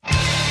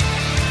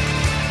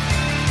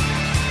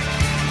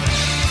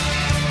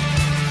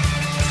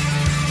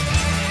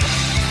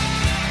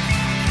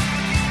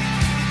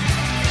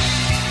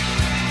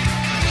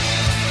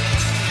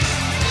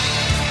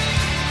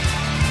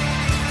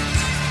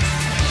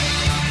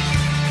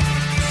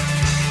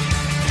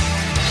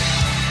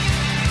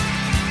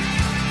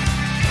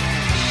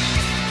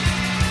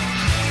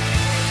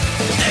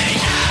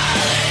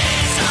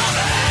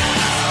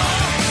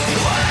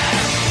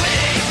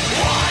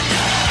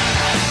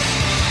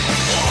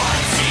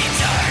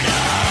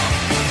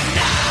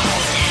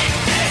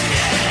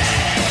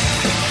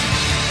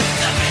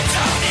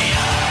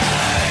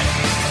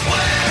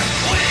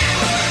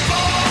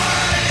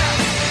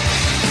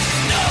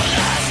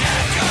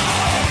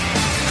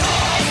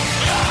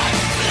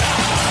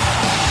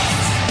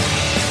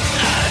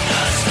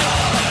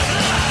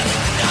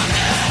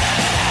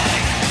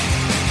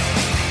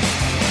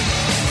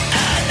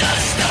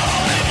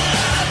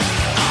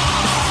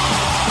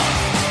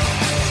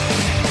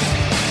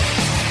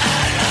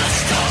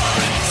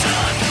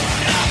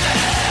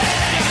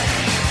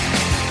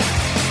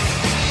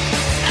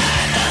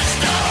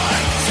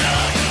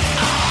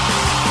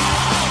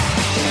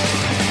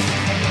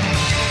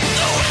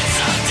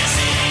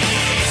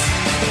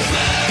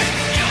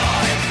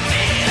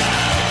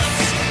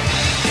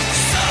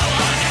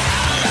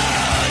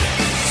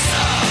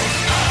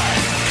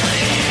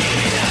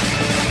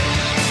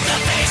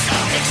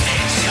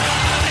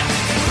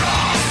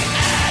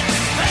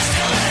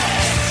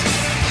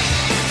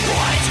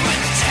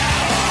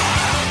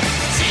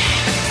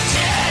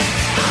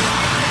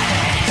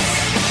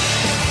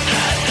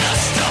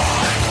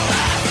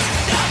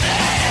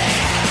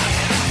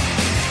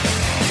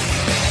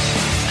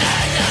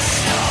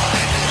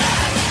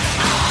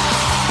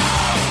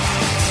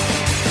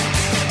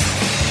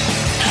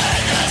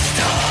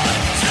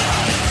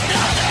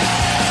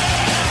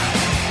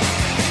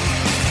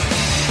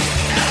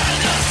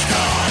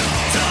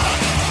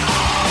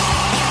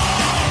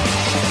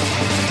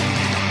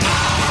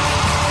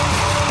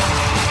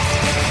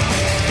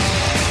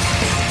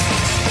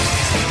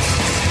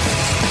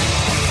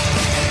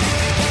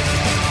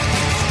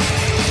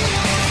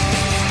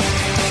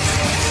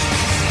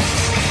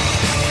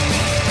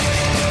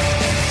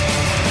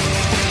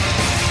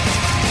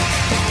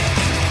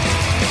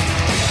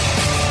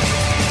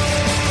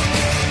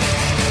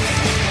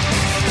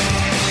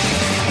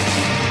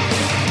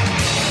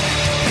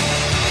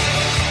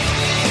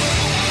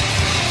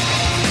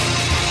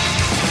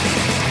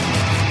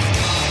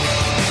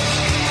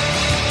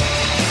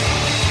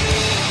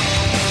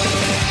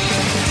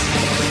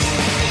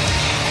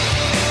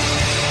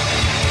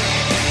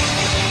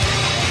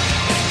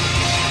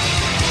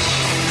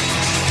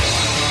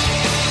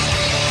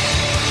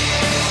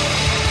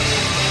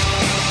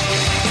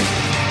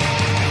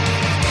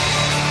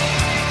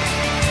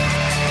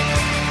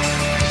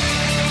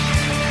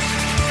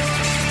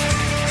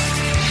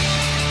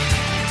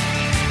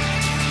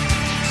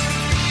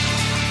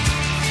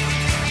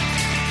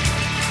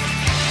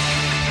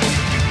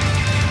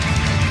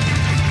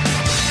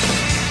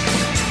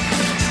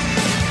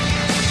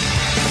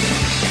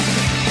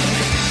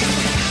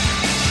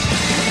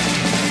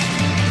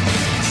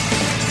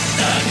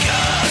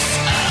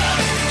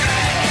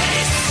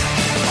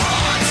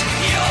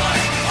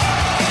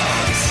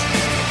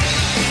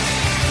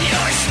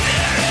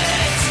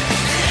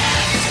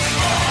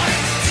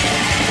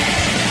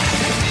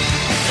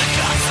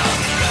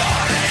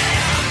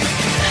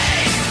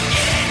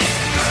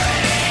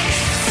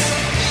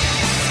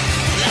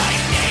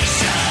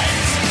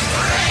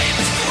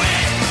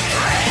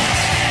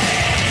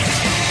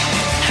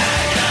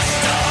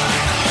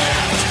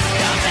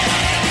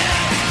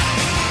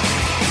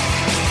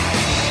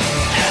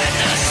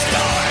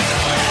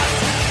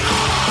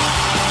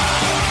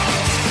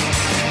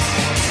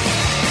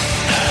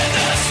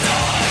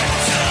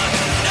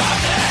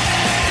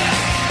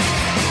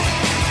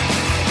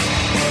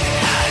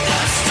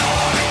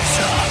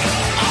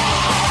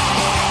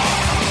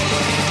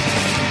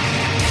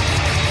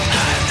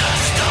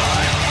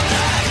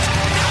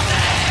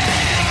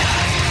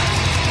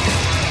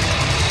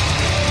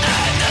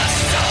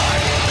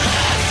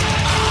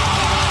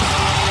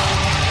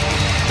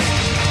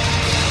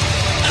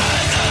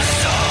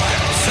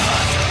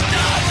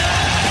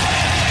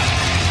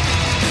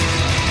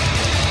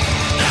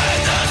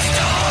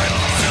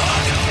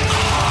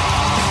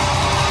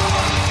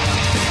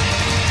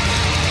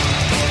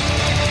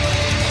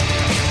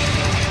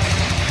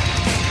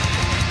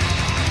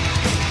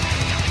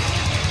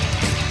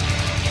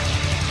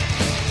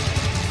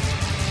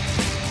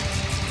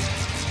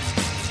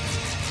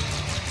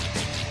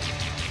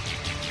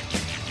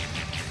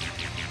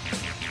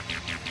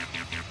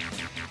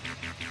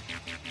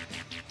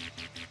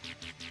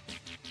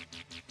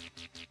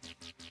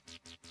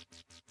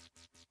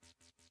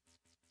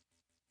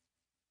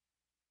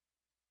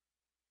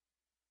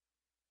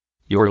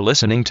 You're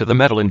listening to the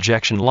Metal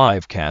Injection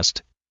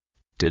Livecast.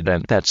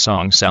 Didn't that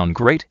song sound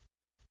great?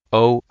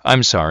 Oh,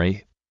 I'm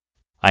sorry.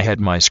 I had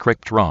my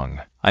script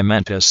wrong. I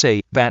meant to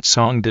say that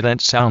song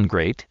didn't sound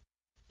great.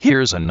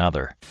 Here's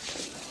another.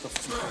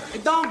 Hey,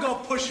 don't go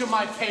pushing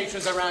my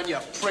patrons around, you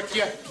prick,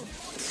 you.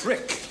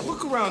 Prick,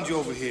 look around you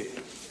over here.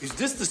 Is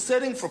this the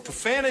setting for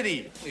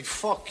profanity? Hey,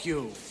 fuck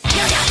you. You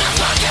got the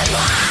fucking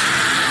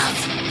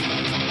laugh!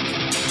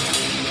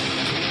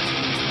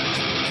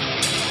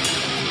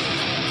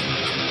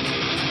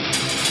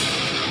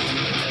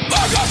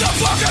 I got the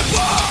fucking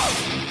ball!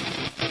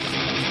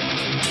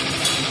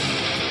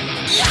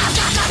 You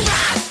got the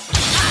wrath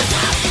of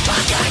the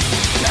fucking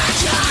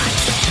passion!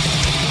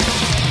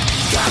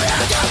 Come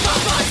here to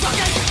my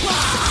fucking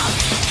love!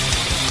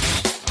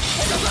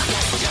 It's a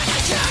fucking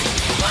generation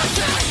of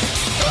sin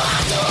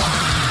on the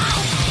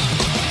wall!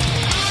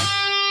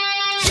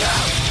 You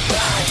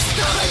bitch,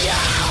 none of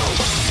you!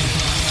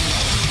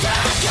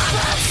 They're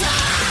common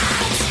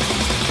sense!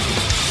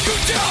 You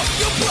tell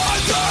your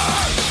brother!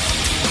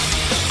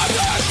 I'm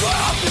not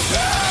from the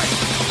thing!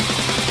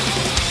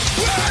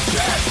 We're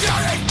been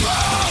getting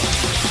through!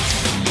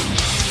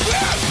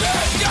 We've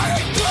been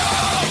getting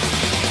through!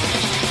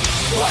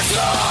 What's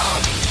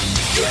up?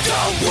 You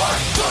don't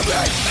work for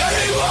me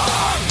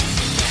anymore!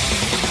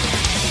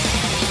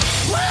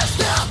 We're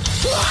still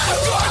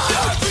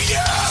alive for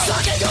you!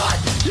 Sucking on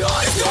your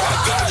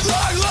good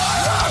life!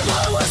 Your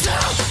blood was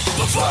out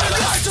before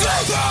I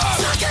told them!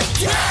 Sucking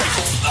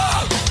dicks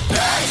of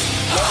me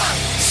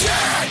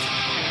shit!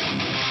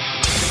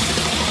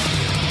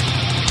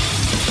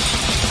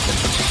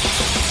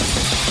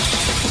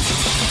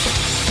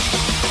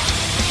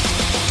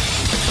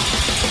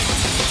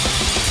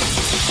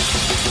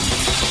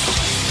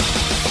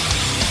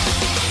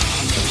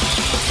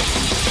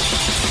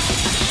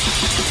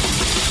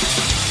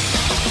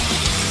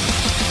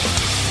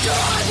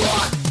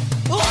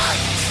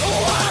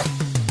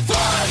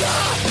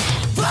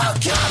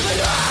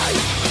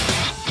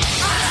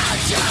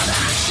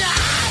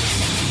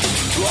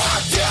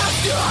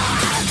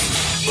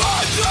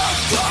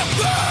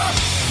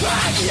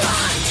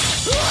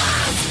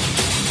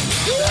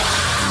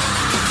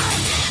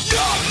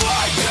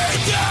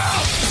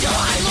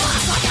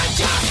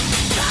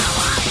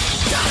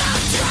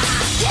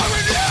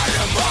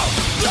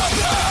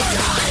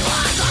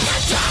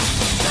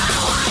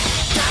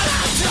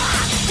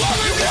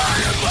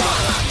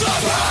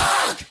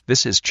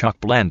 This is Chuck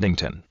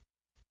Blandington.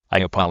 I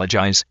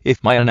apologize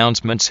if my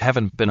announcements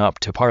haven't been up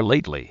to par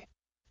lately.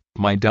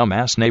 My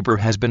dumbass neighbor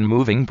has been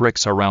moving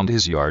bricks around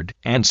his yard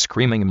and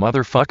screaming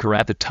motherfucker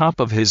at the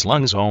top of his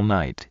lungs all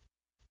night.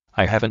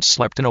 I haven't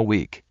slept in a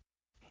week.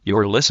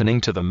 You're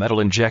listening to the Metal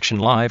Injection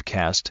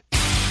Livecast.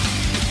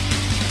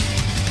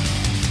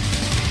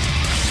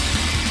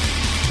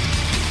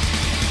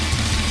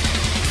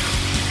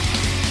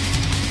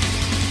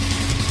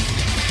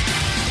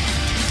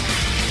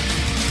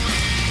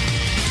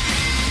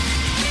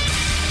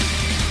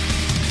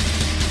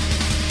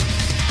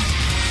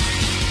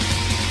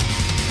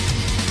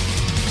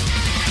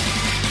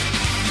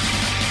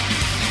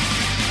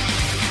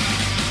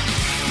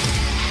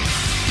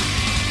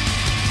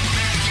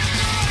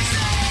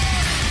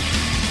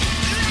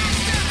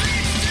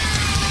 Let's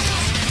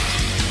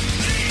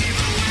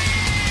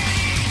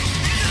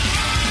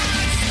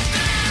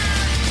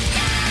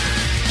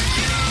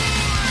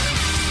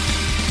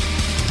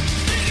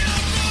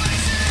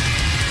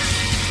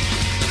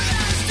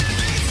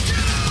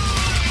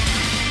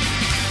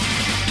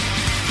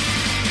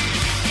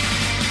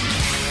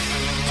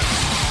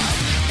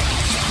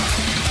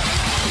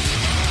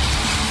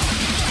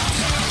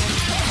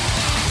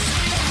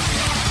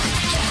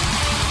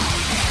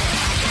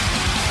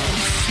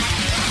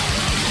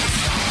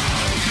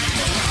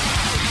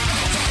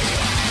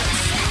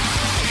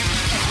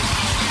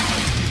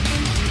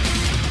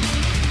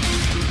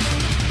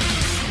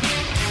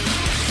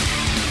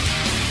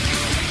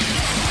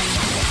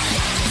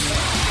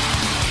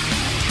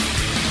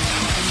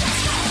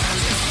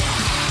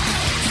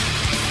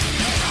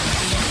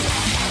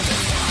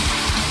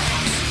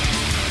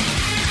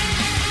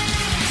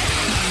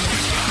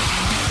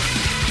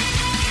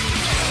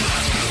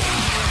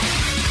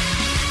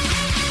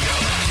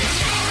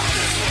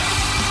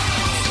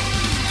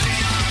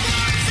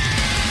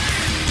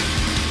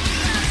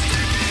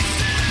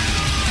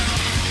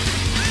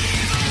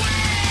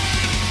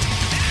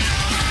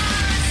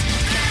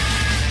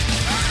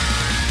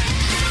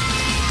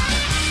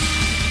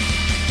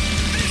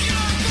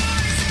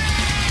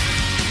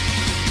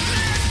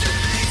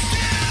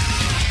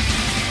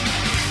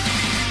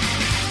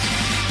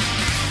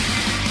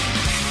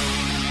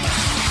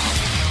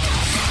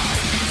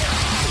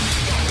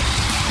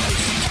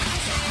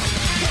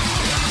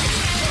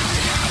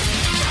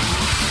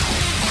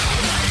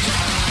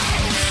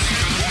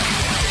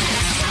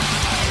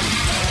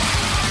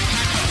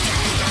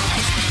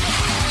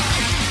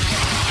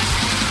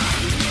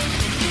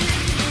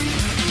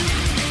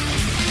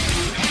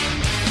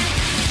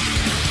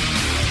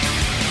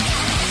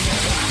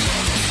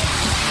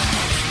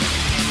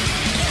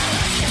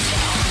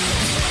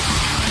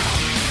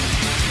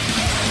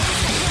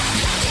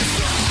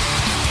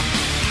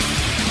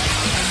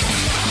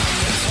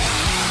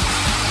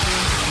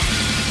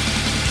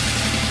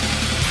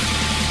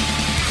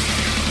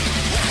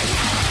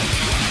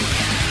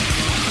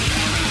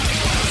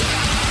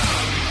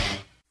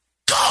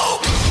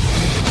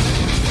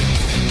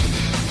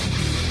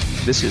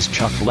this is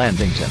Chuck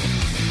Landington.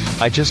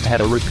 I just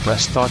had a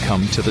repressed thought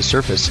come to the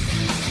surface.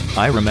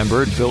 I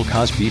remembered Bill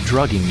Cosby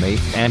drugging me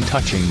and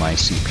touching my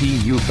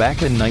CPU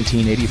back in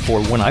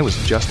 1984 when I was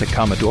just a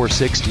Commodore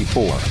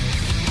 64.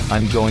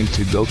 I'm going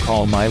to go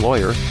call my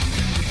lawyer.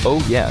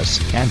 Oh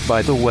yes, and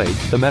by the way,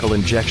 the Metal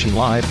Injection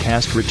live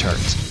cast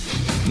returns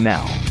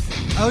now.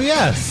 Oh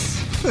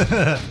yes,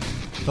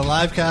 the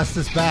live cast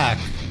is back.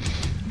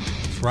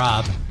 It's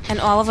Rob.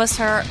 And all of us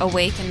are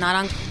awake and not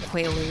on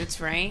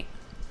Quaaludes, right?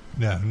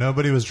 No,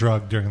 nobody was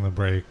drugged during the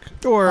break.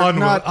 Or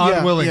not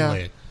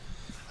unwillingly, yeah.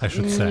 I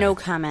should say. No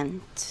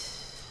comment.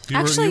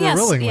 Actually, you were yes.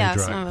 willingly Yeah,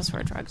 drugged. some of us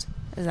were drugged.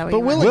 Is that what But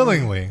you meant?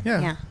 willingly.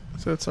 Yeah.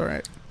 So it's all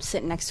right.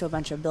 Sitting next to a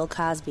bunch of Bill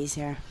Cosbys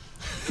here.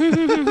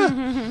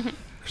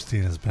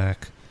 Christina's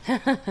back.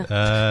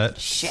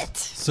 Shit.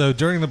 So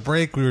during the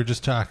break, we were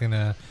just talking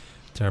to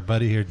our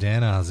buddy here,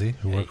 Dan Ozzie,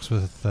 who works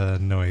with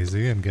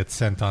Noisy and gets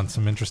sent on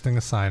some interesting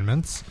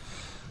assignments.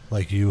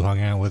 Like you hung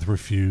out with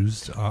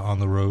Refused on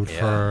the road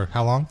for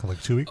how long?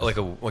 Like 2 weeks? Like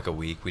a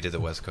week. We did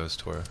the West Coast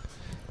tour.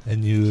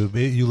 And you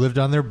lived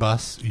on their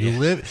bus. You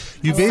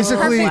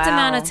basically perfect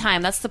amount of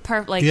time. That's the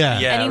perfect.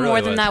 Any really more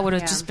than was. that would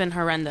have just been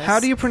horrendous. How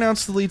do you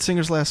pronounce the lead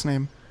singer's last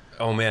name?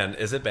 Oh man,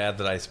 is it bad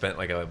that I spent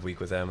like a week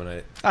with them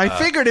and I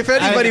figured if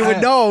anybody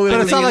would know, but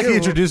it's not like he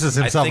introduces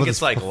himself. I think with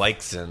it's like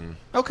Leixen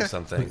or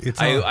something.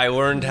 It's I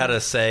learned how to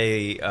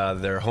say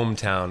their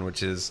hometown,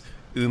 which is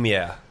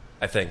Umia.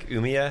 I think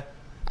Umia.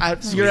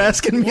 You're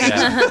asking me. Yeah.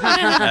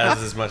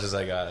 That's as much as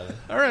I got.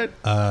 All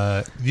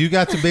right. You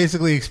got to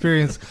basically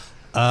experience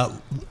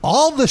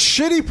all the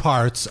shitty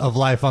parts of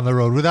life on the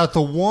road without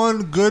the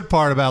one good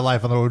part about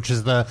life on the road, which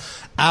is the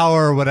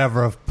hour or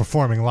whatever of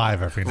performing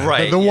live every night.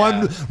 Right, The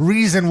one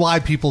reason why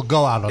people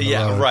go out on the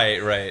road.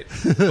 Right.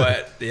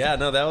 But yeah,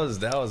 no, that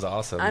was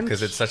awesome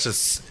because it's such a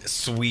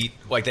sweet.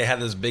 Like they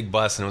had this big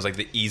bus and it was like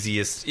the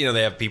easiest. You know,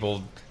 they have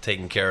people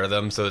taking care of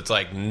them, so it's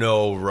like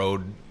no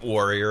road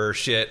warrior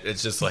shit.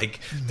 It's just like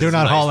They're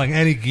not hauling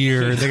any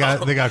gear. They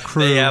got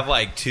crew. They have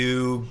like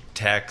 2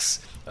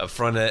 techs, a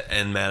front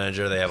end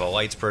manager. They have a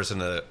lights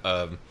person,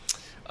 a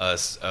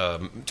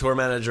tour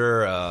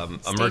manager, a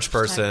merch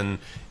person.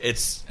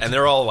 And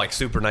they're all like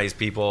super nice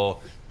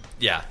people.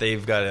 Yeah,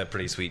 they've got a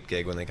pretty sweet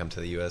gig when they come to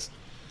the U.S.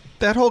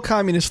 That whole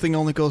communist thing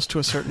only goes to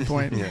a certain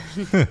point.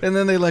 And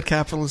then they let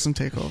capitalism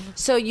take over.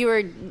 So you were,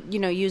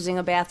 using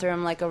a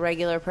bathroom like a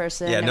regular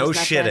person. Yeah, There no was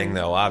nothing- shitting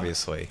though.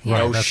 Obviously, Right,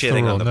 no that's the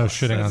shitting rule. on the No bus.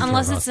 shitting on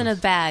Unless tour it's in a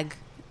bag.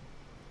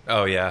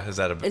 Oh yeah, is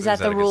that a that is the a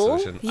good rule?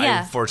 solution?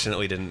 Yeah. I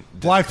fortunately didn't.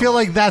 Well, I feel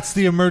like that's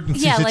the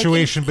emergency Yeah, like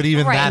situation, but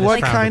even right, that is What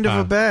frowned kind of a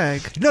upon.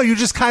 bag? No, you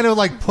just kind of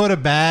like put a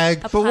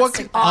bag. But what?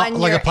 On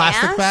like your a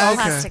plastic ass? bag?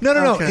 Plastic.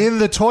 No, Okay. in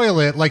the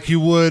toilet, like you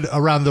would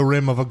around the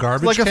rim of a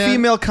garbage Like a can.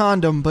 female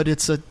condom, but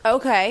it's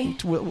Okay.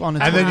 on a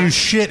And then toilet. you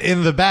shit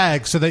in the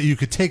bag so that you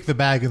could take the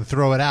bag and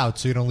throw it out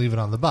so you don't leave it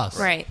on the bus.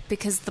 Right,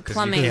 because the 'Cause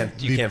plumbing.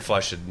 You can't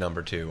flush a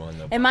number 2 on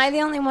the. Am I the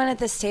only one at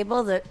this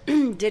table that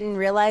didn't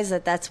realize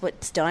that that's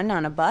what's done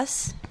on a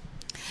bus?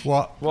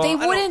 Well, They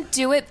wouldn't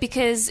do it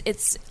because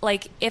it's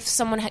like if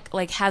someone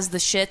has the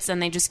shits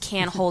and they just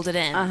can't hold it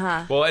in.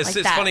 Well, it's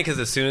Like that. funny because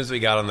as soon as we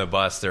got on the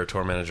bus, their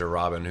tour manager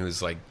Robin,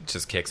 who's like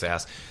just kicks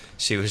ass,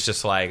 she was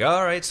just like,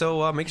 "All right,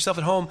 so make yourself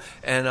at home,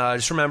 and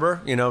just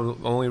remember,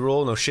 only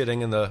rule, no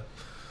shitting in the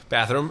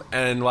bathroom."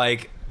 And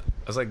like,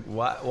 I was like,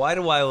 "Why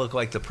do I look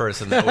like the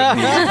person that would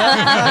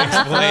be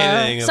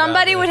explaining?" about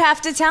Somebody it? would have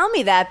to tell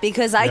me that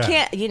because I Yeah.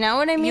 can't. You know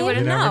what I mean? You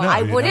wouldn't You never know. I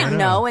You wouldn't never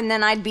know. know, and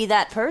then I'd be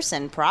that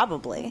person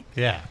probably.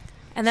 yeah.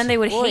 And then they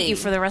would Boy. hate you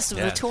for the rest of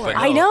Yeah, the tour. but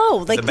I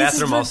know, like, the this is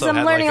bathroom what also I'm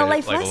had learning like a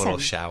life like a lesson. little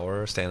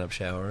shower, stand-up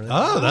shower.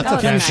 Oh, that's Oh, a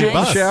fancy nice.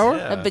 bus. shower?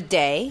 Yeah. A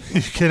bidet.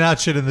 You cannot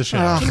shit in the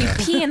shower. Can you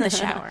pee in the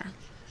shower?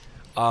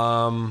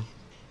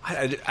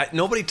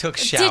 Nobody took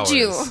showers. Did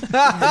you? No,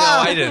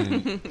 I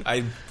didn't.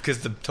 Because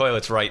the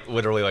toilet's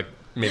literally like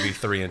maybe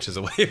 3 inches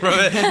away from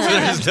it, so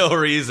there's no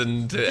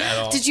reason to at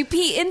all. Did you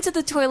pee into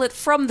the toilet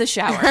from the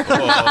shower?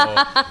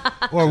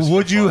 Oh, Or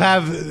would you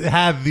have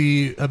had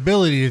the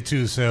ability to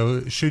do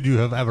so should you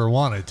have ever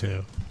wanted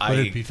to? Would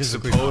it be I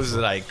physically suppose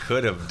possible? that I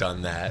could have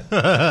done that.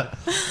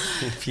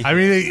 I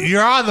mean,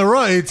 you're on the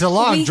road. It's a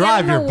long We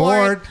drive. get an You're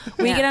award- bored.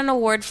 We get an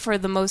award for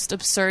the most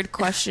absurd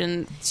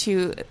question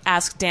to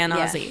ask Dan Yeah.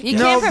 Ozzie. You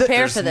No, can't th-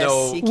 prepare for there's this.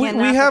 no- You We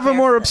cannot have a prepare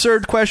more for this.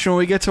 absurd question when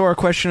we get to our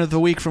question of the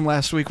week from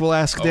last week. We'll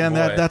ask Oh, Dan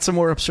that. boy. That's a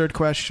more absurd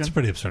question. It's a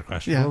pretty absurd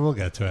question. Yeah. We'll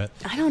get to it.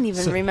 I don't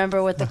even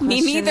remember what the Me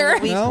question neither.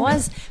 of the week No?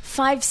 was.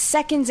 5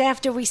 seconds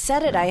after we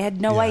said it, I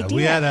had no Yeah,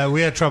 idea.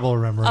 we had trouble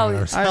remembering Oh,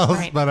 ourselves,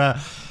 right.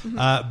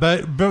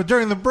 but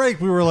during the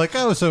break we were like,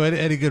 oh, so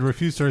any good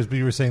Refused stories? But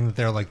you were saying that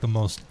they're like the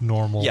most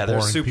normal, Yeah, they're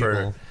boring super.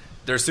 people.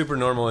 They're super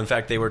normal. In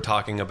fact, they were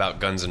talking about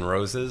Guns N'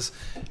 Roses,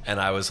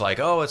 and I was like,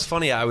 "Oh, it's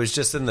funny. I was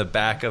just in the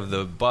back of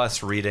the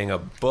bus reading a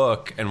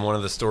book, and one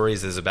of the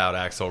stories is about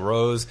Axl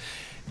Rose,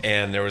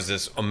 and there was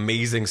this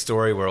amazing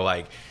story where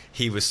like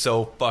he was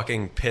so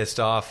fucking pissed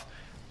off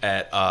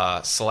at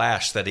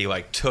Slash that he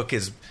like took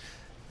his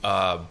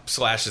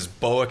Slash's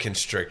boa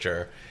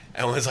constrictor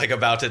and was like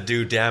about to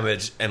do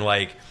damage, and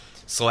like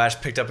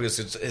Slash picked up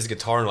his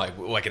guitar and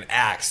like an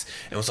axe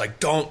and was like,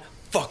 "Don't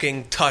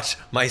fucking touch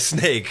my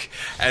snake.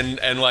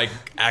 And like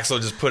Axl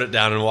just put it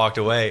down and walked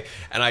away.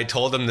 And I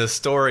told him this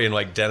story, and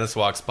like Dennis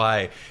walks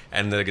by,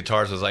 and the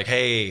guitarist was like,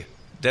 hey,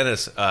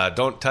 Dennis,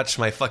 don't touch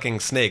my fucking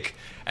snake.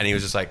 And he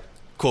was just like,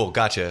 cool,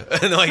 gotcha.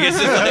 And like it's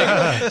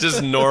just like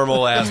just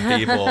normal ass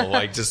people,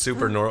 like just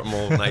super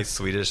normal, nice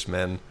Swedish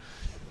men.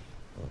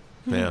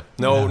 Yeah,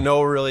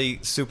 no, really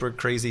super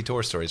crazy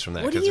tour stories from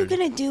that. What are you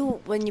gonna do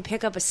when you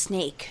pick up a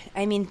snake?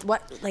 I mean,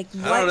 what? Like,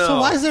 what? I don't know. So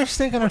why is there a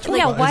snake on our tour?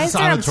 Yeah, why is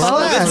there a tour bus?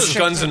 bus? This was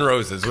Guns N'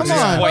 Roses, which is on.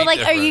 quite Well, like,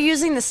 different. are you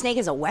using the snake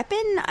as a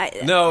weapon?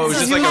 No, it was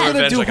just like gonna a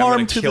revenge. do Like, I'm harm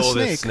going to to the kill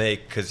this snake.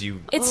 snake because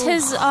you. It's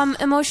his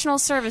emotional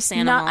service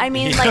animal. No, I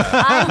mean, like,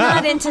 I'm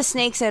not into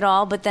snakes at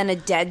all. But then a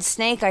dead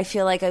snake, I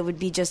feel like I would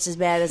be just as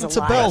bad as It's a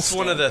a live bell. That's snake.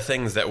 one of the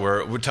things that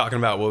we're talking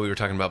about. What we were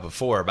talking about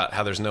before about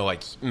how there's no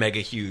like mega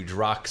huge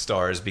rock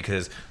stars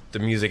because the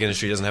music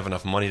industry doesn't have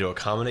enough money to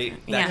accommodate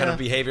that Yeah. kind of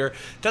behavior.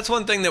 That's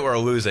one thing that we're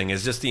losing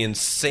is just the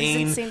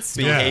insane insane stuff.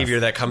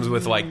 behavior that comes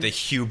with like the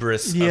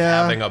hubris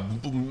Yeah. of having a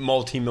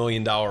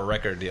multi-million-dollar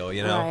record deal.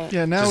 You know, Right.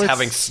 Yeah, now just it's-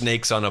 having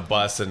snakes on a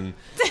bus and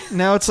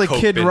Now it's like Coke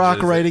Kid Rock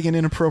binges. writing an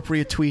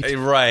inappropriate tweet.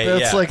 right.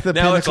 That's yeah. like the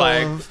now it's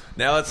pinnacle like of.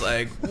 now it's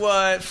like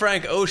what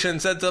Frank Ocean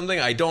said something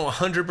I don't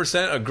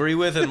 100% agree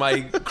with in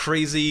my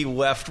crazy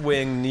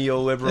left-wing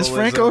neoliberalism. Is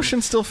Frank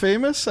Ocean still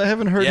famous? I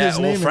haven't heard his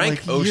name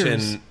Frank in like Ocean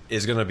years.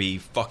 is going to be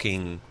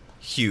fucking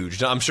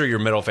huge. Now, I'm sure your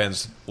metal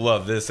fans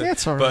love this, Yeah,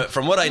 it's all right. but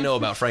from what I know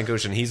about Frank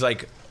Ocean, he's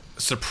like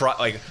surprised.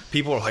 Like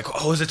people are like,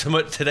 "Oh, is it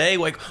today?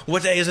 Like,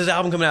 what day is his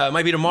album coming out? It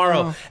might be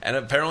tomorrow." Oh. And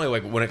apparently,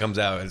 like when it comes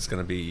out, it's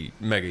going to be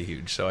mega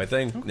huge. So I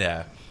think,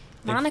 yeah,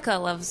 Monica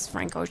loves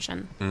Frank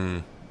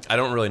Ocean. I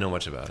don't really know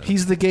much about him.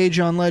 He's the gay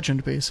John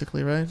Legend,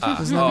 basically, right? Isn't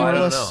that more I or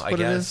don't less know. I what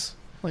it guess is?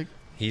 Like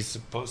he's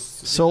supposed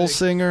to be soul big.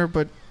 singer,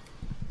 but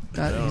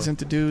not, No. he's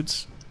into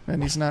dudes,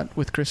 and he's not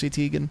with Chrissy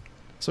Teigen,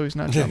 so he's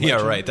not John Yeah,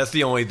 Legend. right. That's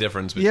the only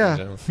difference between Yeah.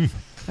 them.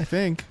 I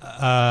think.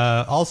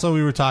 Also,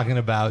 we were talking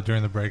about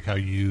during the break how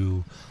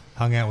you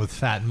hung out with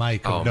Fat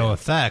Mike of Oh, No man.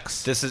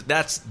 Effects.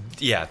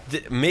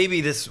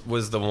 Maybe this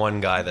was the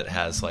one guy that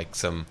has like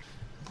some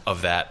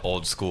of that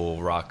old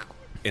school rock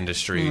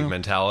industry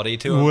mentality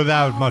to him.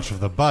 Without much of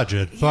the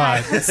budget,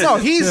 but No,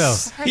 he's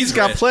still. he's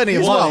got rich. plenty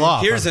of Well, money.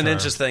 off, Here's I'm an sure.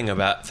 interesting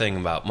thing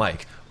about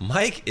Mike.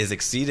 Mike is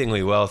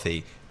exceedingly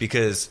wealthy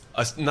because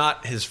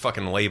not his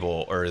fucking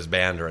label or his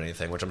band or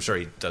anything, which I'm sure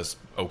he does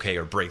okay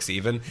or breaks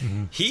even.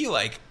 He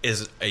like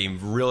is a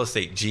real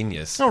estate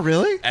genius. Oh,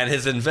 really? And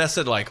has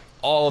invested like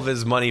all of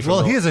his money from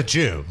Well, the- he is a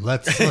Jew.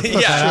 Let's put yeah,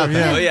 that out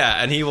there. Well,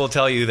 yeah, and he will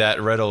tell you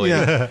that readily.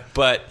 Yeah.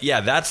 But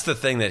yeah, that's the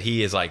thing that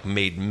he has like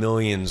made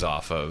millions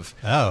off of.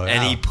 Oh,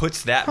 and wow. he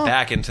puts that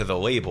back into the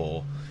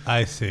label.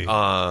 I see.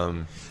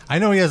 Um, I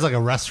know he has like a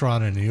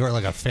restaurant in New York,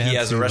 like a fancy. he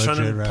has a restaurant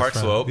legit in Park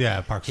restaurant. Slope.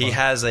 Yeah, Park Slope. He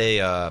has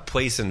a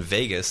place in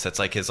Vegas that's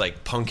like his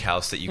like punk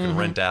house that you can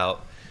rent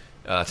out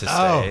to stay.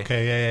 Oh,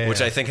 okay, yeah, Which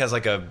yeah. I think has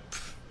like a.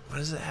 What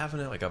does it have in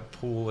it? Like a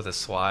pool with a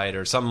slide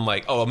or something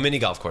like. Oh, a mini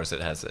golf course.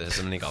 It has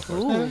a mini golf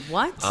course. Ooh,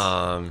 what?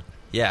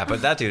 Yeah,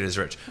 but that dude is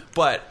rich.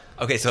 But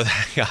okay, so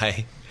that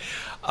guy,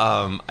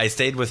 I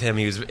stayed with him.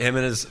 Him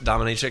and his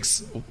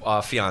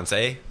dominatrix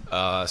fiance,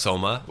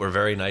 Soma, were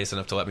very nice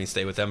enough to let me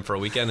stay with them for a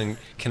weekend in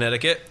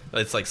Connecticut.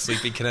 It's like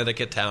sleepy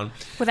Connecticut town.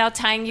 Without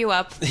tying you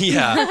up.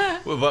 Yeah,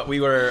 but we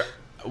were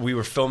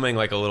filming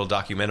like a little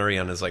documentary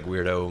on his like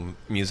weirdo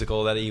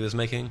musical that he was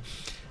making,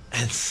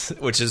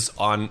 which is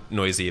on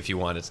Noisy if you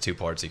want. It's 2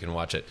 parts. You can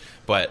watch it.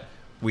 But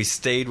we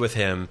stayed with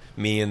him,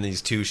 me and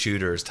these 2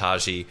 shooters,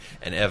 Taji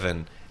and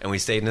Evan, and we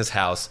stayed in his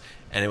house.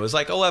 And it was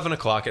like 11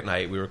 o'clock at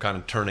night. We were kind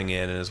of turning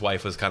in, and his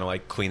wife was kind of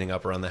like cleaning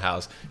up around the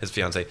house, his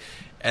fiance.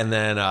 And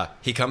then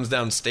he comes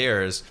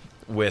downstairs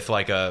with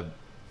like a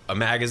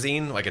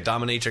magazine, like a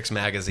dominatrix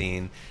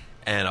magazine,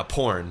 and a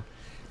porn.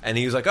 And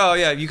he was like, "Oh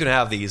yeah, you can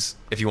have these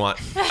if you want."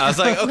 I was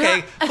like,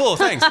 "Okay, cool,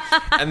 thanks."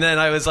 And then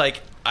I was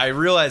like, I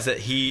realized that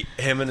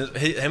him and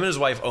his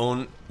wife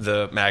own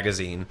the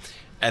magazine,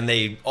 and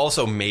they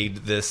also made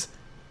this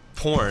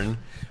porn,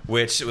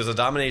 which was a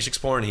dominatrix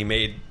porn. He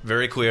made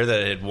very clear that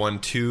it had won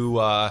 2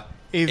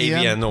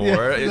 AVN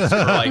award. Yeah. It's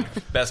for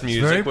like best very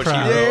music, which he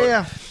proud. wrote,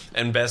 Yeah.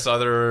 and best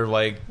other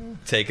like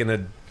taking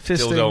a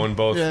Fisting. dildo in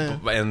both Yeah.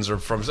 ends or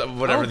from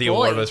whatever Oh, the boy.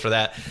 award was for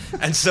that.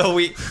 And so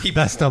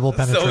Best double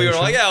So we were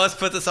penetration. like, yeah, let's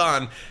put this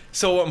on.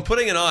 So I'm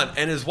putting it on,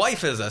 and his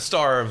wife is a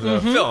star of the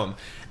film,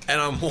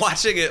 and I'm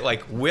watching it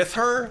like with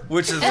her,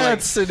 which is like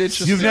That's an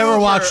interesting. You've never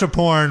super- watched a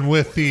porn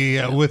with the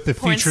Porn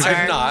featured star.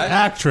 I've not.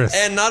 actress.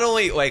 And not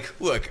only like,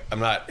 look, I'm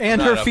not And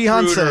not her a prude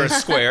fiance. or a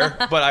square,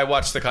 but I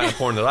watched the kind of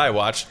porn that I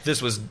watched.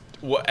 This was,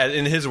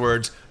 in his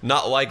words,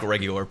 not like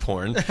regular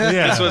porn.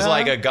 Yeah. This was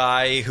like a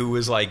guy who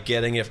was like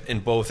getting it in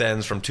both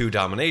ends from 2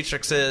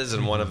 dominatrixes,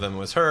 and one of them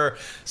was her.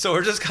 So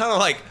we're just kind of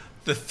like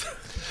the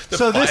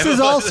So this five is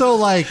of us- also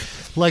like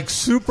like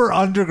super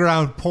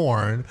underground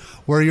porn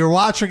where you're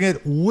watching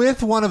it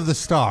with one of the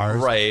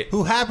stars, right,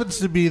 who happens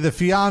to be the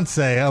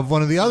fiance of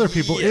one of the other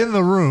people in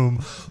the room,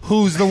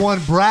 who's the one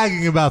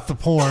bragging about the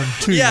porn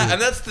to you. Yeah,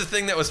 and that's the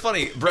thing that was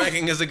funny.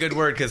 Bragging is a good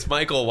word because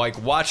Michael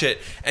watch it,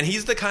 and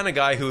he's the kind of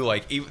guy who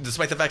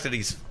despite the fact that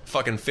he's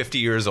fucking 50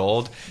 years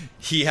old,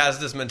 he has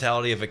this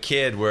mentality of a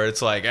kid where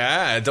it's like,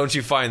 don't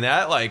you find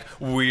that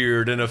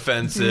weird and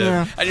offensive?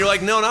 Yeah. And you're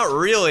like, no, not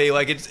really.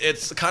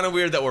 It's kind of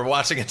weird that we're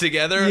watching it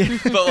together,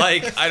 but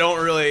I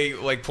don't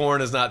really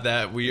porn is not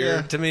that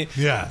weird to me.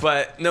 Yeah.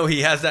 But no,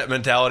 he has that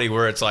mentality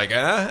where it's like,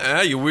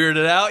 you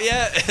weirded out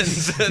yet? And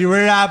so, you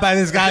weirded out by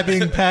this guy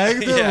being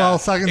pegged while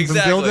sucking some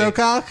dildo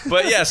cock?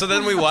 But yeah, so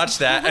then we watched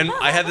that, and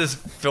I had this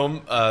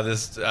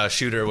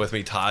shooter with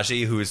me,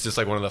 Taji, who is just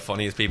one of the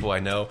funniest people I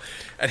know.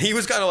 And he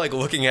was kind of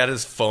looking at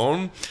his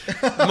phone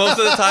most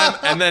of the time,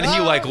 and then he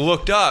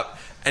looked up,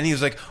 and he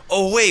was like,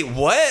 "Oh wait,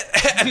 what?"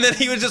 And then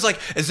he was just like,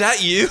 "Is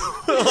that you?" He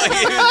just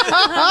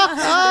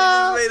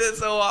made it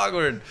so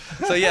awkward.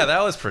 So yeah,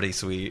 that was pretty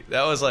sweet.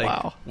 That was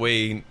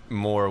way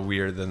more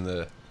weird than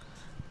the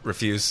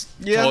Refuse.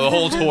 Yeah, well, the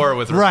whole tour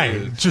with Refuse.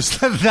 Right.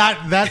 Just that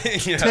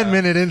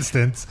 10-minute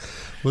instance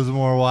was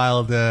more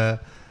wild.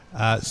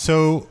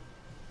 So.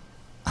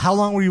 How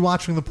long were you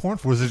watching the porn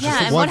for? Was it just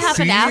and one what happened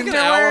scene? afterwards?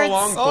 An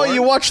hour-long porn. Oh,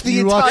 you watched the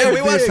You entire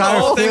watched the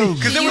entire thing.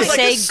 Because Did it was you a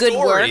say story. good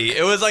work?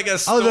 It was like a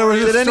story. there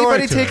was a Did story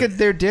anybody to take it.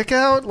 their dick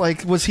out?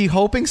 Was he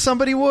hoping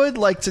somebody would?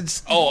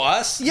 Oh,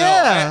 us?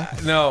 Yeah.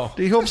 No.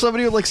 Did he hope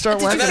somebody would start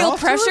Did you whacking feel off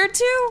to pressured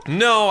to?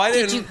 No, I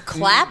didn't. Did you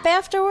clap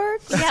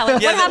afterwards? Yeah,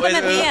 what happened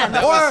at the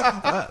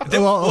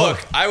end? Look,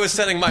 I was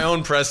setting my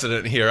own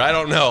precedent here. I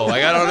don't know.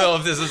 I don't know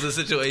if this is the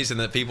situation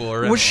that people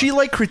are in. Was she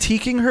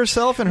critiquing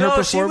herself and her No,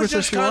 performance? she was as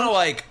just she kind of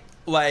was?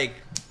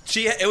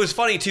 it was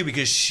funny too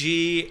because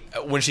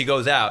when she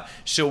goes out,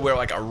 she'll wear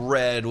a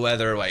red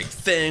leather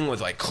thing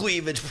with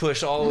cleavage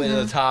pushed all the way to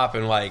the top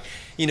and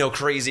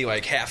crazy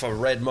half a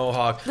red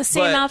mohawk. The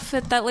same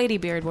outfit that Lady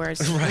Beard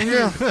wears. Right.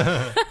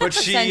 Yeah. But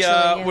she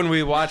Essentially, when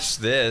we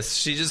watched this,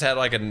 she just had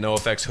a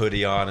NoFX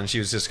hoodie on and she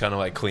was just kind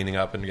of cleaning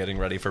up and getting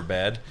ready for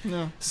bed.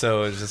 Yeah.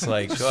 So it was just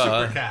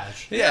super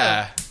cash.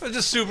 Yeah. It was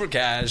just super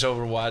cash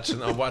over watching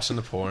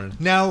the porn.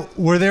 Now,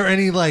 were there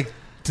any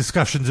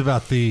discussions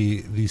about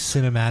the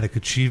cinematic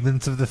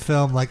achievements of the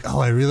film?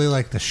 I really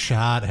like the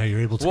shot, how you're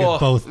able to get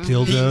both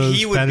dildos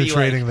he would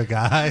penetrating be the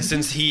guy.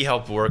 Since he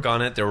helped work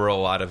on it, there were a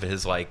lot of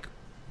his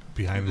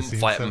behind the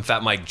scenes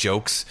Fat Mike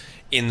jokes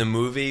in the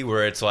movie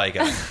where it's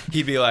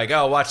he'd be like,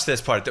 "Oh, watch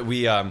this part that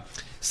we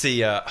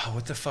see."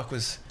 What the fuck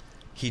was?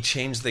 He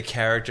changed the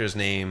character's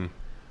name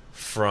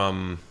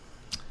from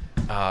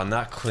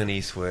not Clint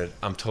Eastwood.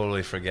 I'm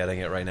totally forgetting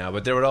it right now.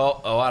 But there would a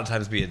lot of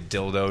times be a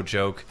dildo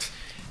joke.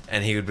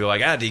 And he would be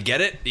like, do you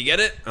get it? Do you get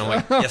it? And I'm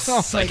like,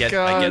 yes, I get it.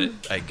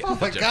 I get Oh,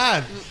 my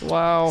God.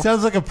 Wow.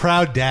 Sounds like a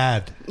proud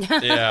dad.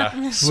 Yeah.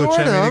 Which,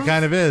 it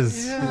kind of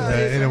is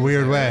in a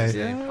weird way.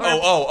 Yeah.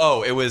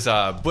 Oh, it was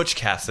Butch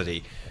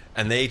Cassidy.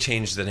 And they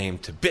changed the name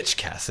to Bitch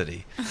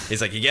Cassidy. He's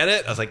like, you get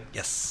it? I was like,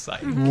 yes.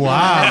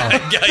 Wow.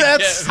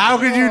 How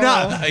could you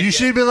not? You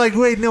should have been like,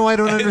 wait, no, I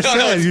don't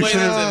understand. You should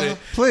have.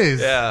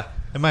 Please. Yeah.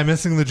 Am I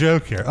missing the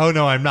joke here? Oh,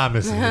 no, I'm not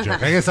missing the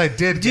joke. I guess I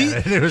did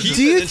get it. He's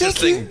an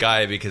interesting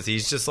guy because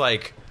he's just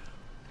the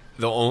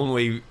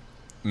only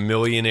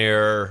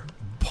millionaire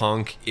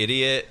punk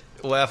idiot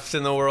left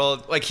in the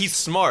world. He's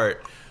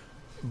smart,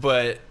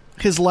 but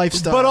his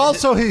lifestyle. But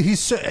also, he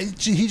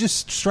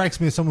just strikes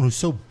me as someone who's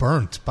so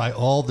burnt by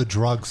all the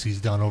drugs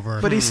he's done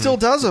over. But he still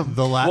does them.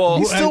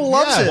 He still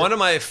loves it. One of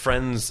my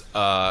friends,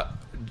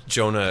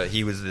 Jonah,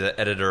 he was the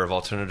editor of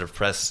Alternative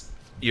Press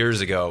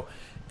years ago.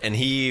 And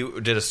he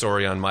did a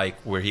story on Mike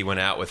where he went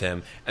out with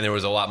him, and there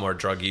was a lot more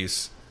drug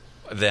use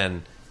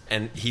then.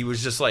 And he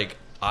was just like,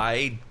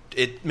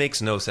 it makes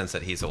no sense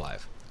that he's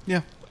alive.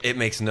 Yeah. It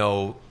makes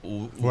no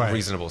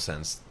reasonable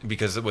sense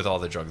because with all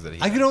the drugs that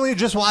he I could only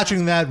just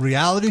watching that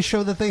reality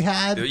show that they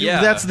had.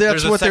 Yeah, that's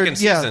there's what a they're second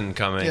season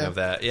coming of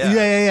that.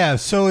 Yeah.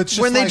 So it's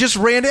just when they just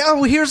ran it.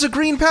 Oh, here's a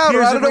green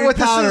powder. I don't know what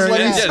this is.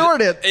 Let me snort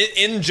it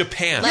in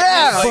Japan.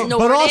 Yeah,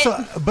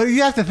 but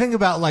you have to think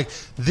about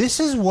this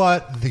is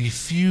what the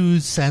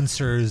Fuse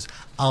censors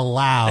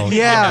allowed.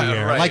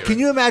 Yeah, right. Can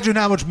you imagine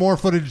how much more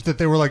footage that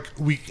they were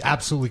we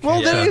absolutely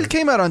can't? Well, then it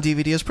came out on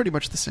DVD. It's pretty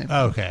much the same.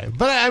 Okay,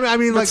 but I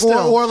mean,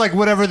 or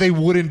whatever they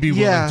wouldn't be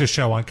willing to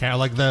show on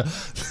camera,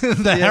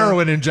 the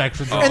heroin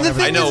injections. Oh,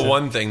 I know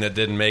one thing that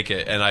didn't make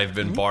it, and I've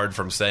been barred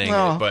from saying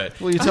it. But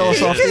will you tell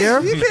us off the air?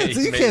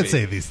 You can't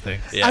say these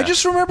things. Yeah. I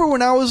just remember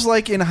when I was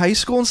in high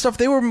school and stuff,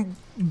 they were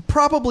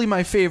probably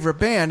my favorite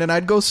band, and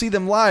I'd go see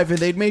them live, and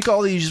they'd make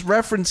all these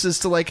references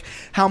to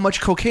how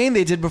much cocaine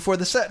they did before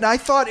the set, and I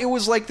thought it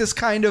was this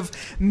kind of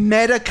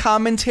meta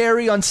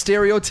commentary on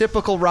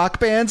stereotypical rock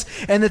bands,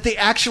 and that they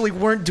actually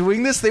weren't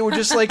doing this. They were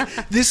just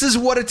this is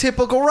what a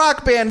typical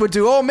rock band would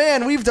do. Oh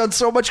man, we've done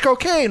so much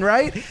cocaine,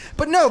 right?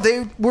 But no,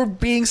 they were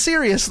being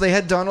serious. They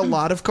had done a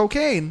lot of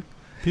cocaine.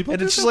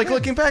 And it's just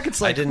looking back,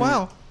 it's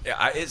wow.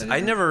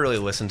 I never really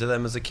listened to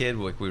them as a kid,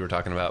 like we were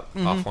talking about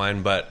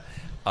offline, but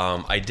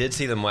I did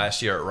see them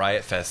last year at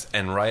Riot Fest,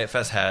 and Riot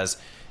Fest has,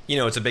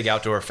 it's a big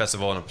outdoor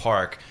festival in a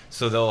park,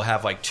 so they'll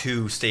have like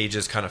 2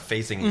 stages kind of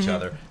facing each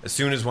other. As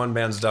soon as one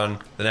band's done,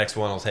 the next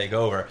one will take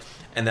over.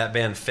 And that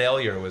band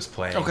Failure was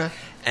playing. Okay.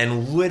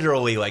 And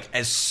literally, like,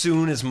 as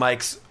soon as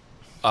Mike's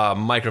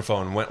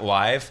microphone went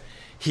live,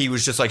 he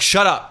was just like,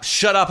 shut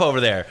up over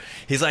there.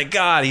 He's like,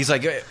 God, he's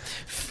like,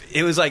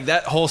 it was like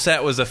that whole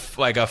set was a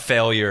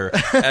failure.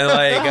 And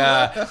like,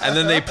 and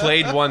then they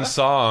played one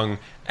song,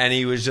 and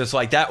he was just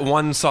like, that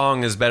one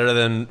song is better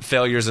than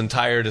Failure's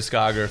entire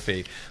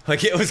discography.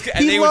 Like, it was.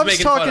 And he loves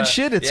talking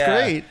shit. It's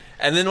great.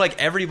 And then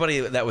like everybody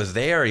that was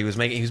there, he was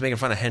making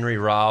fun of Henry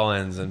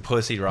Rollins and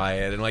Pussy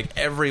Riot and like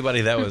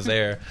everybody that was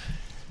there.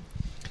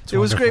 It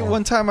was great.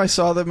 One time I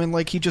saw them and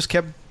like he just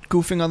kept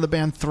goofing on the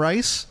band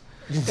Thrice.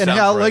 And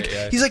how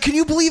he's like, can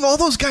you believe all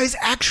those guys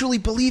actually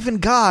believe in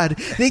God?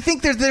 They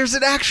think there's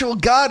an actual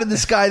God in the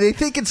sky. They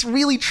think it's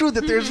really true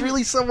that there's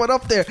really someone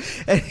up there.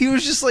 And he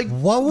was just like,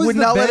 would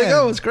not let it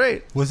go. It was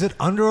great. Was it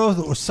Under Oath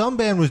or some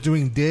band was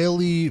doing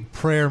daily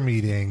prayer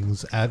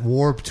meetings at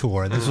Warped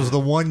Tour? This was the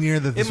one year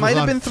that this was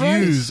on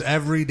Fuse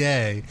every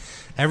day.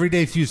 Every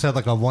day Fuse had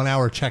like a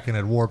 1-hour check-in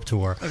at Warped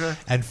Tour. Okay.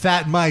 And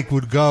Fat Mike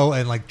would go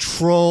and like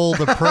troll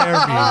the prayer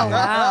meeting.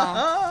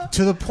 Wow.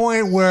 To the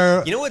point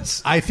where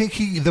I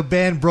think the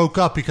band broke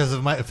up because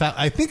of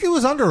I think it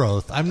was Under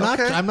Oath. I'm not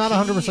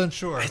 100%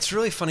 sure. It's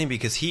really funny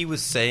because he'll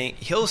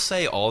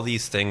say all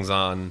these things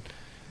on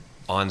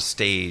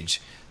stage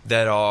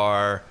that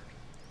are,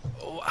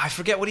 I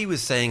forget what he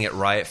was saying at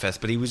Riot Fest,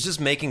 but he was just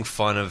making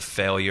fun of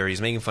Failure.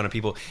 He's making fun of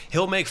people.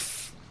 He'll make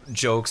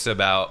jokes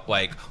about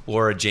like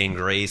Laura Jane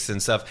Grace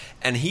and stuff,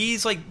 and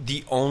he's like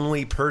the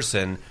only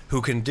person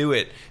who can do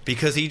it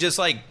because he just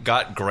like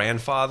got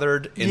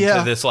grandfathered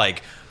into this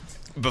like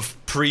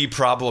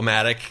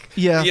pre-problematic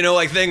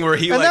like thing where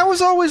he and that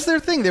was always their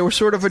thing. They were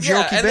sort of a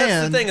jokey band.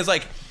 That's the thing is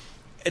like,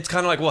 it's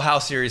kind of like, well, how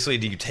seriously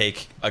do you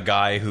take a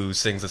guy who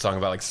sings a song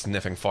about like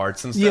sniffing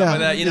farts and stuff like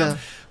that, you know?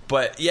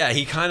 But yeah,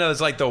 he kind of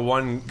is like the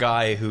one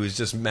guy who's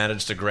just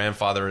managed to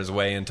grandfather his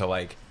way into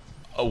like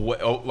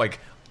like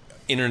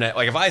internet.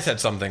 Like if I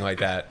said something like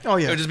that, it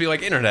would just be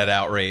like internet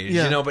outrage,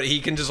 you know. But he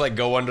can just like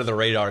go under the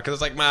radar because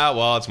it's like,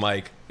 well, it's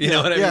Mike, you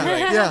know what I mean?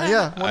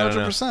 Like,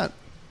 100%.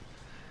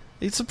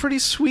 It's a pretty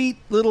sweet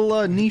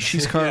little niche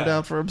he's carved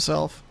out for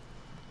himself.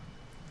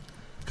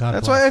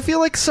 That's why I feel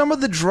like some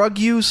of the drug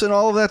use and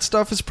all of that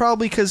stuff is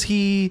probably because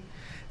he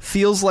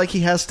feels like he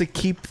has to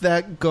keep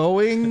that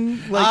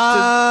going.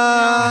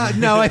 Like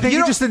no, I think he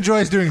just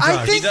enjoys doing drugs.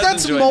 I think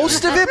that's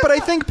most of it, but I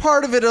think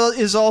part of it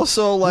is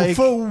also like,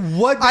 for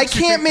what I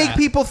can't make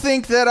people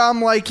think that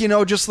I'm like,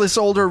 just this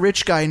older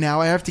rich guy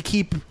now. I have to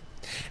keep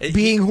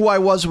being who I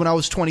was when I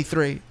was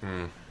 23.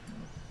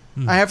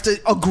 I have to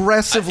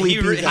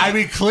aggressively be that. I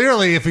mean,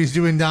 clearly, if he's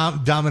doing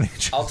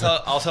domination,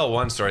 I'll tell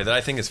one story that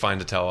I think is fine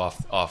to tell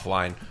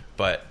offline,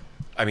 but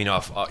I mean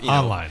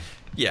online.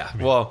 Yeah,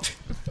 well,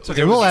 it's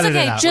okay. We'll edit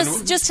it out.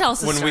 Just tell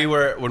us. When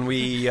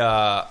we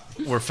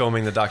were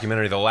filming the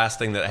documentary, the last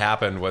thing that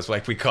happened was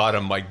like we caught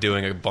him like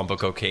doing a bump of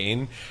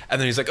cocaine,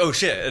 and then he's like, "Oh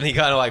shit!" and he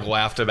kind of like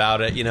laughed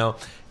about it,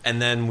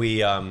 And then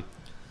we,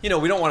 we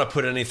don't want to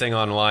put anything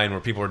online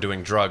where people are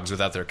doing drugs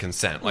without their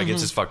consent. Like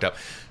it's just fucked up.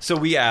 So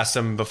we asked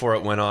him before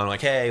it went on,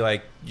 like, "Hey,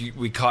 like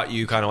we caught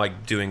you kind of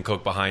like doing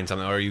coke behind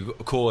something. Are you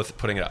cool with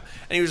putting it up?"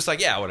 And he was just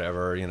like, "Yeah,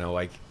 whatever."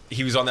 Like.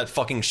 He was on that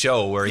fucking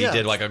show where he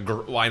did like a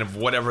line of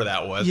whatever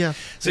that was. Yeah.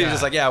 So he was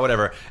just like, yeah,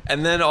 whatever.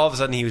 And then all of a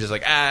sudden he was just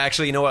like,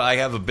 actually, you know what? I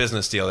have a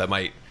business deal that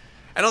might.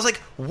 And I was like,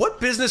 what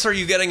business are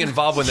you getting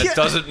involved with that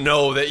doesn't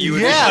know that you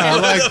would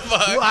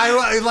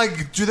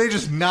do they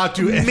just not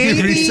do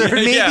any research?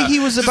 Maybe he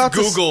was about to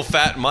Google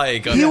Fat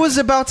Mike. He was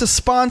about to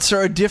sponsor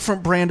a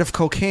different brand of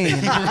cocaine.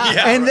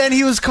 And then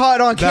he was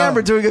caught on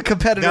camera doing a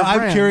competitive brand.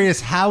 I'm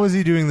curious, how was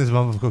he doing this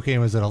bump of cocaine?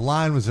 Was it a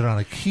line? Was it on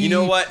a key? You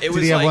know what? Did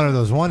he have one of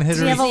those one-hitters?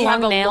 Did he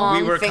have a long nail?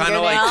 We were kind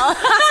of like...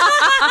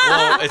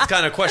 well, it's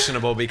kind of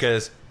questionable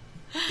because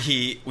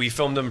we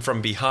filmed him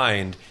from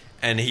behind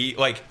and he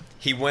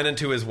went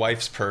into his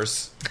wife's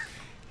purse.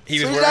 He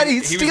was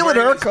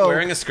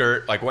wearing a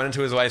skirt, like went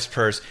into his wife's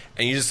purse,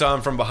 and you just saw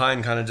him from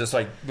behind kind of just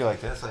like be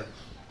like this, like,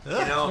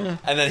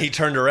 and then he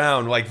turned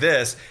around like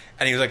this,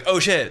 and he was like, "Oh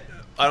shit,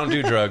 I don't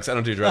do drugs. I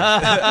don't do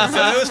drugs."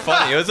 So it was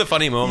funny. It was a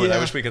funny moment. Yeah. I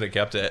wish we could have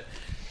kept it.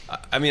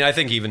 I mean, I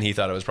think even he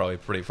thought it was probably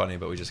pretty funny,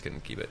 but we just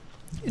couldn't keep it.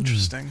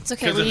 Interesting. It's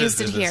okay. We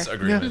used it here.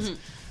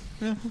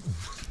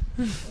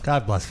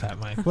 God bless Fat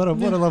Mike. What a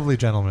lovely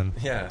gentleman.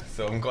 Yeah.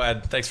 So I'm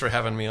glad. Thanks for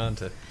having me on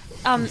to.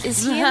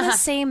 Is he in the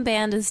same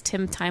band as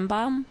Tim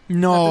Timebomb?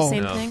 No. Is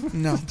that the same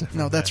thing?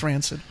 No, that's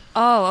Rancid.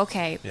 Oh,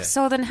 okay. Yeah.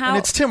 So then how... And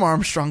it's Tim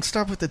Armstrong.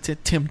 Stop with the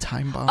Tim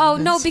Timebomb. Oh,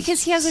 no,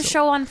 because he has a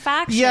show on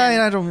Faction. Yeah,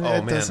 and I don't... Oh,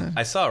 man. Doesn't.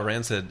 I saw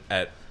Rancid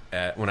at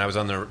when I was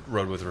on the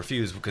road with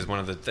Refuse, because one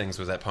of the things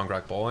was at Punk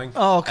Rock Bowling.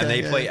 Oh, okay. And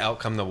they play Out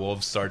Come the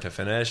Wolves start to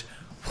finish.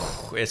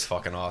 It's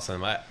fucking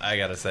awesome. I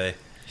gotta say.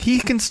 He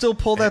can still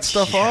pull that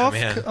stuff off?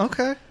 Man.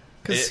 Okay.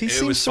 Because he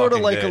seems sort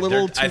of like good. A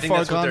little too far gone by now. I think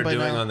that's what they're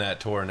doing on that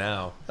tour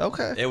now.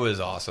 Okay. It was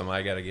awesome.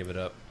 I got to give it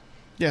up.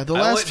 Yeah, the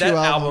last few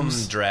album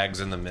drags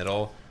in the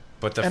middle,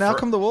 But And Out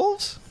Come the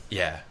Wolves?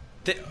 Yeah.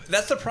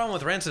 That's the problem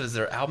with Rancid is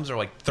their albums are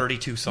like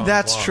 32 songs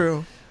That's long.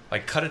 true.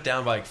 Like, cut it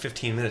down by like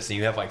 15 minutes and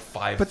you have like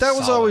 5 But that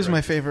was solid always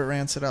records. my favorite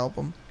Rancid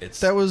album. It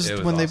That was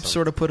was when they awesome.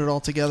 sort of put it all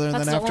together, and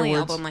That's then the only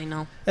afterwards, album I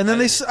know. and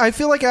then I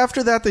feel like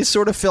after that they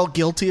sort of felt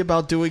guilty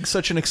about doing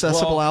such an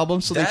accessible Well, album,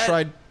 so they that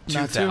tried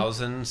not to.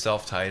 2000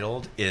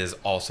 self-titled is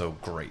also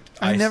great.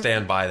 I I never-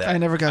 stand by that. I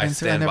never got into it. I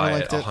stand never by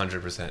liked it.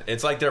 100%.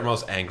 It's like their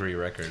most angry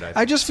record. I think.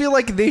 I just feel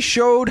like they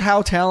showed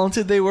how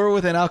talented they were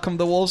with Out Come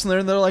the Wolves, and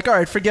they're like, all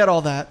right, forget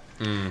all that.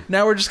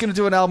 Now we're just going to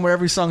do an album where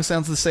every song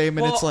sounds the same,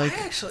 and well, it's like...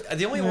 I actually,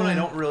 the only one I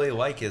don't really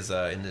like is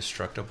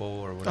Indestructible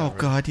or whatever. Oh,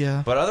 God,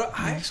 yeah. But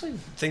I actually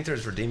think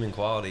there's redeeming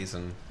qualities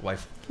in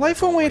Life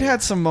Won't Wait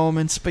had some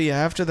moments, but yeah,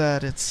 after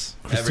that, it's...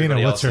 Christina,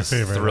 Everybody what's your else is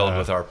favorite? Thrilled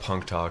with our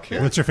punk talk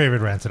here. What's your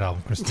favorite Rancid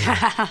album,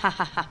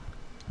 Christina?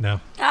 No.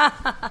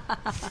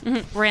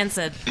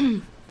 Rancid.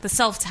 The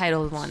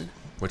self-titled one.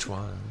 Which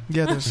one?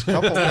 Yeah, there's a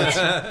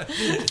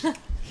couple.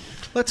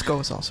 Let's Go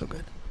is also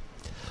good.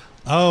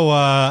 Oh,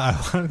 I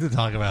wanted to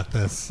talk about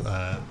this.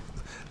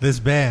 This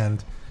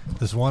band,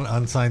 this one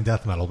unsigned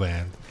death metal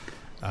band,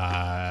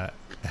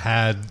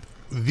 had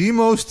the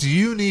most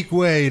unique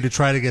way to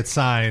try to get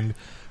signed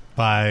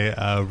by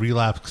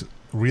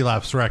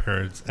Relapse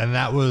Records, and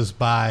that was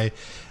by...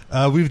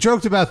 we've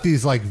joked about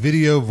these like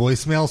video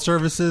voicemail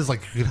services,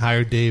 like you can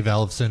hire Dave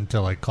Ellefson to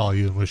like call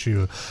you and wish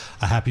you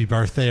a happy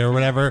birthday or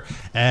whatever.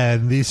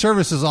 And these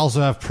services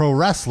also have pro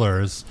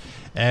wrestlers.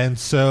 And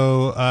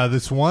so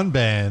this one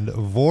band,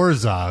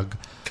 Vorzog,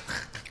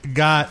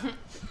 got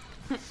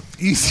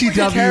ECW...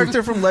 Like a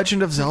character from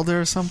Legend of Zelda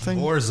or something?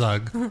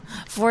 Vorzog.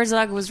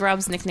 Vorzog was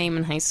Rob's nickname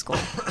in high school.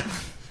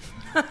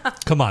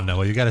 Come on,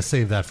 Noah. You got to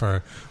save that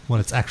for when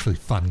it's actually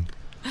funny.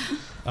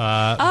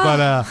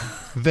 But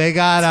they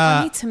got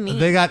funny to me.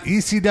 they got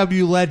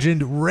ECW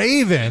legend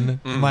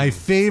Raven, my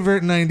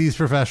favorite '90s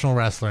professional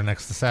wrestler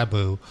next to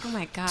Sabu, Oh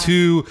my god.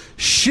 to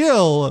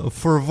shill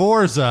for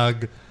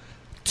Vorzug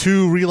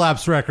to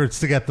Relapse Records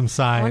to get them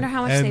signed. I wonder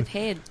how much And they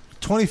paid.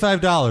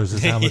 $25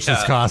 is how much this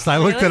Yeah. cost. I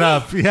looked it Really?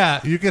 up. Yeah,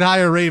 you could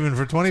hire Raven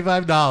for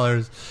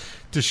 $25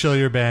 to shill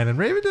your band, and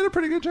Raven did a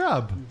pretty good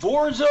job.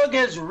 Vorzug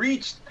has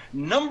reached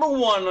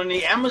 #1 on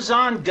the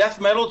Amazon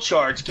death metal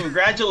charts.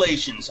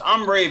 Congratulations.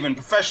 I'm Raven,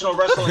 professional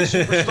wrestling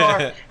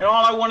superstar, and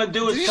all I want to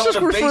do is Did he tell just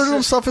the refer to bassist,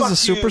 himself as a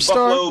 "Fuck you,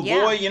 superstar?" Buffalo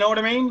Yeah. boy, you know what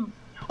I mean?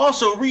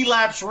 Also,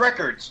 Relapse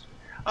Records.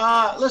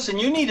 Listen,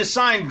 you need to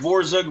sign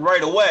Vorzug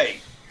right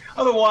away.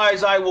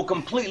 Otherwise, I will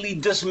completely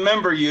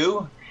dismember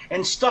you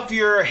and stuff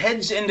your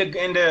heads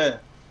into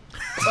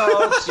well,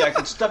 let's see, I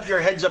could stuff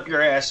your heads up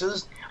your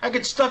asses. I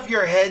could stuff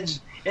your heads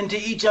into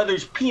each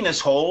other's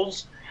penis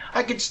holes.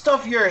 I could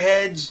stuff your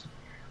heads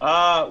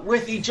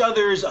with each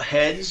other's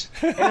heads,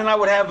 and then I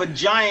would have a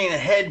giant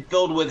head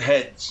filled with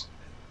heads.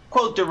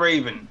 Quote the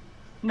Raven,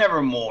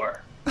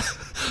 nevermore.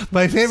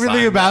 My favorite Sign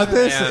thing about that,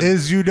 this man.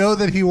 is you know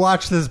that he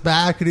watched this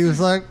back and he was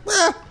like,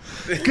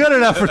 good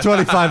enough for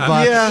 $25.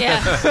 Yeah.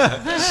 Yeah.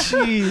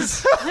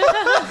 Jeez.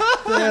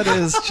 That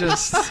is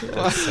just...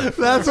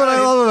 That's what I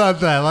love about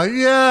that. Like,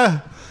 yeah,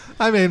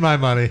 I made my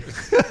money.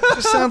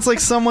 just sounds like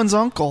someone's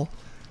uncle.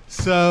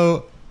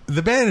 So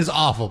the band is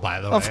awful,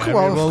 by the way. Of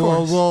course, of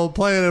course. We'll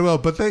play it. Well,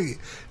 but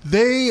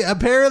they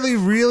apparently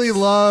really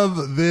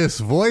love this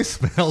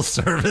voicemail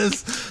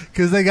service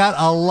because they got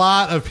a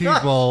lot of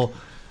people.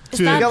 Is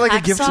They that got like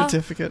a gift Hacksaw?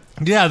 certificate.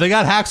 Yeah, they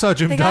got Hacksaw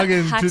Jim They got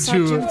Duggan Hacksaw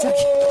to Jim Duggan.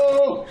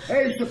 Oh,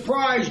 hey,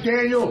 surprise,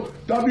 Daniel.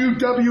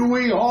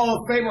 WWE Hall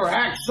of Famer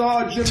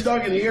Hacksaw Jim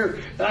Duggan here.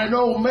 And I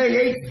know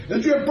May 8th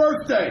is your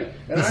birthday.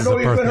 And This I is know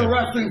the you've been birthday. a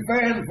wrestling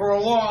fan for a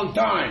long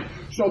time.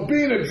 So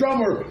being a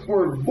drummer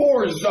for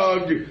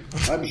Vorzug,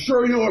 I'm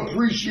sure you'll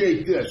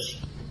appreciate this.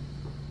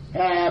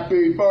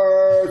 Happy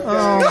birthday.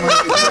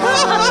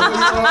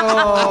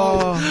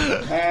 Oh,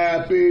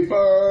 Happy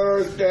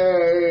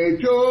birthday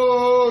to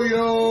you.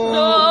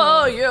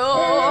 Oh,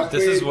 yo.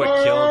 This is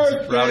what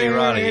killed Rowdy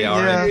Roddy,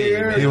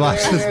 R.I.P. He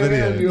watched this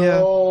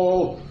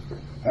video.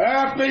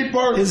 Happy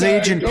birthday. his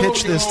agent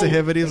pitched this to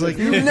him, and he's like,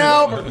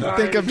 "No, I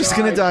think I'm just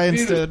gonna die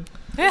instead."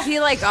 He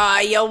like,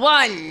 you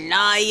 1,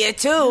 you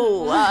 2,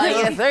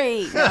 you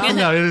 3.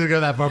 No, he doesn't go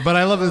that far. But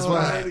I love this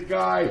one. Hey,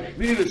 guy,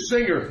 need a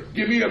singer.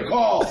 Give me a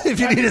call. If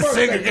you need a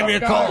singer, give me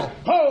a call.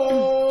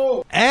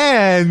 Ho!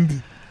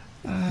 And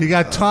you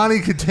got Tawny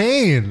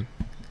Katane.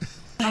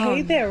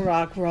 Hey there,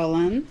 Rock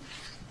Rollin'.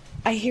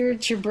 I hear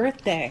it's your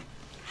birthday.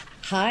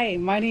 Hi,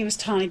 my name is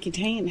Tawny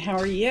Katane. How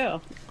are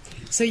you?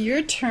 So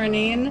you're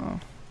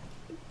turning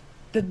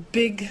the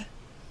big...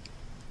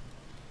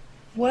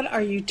 What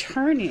are you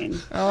turning?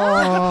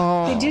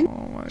 Oh, They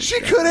didn't... She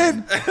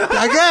couldn't.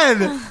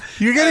 Again,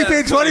 you're getting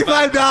paid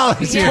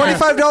 $25 here.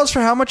 $25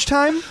 for how much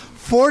time?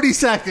 40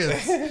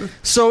 seconds.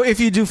 So if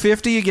you do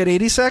 50, you get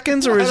 80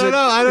 seconds, or is I don't it? know.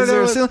 I don't is there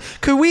know a what- ceiling?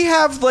 Could we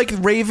have like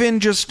Raven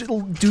just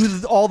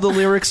do all the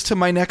lyrics to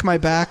 "My Neck, My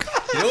Back"?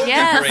 You know what would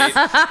Yes. be great?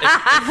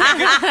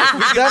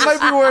 That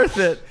might be worth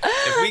it.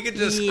 If we could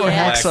just Or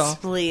collect Hacksaw.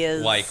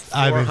 Please. like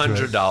I'm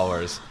into it.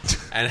 $400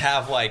 and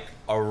have like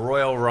a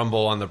Royal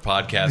Rumble on the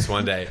podcast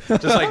one day.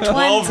 Just like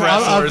 12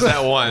 wrestlers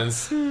at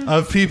once.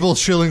 Of people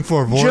shilling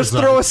for Vorzug. Just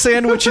throw a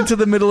sandwich into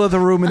the middle of the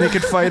room and they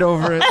could fight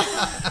over it.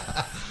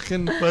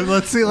 But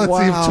let's see if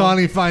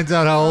Tawny finds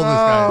out how old this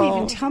guy is. You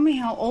can tell me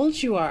how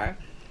old you are,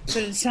 but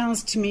it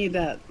sounds to me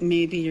that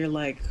maybe you're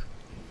like,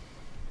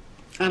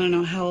 I don't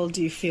know, how old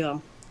do you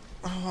feel?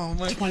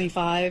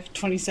 25,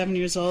 27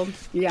 years old?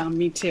 Yeah,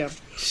 me too.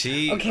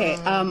 Okay,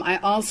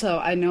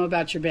 I know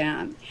about your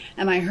band,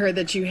 and I heard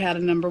that you had a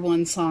number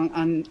 1 song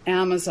on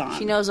Amazon.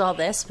 She knows all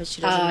this, but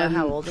she doesn't know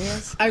how old he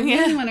is. I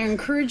really want to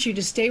encourage you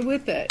to stay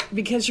with it,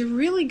 because you're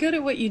really good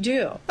at what you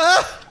do.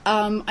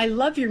 I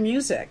love your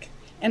music.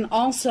 And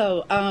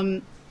also,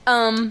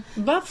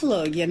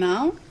 Buffalo, you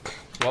know?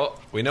 Well,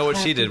 we know what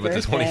she did with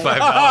the birthday.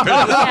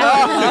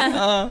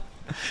 $25.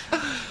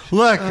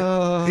 Look,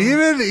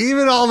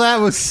 even all that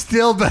was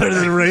still better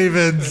than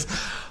Ravens.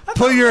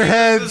 Put your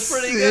heads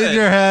in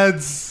your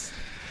heads.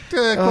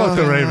 Quote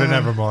the Raven,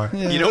 nevermore.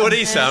 You know what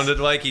he sounded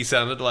like? He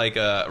sounded like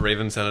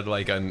Raven sounded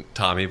like a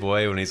Tommy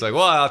Boy when he's like,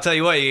 "Well, I'll tell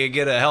you what, you can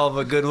get a hell of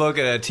a good look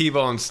at a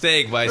T-bone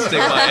steak by sticking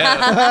my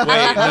head."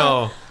 Wait,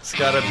 no, it's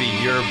got to be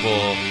your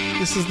bull.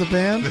 This is the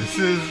band. This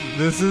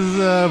is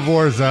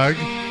Vorzug.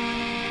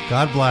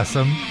 God bless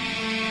him.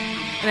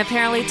 And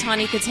apparently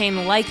Tawny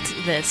Katane liked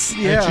this.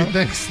 And she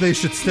thinks they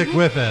should stick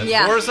with it.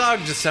 Yeah. Herzog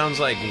just sounds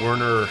like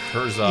Werner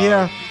Herzog.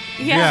 Yeah.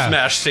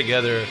 Smashed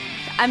together.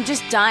 I'm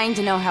just dying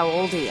to know how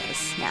old he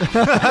is now.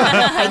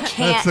 I can't.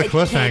 That's the I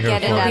cliffhanger can't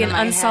get it for out you. of An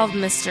my unsolved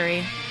head.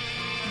 mystery.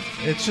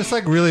 It's just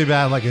like really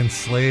bad, like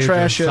Enslaved,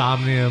 Trash it.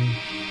 Insomnium.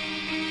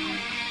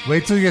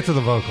 Wait till you get to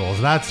the vocals.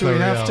 That's Do the we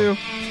real. have to?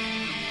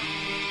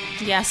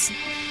 Yes.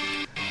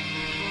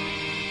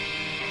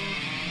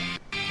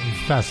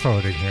 Fast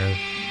forwarding here.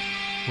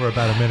 We're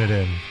about a minute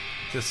in.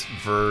 This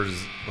Verz.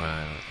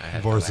 Well, I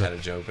had a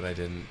joke, but I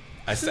didn't.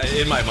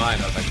 In my mind,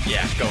 I was like,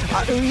 "Yeah, go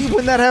for it."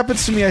 When that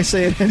happens to me, I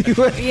say it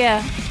anyway.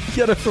 Yeah. You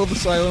gotta fill the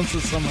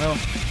silences somehow.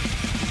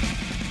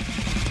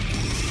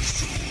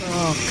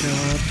 Oh,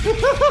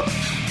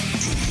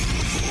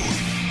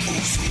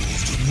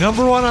 God.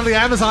 Number 1 on the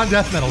Amazon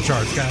death metal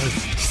charts, guys.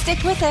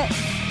 Stick with it.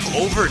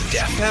 Over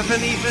Death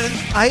Heaven, even?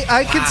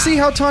 I could see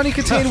how Tawny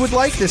Katane would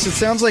like this. It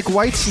sounds like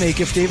Whitesnake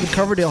if David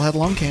Coverdale had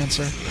lung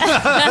cancer.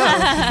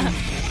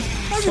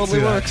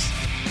 Totally works.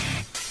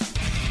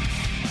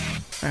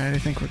 All right, I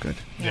think we're good.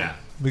 Yeah.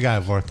 We got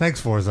it, Vor.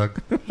 Thanks, Vorzug.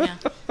 Yeah.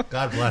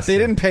 God bless They you.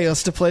 didn't pay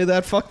us to play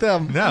that. Fuck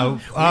them.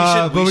 No.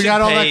 But we got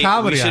all that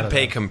comedy We out should of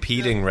pay it.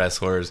 competing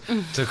wrestlers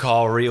to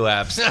call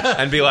Relapse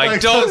and be like,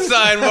 "Don't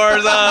sign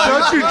Vorzug.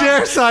 Don't you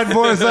dare sign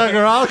Vorzug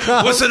or I'll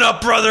come." Listen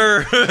up,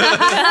 brother."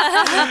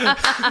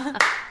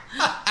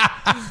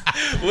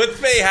 Let's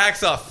pay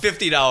Hacksaw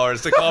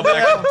 $50 to call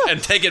back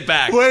and take it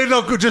back. Wait,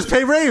 no, just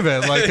pay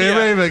Raven. Like, hey,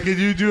 Raven, can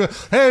you do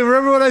it? Hey,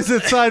 remember when I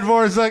said sign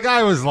Vorzug?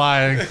 I was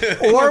lying.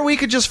 Or we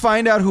could just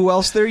find out who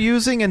else they're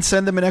using and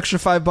send them an extra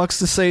 $5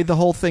 to say the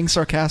whole thing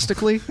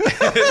sarcastically.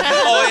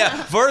 Oh,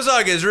 yeah.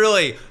 Vorzug is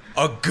really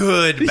a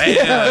good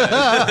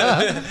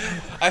band.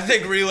 I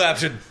think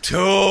Relapse should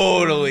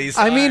totally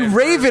sign. I mean,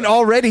 Raven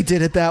already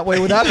did it that way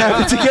without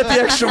having to get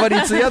the extra money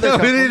to the other No, we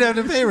couple. didn't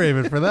have to pay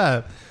Raven for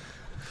that.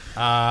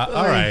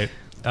 All right.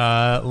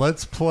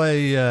 Let's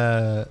play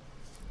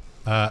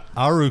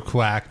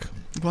Aruquack.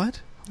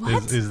 What?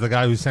 Is the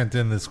guy who sent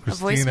in this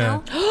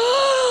Christina.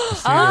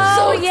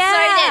 Oh, yeah.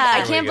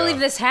 I we can't go. believe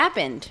this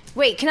happened.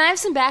 Wait, can I have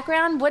some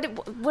background? What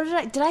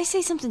did I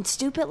say something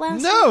stupid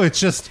last No, week? it's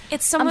just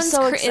It's someone's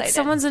so excited. it's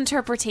someone's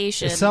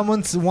interpretation.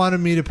 someone's wanted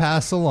me to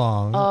pass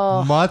along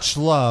much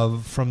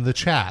love from the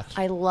chat.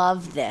 I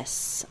love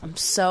this. I'm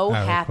so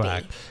happy.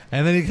 Aruquack.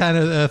 And then he kind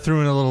of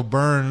threw in a little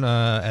burn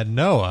at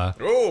Noah.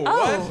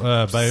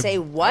 Oh, what? Say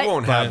what? I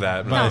won't have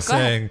that. By go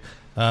saying,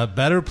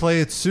 better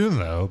play it soon,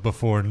 though,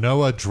 before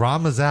Noah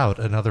dramas out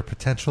another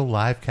potential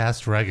live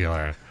cast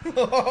regular.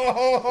 Whoa.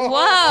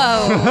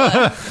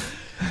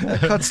 That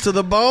cuts to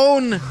the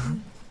bone.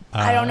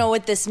 I don't know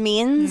what this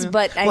means,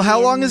 but I Well, how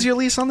mean, long is your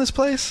lease on this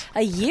place?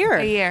 a year?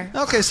 A year.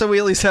 Okay, so we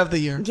at least have the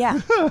year. Yeah.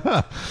 All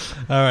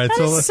right, That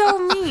is so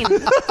mean.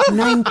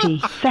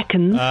 90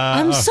 seconds.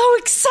 I'm so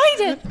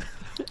excited.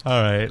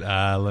 all right.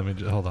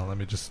 Hold on. Let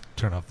me just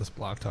turn off this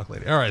Blog Talk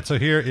lady. All right, so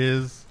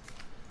here's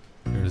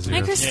Hi,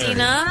 your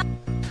Christina.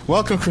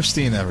 Welcome,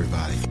 Christina,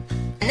 everybody.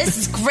 And this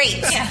is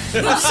great.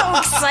 I'm so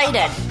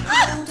excited.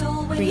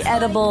 Free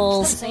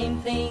edibles,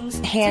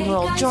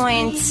 hand-rolled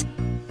joints,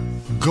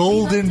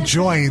 golden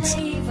joints.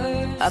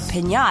 a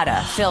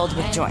piñata filled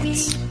with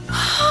joints.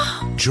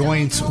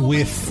 Joints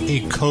with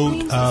a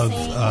coat of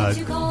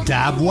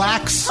dab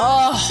wax.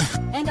 Oh,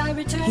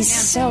 he's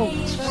so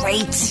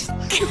great.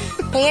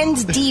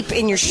 Hands deep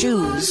in your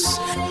shoes.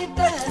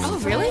 Oh,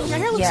 really? Your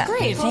hair looks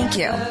great. Thank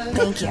you.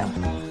 Thank you.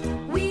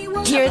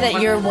 Hear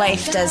that your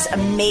wife does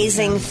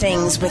amazing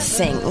things with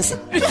things.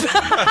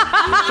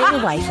 Get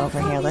your wife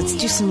over here. Let's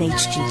do some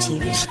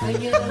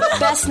HGTV.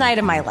 Best night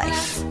of my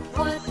life.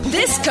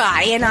 This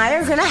guy and I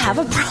are going to have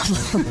a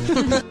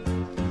problem.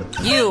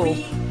 You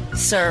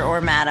sir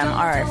or madam,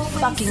 are a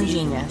fucking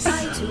genius.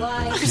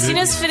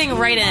 Christina's fitting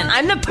right in.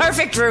 I'm the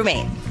perfect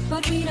roommate.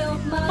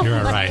 You're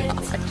all right.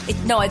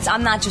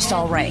 I'm not just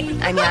all right.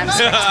 I mean, I'm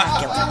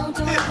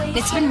spectacular.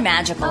 It's been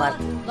magical.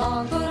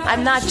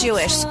 I'm not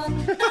Jewish.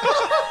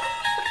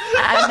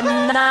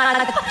 I'm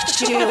not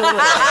Jewish.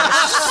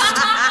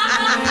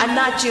 I'm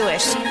not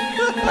Jewish.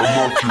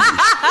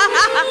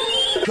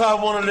 I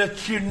want to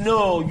let you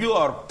know you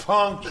are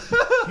punk,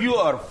 you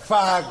are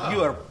fag,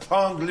 you are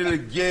punk, little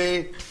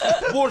gay,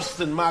 worse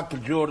than Michael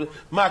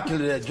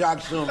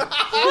Jackson.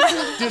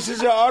 This is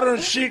the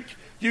orange chic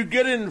you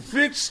get in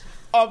fix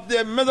of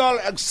the middle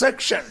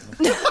section.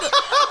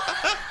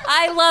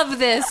 I love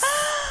this.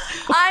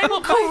 I'm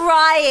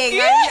crying.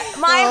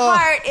 My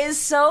heart is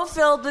so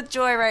filled with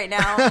joy right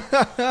now.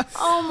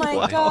 Oh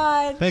my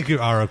God. Thank you,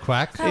 Ara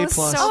Quack. That was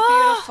so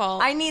beautiful.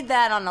 I need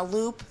that on a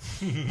loop.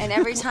 And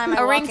every time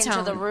I walk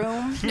into the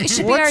room, it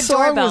should be what our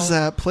song doorbell. was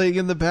that playing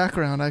in the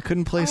background? I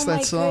couldn't place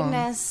that song. Oh my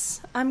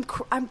goodness.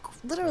 I'm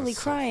literally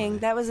crying.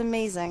 That was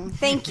amazing.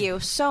 Thank you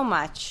so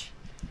much.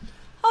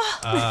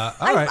 Oh,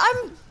 all right.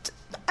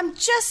 I'm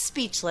just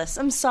speechless.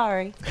 I'm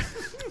sorry.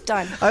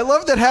 Done. I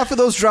love that half of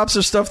those drops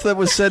are stuff that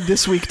was said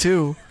this week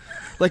too,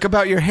 like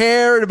about your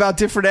hair and about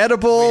different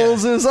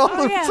edibles. It was all. I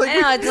know,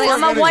 It's like,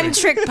 I'm a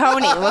one-trick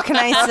pony. What can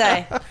I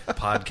say?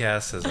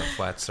 Podcast is a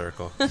flat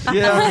circle.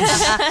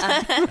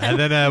 Yeah. And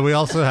then we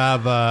also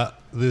have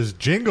this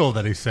jingle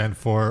that he sent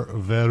for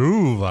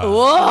Veruva.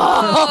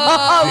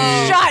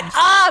 Whoa! Shut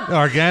up!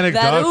 Organic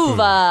dog food.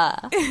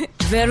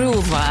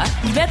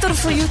 Veruva. Better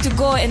for you to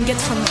go and get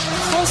from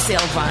wholesale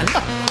van.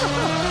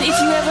 If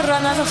you ever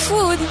run out of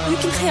food, you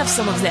can have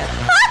some of that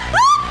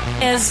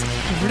as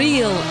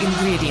real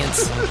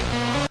ingredients.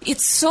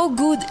 It's so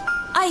good,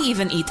 I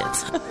even eat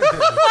it.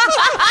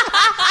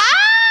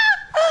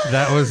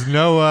 That was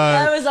Noah.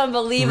 That was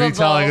unbelievable.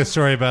 Retelling a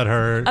story about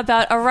her.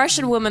 About a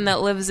Russian woman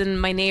that lives in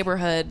my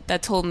neighborhood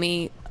that told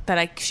me that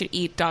I should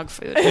eat dog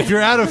food. If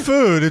you're out of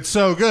food, it's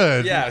so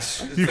good.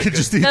 Yes. You could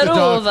just eat the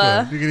dog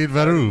Veruva. food. You can eat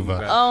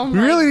Veruva. Oh we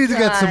my really need to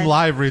get some God.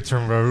 live reads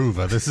from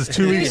Veruva. This is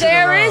 2 weeks in a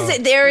There row.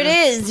 There it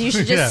is. You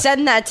should just Yeah.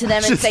 send that to them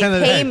and Just say, send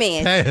it, pay hey,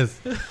 me. pay us.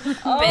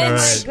 Oh my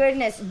Right.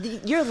 goodness.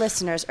 Your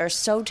listeners are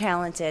so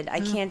talented. I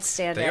can't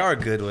stand it. They are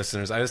good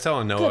listeners. I was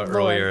telling Noah Good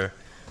earlier Lord.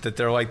 that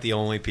they're like the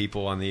only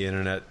people on the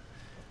internet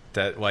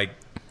that like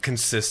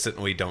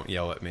consistently don't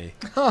yell at me.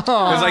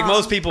 Because like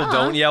most people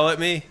don't yell at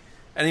me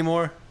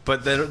anymore,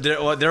 but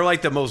they're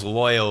like the most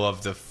loyal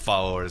of the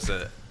followers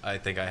that I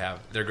think I have.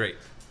 They're great.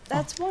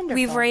 That's wonderful.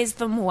 We've raised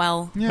them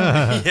well.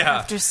 Yeah.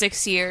 After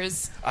 6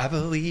 years. I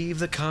believe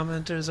the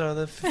commenters are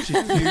the future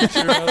of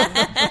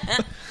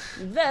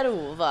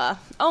Veruva.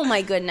 Oh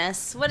my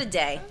goodness. What a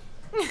day.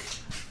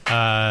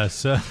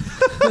 So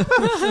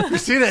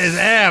Christina is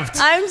amped.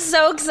 I'm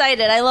so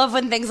excited. I love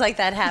when things like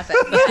that happen.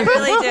 I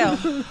really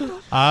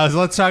do. So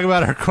let's talk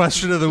about our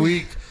question of the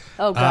week.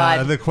 Oh,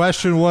 God. The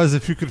question was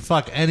if you could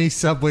fuck any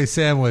Subway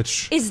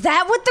sandwich. Is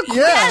that what the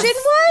Yes. question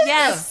was?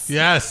 Yes.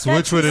 Yes, That's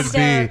which would it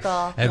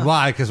hysterical. be, and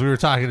why? Because we were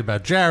talking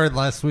about Jared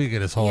last week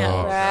and his whole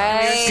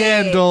Right.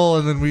 scandal,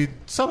 and then we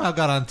somehow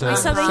got onto We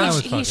said that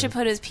sandwich he fucking. should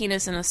put his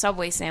penis in a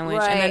Subway sandwich.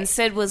 Right. And then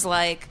Sid was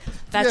like,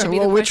 that Yeah, should be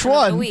well, the which question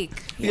of the one?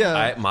 week.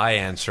 Yeah. my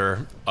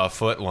answer, a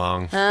foot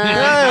long. Uh.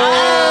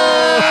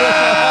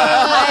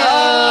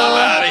 I'm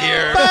out of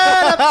here.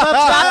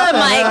 Drop the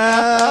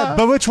mic.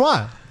 But which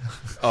one?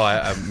 Oh,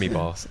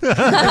 meatballs.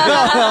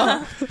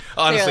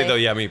 Honestly, though,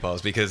 yeah,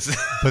 meatballs because.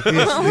 But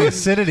the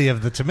acidity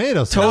of the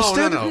tomato sauce.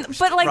 Toasted? No.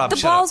 But like Rob, the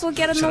shut balls up. would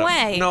get in Shut the up.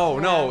 way.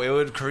 No, it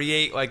would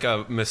create like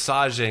a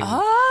massaging.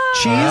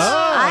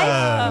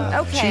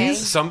 Okay.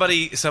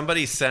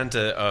 Somebody sent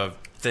a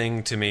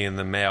thing to me in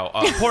the mail.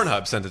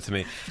 Pornhub sent it to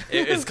me.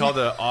 It's called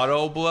an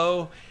auto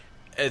blow.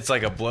 It's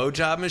like a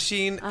blowjob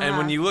machine, and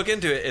when you look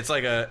into it, it's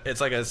like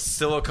a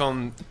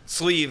silicone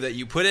sleeve that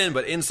you put in,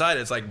 but inside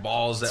it's like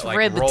balls that It's like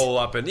ribbed. roll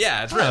up, and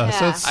it's ribbed.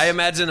 So it's- I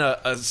imagine a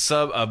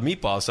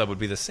meatball sub would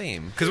be the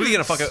same because what are you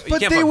gonna fuck? You But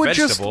can't they fuck would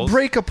vegetables. just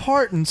break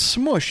apart and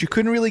smush. You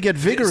couldn't really get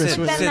vigorous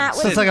with Then it. that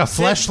So it's like a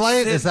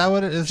fleshlight? Is that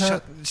what it is?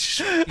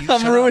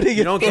 I'm ruining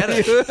You it don't for get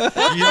it. you.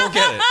 You don't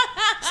get it.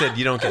 Sid,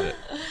 you don't get it.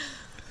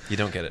 You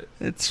don't get it.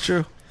 It's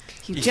true.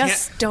 You You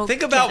just can't- don't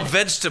think get about it.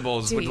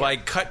 vegetables Do would you?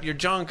 like cut your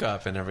junk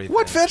up and everything.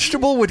 What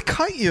vegetable would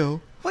cut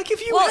you? Like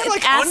if you Well, had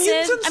like acid.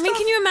 onions and I mean, stuff?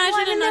 can you imagine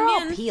Well, I mean, an they're all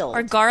onion peeled.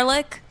 or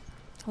garlic?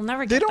 We'll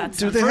never get They don't. that Do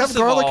stuff. they have First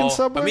of garlic in all,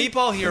 Subway? A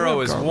meatball hero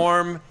They is don't have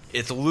garlic. warm,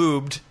 it's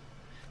lubed,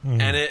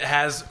 and it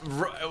has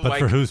like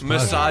for whose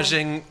pleasure?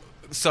 massaging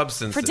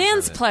substances. For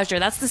Dan's in it. pleasure,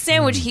 that's the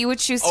sandwich he would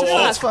choose to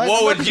Oh, fuck.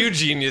 what would you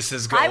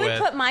geniuses go I would with?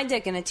 put my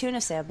dick in a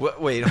tuna sandwich.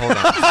 Wait, hold on.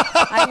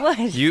 I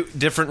would. You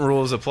different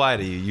rules apply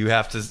to you. You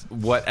have to.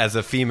 What as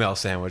a female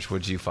sandwich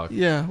would you fuck?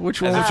 Yeah,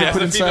 which one As would a- you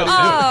put as a female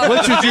inside? sandwich.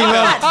 What would you rub?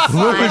 That's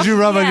What fine. would you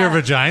rub on your Yeah.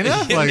 vagina?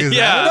 Like, is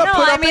Yeah. that? No,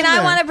 Put I up mean, in I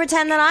there. want to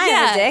pretend that I Yeah,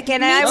 have a dick,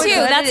 and me I would too.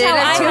 put That's it in how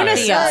a I tuna would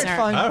be. sandwich.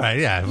 Fine. All right,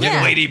 yeah.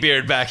 Get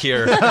Ladybeard back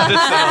here.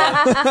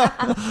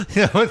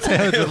 Yeah, what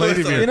sandwich would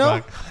Lady Beard You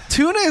know, fuck?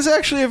 Tuna is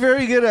actually a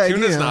very good idea.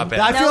 Tuna's not bad.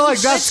 I feel like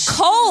It's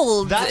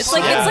cold. It's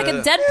like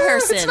a dead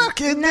person. It's not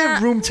in the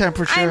room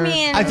temperature. I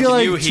mean, I feel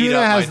Can you like heat tuna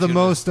up my has the tuna?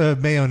 most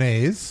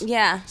mayonnaise.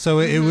 Yeah. So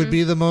it would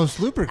be the most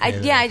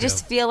lubricated. I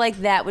just feel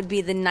like that would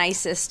be the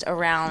nicest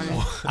around.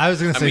 I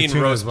was going to say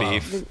tuna roast as well.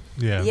 beef.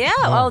 Yeah. Yeah.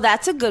 Oh,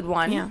 that's a good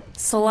one. Yeah.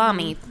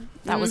 Salami.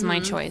 That was my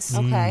choice.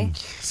 Okay.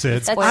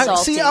 Sid. That's I,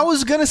 salty. see, I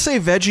was gonna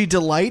say Veggie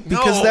Delight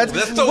because No,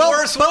 that's the well,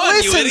 worst but one,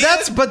 you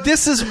listen, idiot.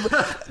 this is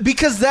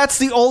because that's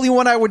the only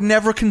one I would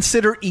never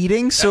consider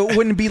eating, so it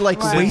wouldn't be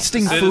like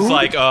wasting Sid food. is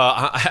like,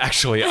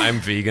 actually, I'm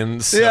vegan,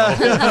 so Yeah.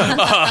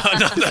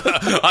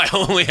 I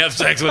only have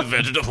sex with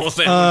vegetable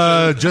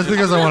sandwiches. Just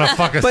because I want to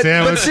fuck a But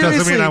sandwich doesn't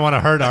seriously- mean I want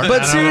to hurt our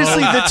But animals.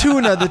 seriously,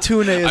 the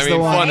tuna is I the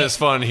mean, one. fun is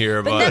fun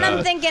here, But but then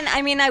I'm thinking.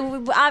 I mean,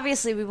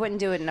 obviously we wouldn't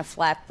do it in a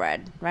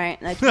flatbread, right?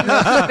 Like, no.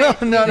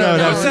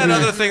 what's that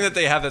other thing that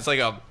they have that's like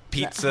a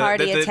pizza?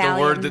 Hearty The Italian,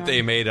 word that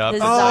they made up.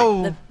 the-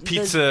 Oh. the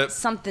Pizza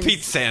something.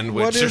 pizza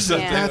sandwich What or is it?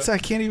 something. That's I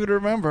can't even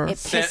remember. It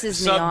pisses me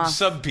sub, off.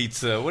 Sub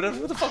pizza. What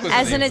the fuck was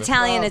As the an name of it?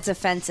 Italian, it's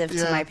offensive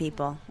Yeah. to my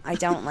people. I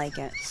don't like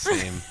it.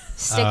 Same.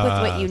 Stick with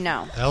what you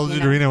know. El you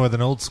know? Duderino with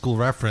an old school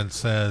reference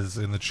says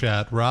in the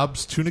chat,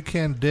 Rob's tuna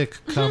can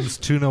dick comes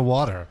tuna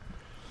water.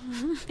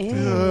 Ew.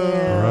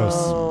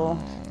 Gross.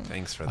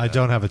 Thanks for that. I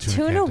don't have a tuna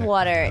can Tuna dick.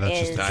 water That's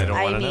just is. I don't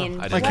I wanna know. mean,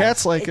 I didn't My know.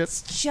 cats like it.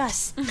 it's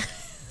just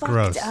fucked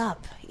Gross.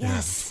 up.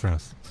 Yes.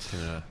 Gross.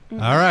 Yeah.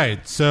 All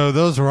right, so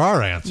those were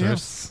our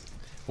answers.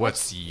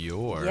 What's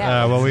your?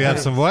 Yeah. Well, we have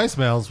some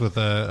voicemails with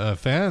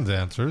fans'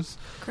 answers.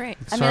 Great.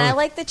 I mean, I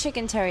like the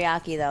chicken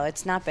teriyaki though.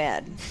 It's not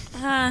bad.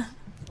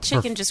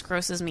 Chicken just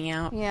grosses me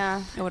out.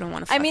 Yeah. I wouldn't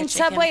want to. I mean,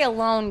 Subway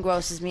alone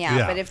grosses me out,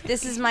 Yeah. but if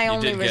this is my You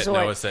only did get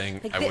resort, Noah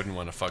saying, like I thi- wouldn't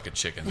want to fuck a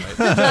chicken, right?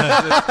 We got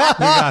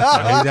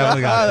that. We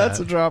definitely got That's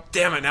that. a drop.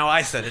 Damn it, now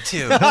I said it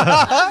too.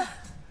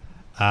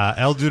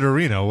 El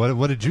Duderino,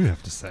 what did you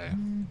have to say?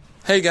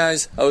 Hey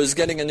guys, I was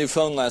getting a new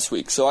phone last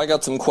week, so I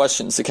got some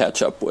questions to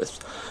catch up with.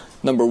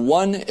 Number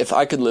 1, if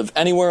I could live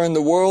anywhere in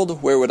the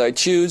world, where would I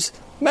choose?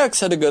 Max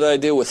had a good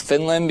idea with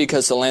Finland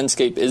because the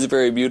landscape is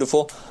very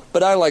beautiful,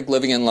 but I like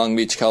living in Long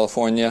Beach,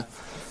 California.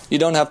 You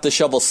don't have to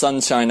shovel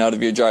sunshine out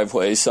of your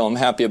driveway, so I'm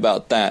happy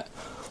about that.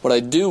 What I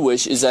do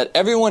wish is that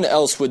everyone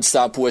else would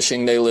stop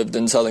wishing they lived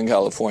in Southern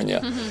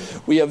California.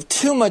 We have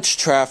too much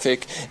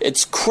traffic,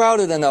 it's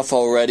crowded enough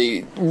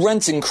already,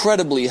 rent's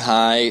incredibly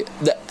high.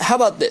 How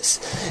about this?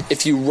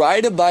 If you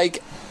ride a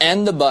bike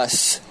and the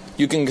bus,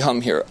 you can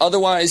come here.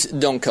 Otherwise,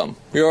 don't come.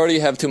 We already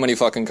have too many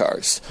fucking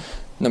cars.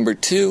 Number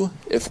 2,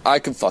 if I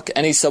could fuck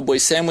any Subway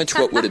sandwich,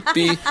 what would it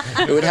be?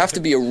 It would have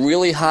to be a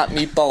really hot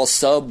meatball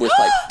sub with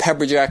like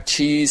pepper jack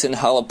cheese and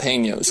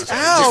jalapenos.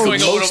 Ow.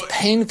 Just the most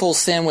painful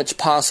sandwich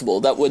possible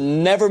that would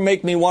never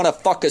make me want to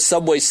fuck a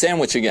Subway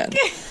sandwich again.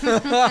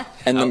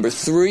 And number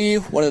 3,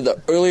 one of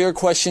the earlier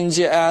questions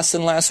you asked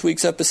in last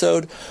week's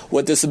episode,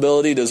 what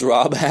disability does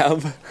Rob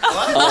have?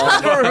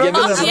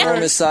 Given his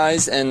enormous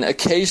size and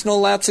occasional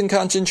lapse in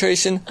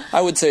concentration,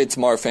 I would say it's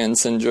Marfan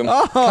syndrome.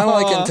 Kind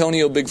of like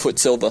Antonio Bigfoot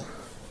Silva.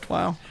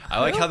 Wow. I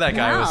like how that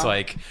guy was Wow.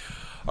 like,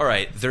 all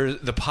right,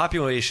 the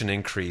population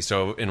increase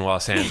in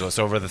Los Angeles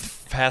over the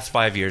past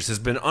 5 years has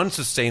been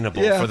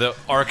unsustainable Yeah. for the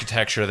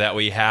architecture that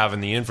we have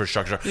and the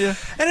infrastructure. Yeah.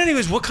 And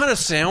anyways, what kind of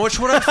sandwich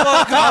would I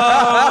fuck?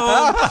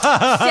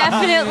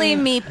 definitely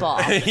meatball.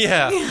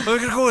 Yeah, we're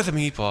going to go with a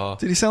meatball.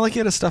 Did he sound like he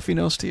had a stuffy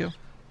nose to you?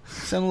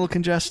 Sound a little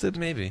congested?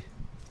 Maybe.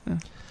 my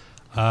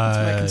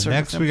concern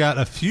Next, with him. we got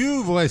a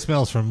few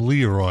voicemails from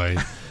Leroy,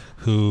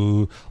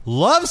 who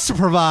loves to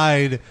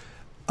provide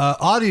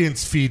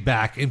audience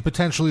feedback in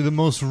potentially the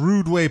most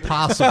rude way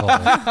possible.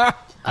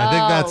 I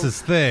think that's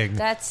his thing.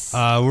 That's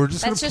we're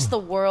just that's gonna, just the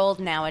world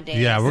nowadays.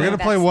 yeah. We're gonna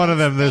That's- play one of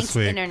them this thanks,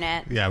 week.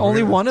 Internet. Yeah, we're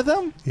Only gonna- one of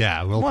them?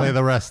 Yeah, we'll One. play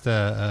the rest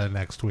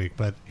next week.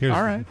 But here's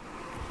All right.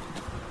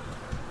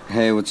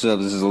 Hey, what's up?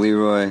 This is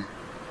Leroy.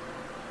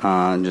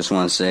 Just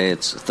want to say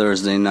it's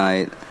Thursday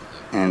night,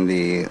 and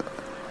the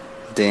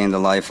Day in the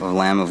Life of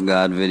Lamb of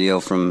God video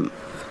from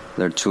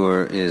their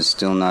tour is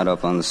still not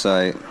up on the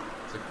site.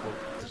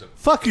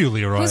 Fuck you,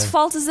 Leroy. Whose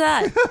fault is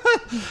that?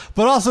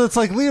 But also, it's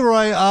like,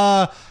 Leroy,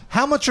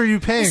 how much are you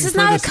paying? This is for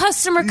not a this?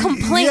 customer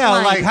complaint Yeah,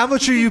 line. like how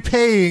much are you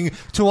paying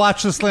to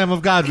watch the Lamb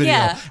of God video?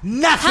 Yeah.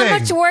 Nothing. How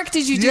much work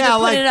did you do to put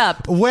like, it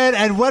up? When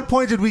and what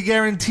point did we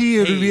guarantee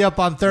it would be up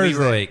on Thursday?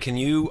 Leroy, can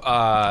you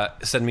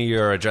send me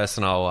your address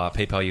and I'll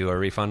PayPal you a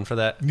refund for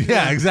that?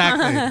 Yeah,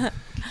 exactly.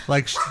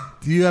 Like,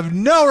 you have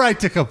no right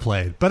to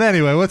complain. But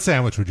anyway, what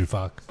sandwich would you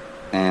fuck?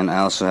 And I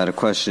also had a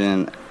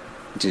question.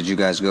 Did you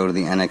guys go to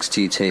the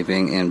NXT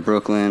taping in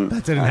Brooklyn?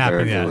 That didn't I happen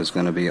heard yet. it was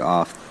going to be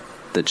off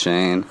the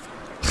chain.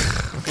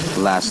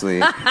 Lastly,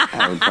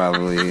 I would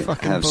probably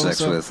Fucking have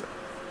sex bozo. with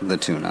the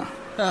tuna.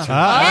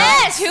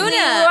 Yes, Tuna.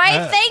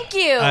 Right, thank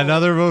you.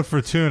 Another vote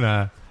for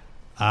tuna.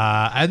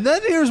 And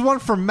then here's one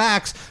from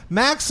Max.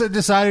 Max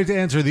decided to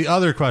answer the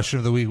other question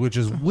of the week, which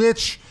is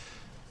which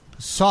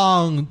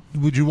song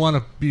would you want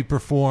to be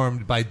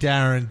performed by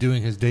Darren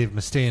doing his Dave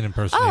Mustaine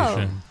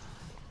impersonation?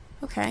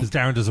 Okay. Because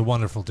Darren does a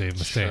wonderful Dave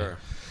Mustaine. Sure.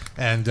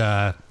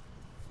 And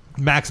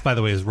Max, by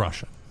the way, is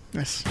Russian.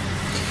 Yes.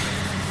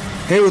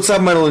 Hey, what's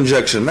up, Metal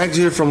Injection? Max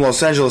here from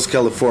Los Angeles,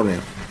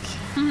 California.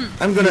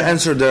 I'm gonna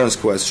answer Darren's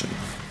question.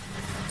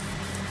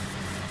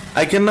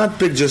 I cannot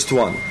pick just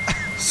one,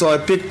 so I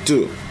picked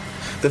two.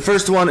 The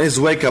first one is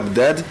Wake Up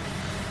Dead.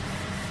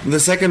 The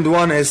second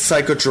one is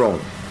Psychotrone.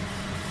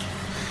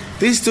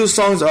 These two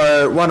songs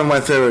are one of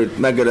my favorite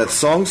Megadeth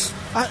songs.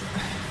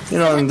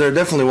 And they're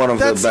definitely one of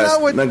the best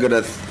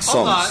Megadeth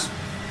songs.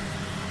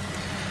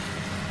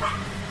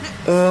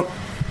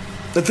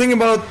 The thing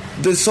about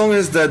this song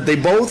is that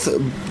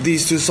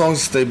these two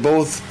songs, they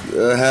both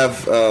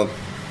have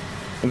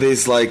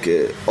these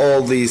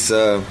all these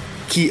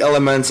key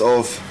elements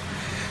of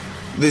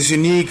this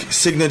unique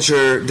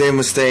signature Dave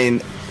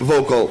Mustaine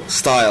vocal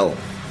style,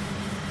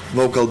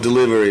 vocal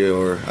delivery,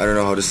 or I don't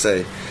know how to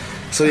say.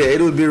 So yeah,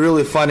 it would be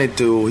really funny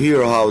to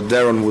hear how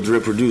Darren would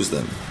reproduce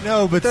them.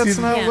 No, but that's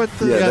not what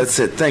the... Yeah, that's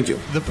it. Thank you.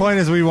 The point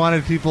is we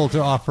wanted people to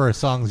offer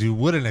songs you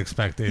wouldn't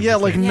expect. Dave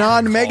like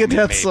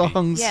non-Megadeth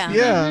songs.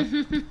 Yeah.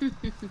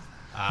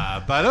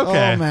 But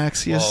okay. Oh,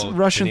 Max, yes,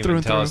 Russian through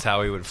and through. Tell us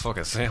how he would fuck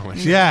a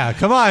sandwich. Yeah,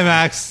 come on,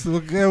 Max.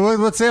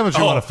 What sandwich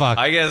you want to fuck?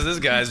 I guess this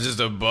guy's just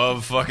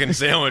above fucking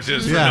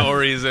sandwiches for no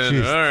reason.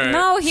 Jeez. All right.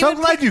 No, he would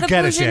pick the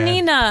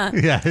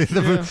Bujanina. Yeah,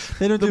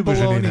 they don't do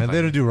Bujanina.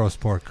 They don't do roast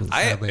pork.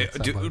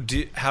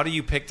 How do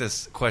you pick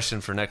this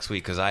question for next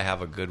week? Because I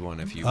have a good one.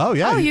 If you. Oh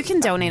yeah. Oh, you can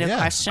donate a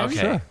question. Okay.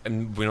 Sure.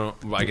 And we don't.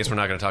 I guess we're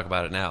not going to talk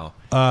about it now.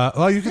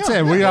 Well, you can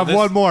say we have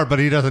one more, but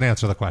he doesn't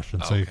answer the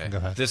question, so you can go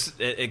ahead.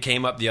 It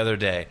came up the other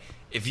day.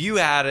 If you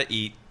had to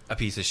eat a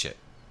piece of shit,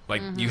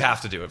 you have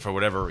to do it for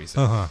whatever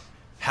reason.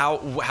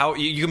 How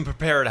you can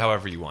prepare it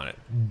however you want it.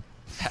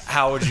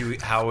 How would you do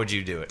it? How would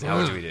you do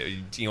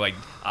it? You like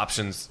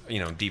options?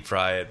 Deep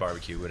fry it,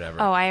 barbecue, whatever.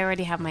 Oh, I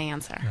already have my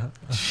answer.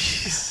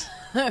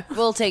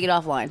 We'll take it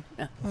offline.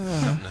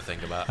 Something to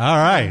think about. All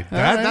right,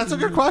 that's a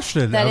good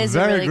question. That is a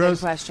very really good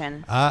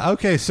question.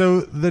 Okay,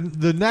 so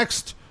the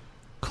next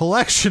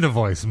collection of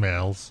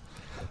voicemails.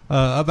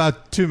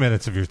 About 2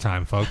 minutes of your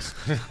time, folks,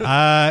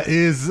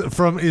 is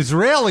from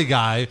Israeli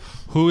guy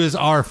who is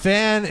our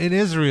fan in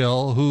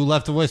Israel who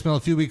left a voicemail a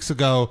few weeks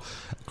ago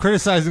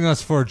criticizing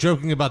us for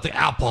joking about the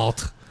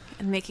Appelt.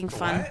 And making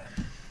fun.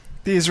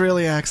 The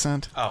Israeli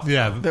accent. Oh.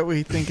 Yeah. That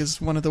we think is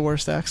one of the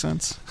worst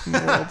accents in the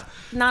world.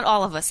 Not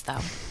all of us,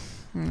 though.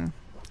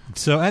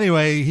 So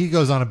anyway, he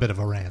goes on a bit of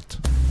a rant.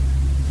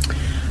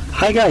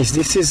 Hi guys,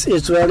 this is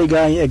Israeli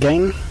guy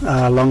again.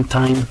 Long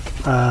time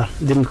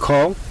didn't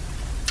call.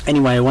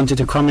 Anyway, I wanted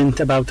to comment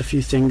about a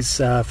few things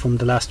from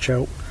the last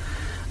show.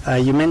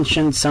 You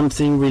mentioned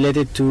something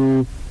related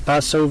to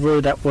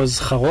Passover that was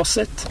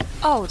charoset.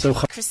 Oh,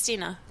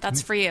 Christina,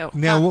 that's for you.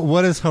 Now,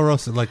 what is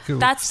charoset?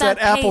 That's that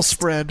apple paste.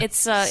 spread.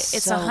 It's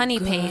a honey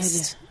good.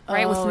 paste,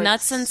 right, with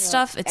nuts and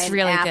stuff. It's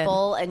really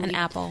apple, good. And an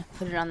apple.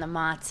 Put it on the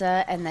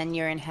matzah, and then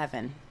you're in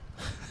heaven.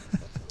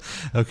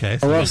 Okay.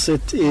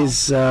 Charoset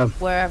is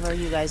wherever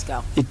you guys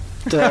go. It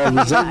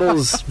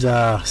resembles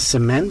the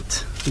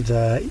cement,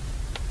 the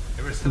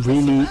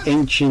really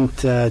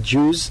ancient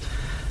Jews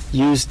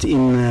used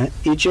in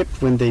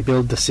Egypt when they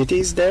built the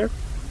cities there.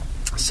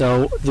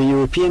 So the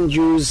European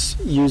Jews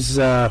use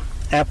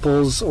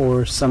apples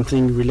or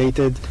something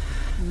related,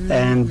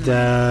 and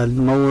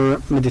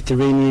more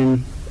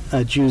Mediterranean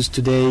Jews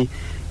today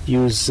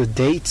use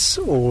dates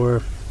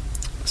or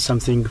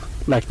something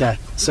like that.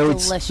 So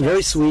Delicious. It's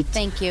very sweet.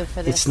 Thank you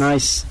for this. It's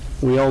nice.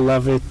 We all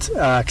love it,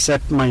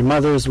 except my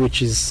mother's,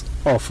 which is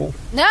awful.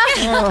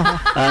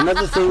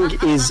 Another thing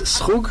is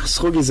srug.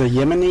 Srug is a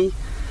Yemeni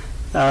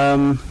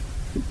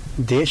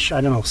dish.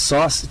 I don't know,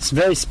 sauce. It's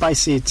very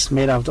spicy. It's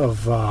made out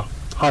of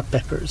hot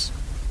peppers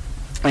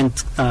and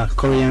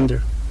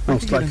coriander,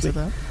 most likely.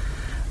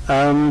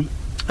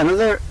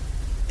 Another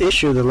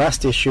issue, the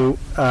last issue,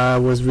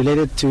 was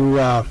related to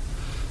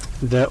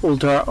the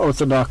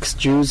ultra-Orthodox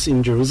Jews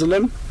in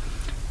Jerusalem.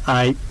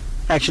 I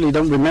actually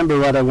don't remember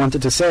what I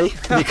wanted to say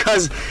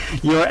because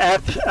your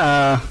app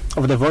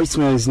of the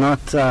voicemail is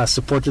not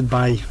supported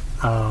by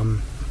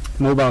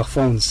mobile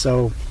phones,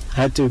 so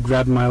I had to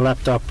grab my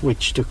laptop,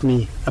 which took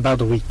me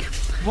about a week.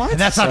 What? And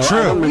that's not true.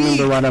 I don't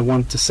remember what I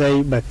want to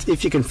say, but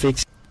if you can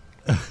fix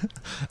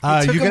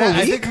I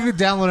think you could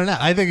download an app.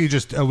 I think he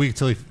just a week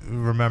till he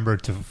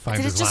remembered to find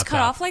Did his it just laptop.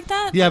 cut off like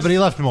that? Yeah, but he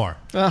left more.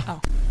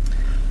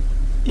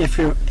 if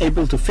you're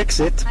able to fix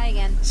it, Hi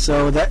again.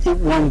 so that it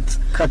won't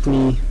cut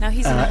me Now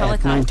he's in a at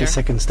 90 helicopter.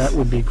 seconds, that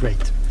would be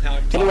great.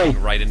 Anyway,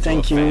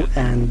 thank you,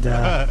 and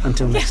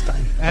until next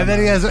time. And then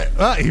he has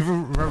you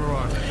remember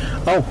what?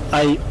 Oh,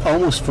 I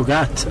almost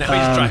forgot. Now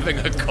he's driving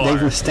a car. Dave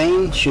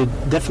Mustaine should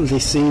definitely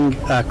sing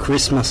a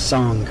Christmas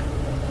song.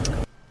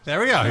 There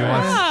we go. He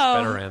wants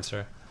Better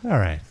answer. All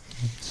right.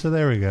 So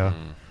there we go.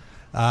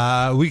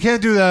 We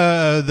can't do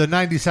the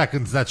 90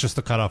 seconds. That's just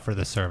the cutoff for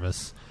this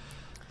service.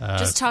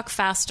 Just talk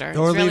faster.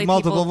 Or Really leave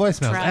multiple people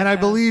voicemails. track And I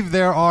that. believe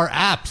there are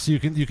apps. You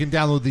can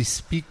download the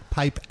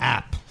SpeakPipe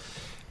app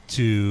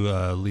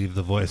to leave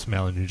the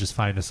voicemail, and you just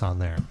find us on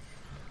there.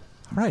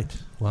 All right.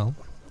 Well,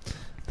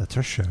 that's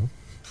our show.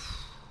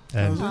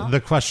 And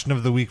the question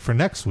of the week for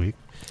next week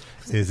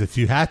is if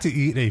you had to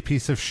eat a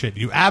piece of shit,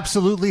 you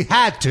absolutely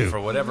had to. For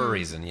whatever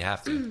reason, you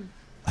have to.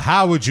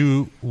 how would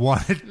you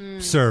want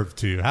it served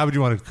to you? How would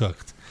you want it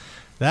cooked?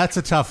 That's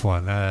a tough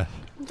one. It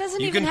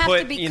doesn't You even can have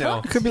put, to be you know,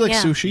 cooked. It could be like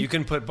sushi. You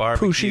can put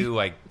barbecue, Pushy.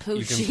 like you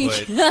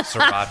Pushy. can put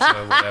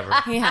sriracha,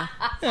 whatever. Yeah.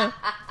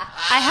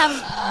 I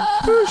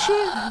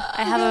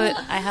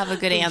have a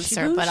good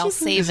answer, but I'll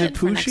save it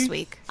for next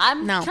week.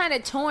 I'm kind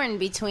of torn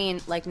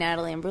between like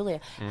Natalie and Brulia.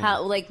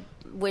 How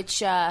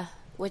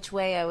which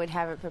way I would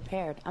have it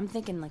prepared. I'm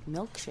thinking like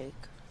milkshake.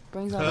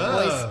 Brings all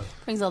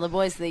the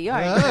boys to the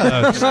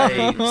yard.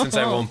 Since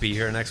I won't be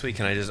here next week,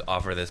 can I just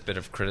offer this bit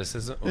of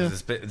criticism?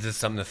 This is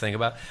something to think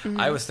about.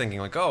 I was thinking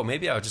like,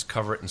 maybe I would just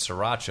cover it in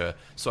sriracha,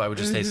 so I would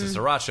just taste the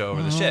sriracha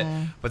over the shit.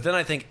 But then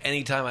I think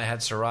anytime I had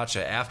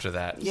sracha after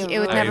that, it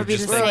would never be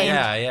the same.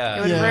 Yeah,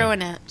 it would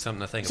ruin it. Something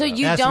to think So about.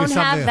 you don't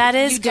have that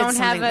is you good don't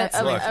have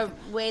something a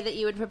way that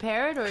you would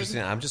prepare it, or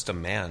Christina, I'm just a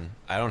man.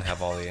 I don't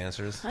have all the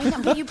answers. I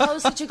know, but you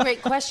pose such a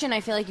great question. I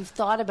feel like you've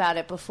thought about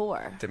it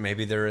before. That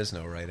maybe there is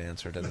no right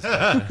answer to this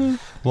question.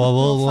 Well,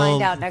 we'll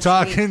find out next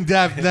talk week. in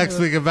depth next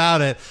week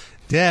about it.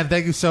 Dan,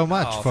 thank you so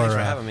much Thanks for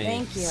having me.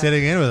 Thank you.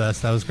 sitting in with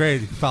us. That was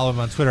great. You can follow him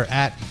on Twitter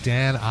at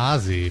Dan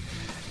Ozzie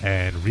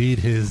and read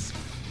his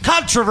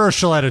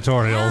controversial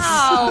editorials.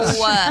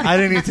 I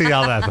didn't need to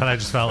yell that, but I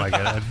just felt like it.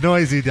 At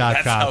Noisy.com.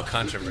 That's how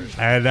controversial.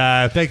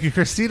 And thank you,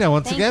 Christina,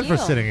 once Thank again for you.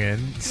 sitting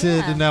in.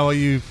 Sid, now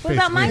you What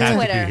about basically my had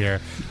Twitter? to be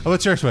here.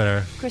 What's your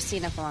Twitter?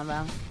 Christina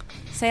Palumbo.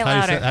 Say it How do you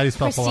louder. say- how do you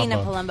spell Christina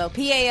Palumbo?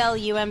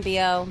 Palumbo.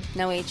 Palumbo.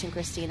 No H in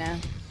Christina.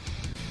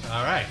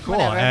 All right, cool.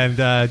 Whatever. And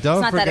don't It's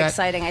not forget, that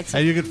exciting. I'd say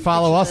and you can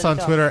follow pictures us of on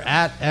the Twitter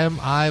at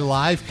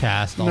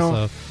MILivecast.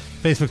 Also,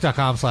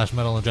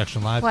 Facebook.com/Metal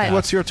Injection Livecast. What?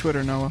 What's your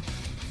Twitter, Noah?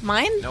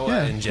 Mine?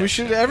 Noah We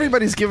Injection. should.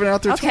 Everybody's giving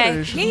out their Okay.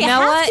 Twitters. Yeah, you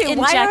Noah have to.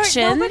 Why aren't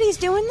Injection. nobody's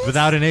doing this?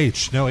 Without an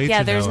H. No H.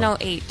 Yeah, in there's Noah.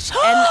 no H.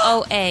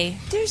 NOA.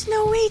 There's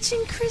no H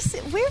in Chris.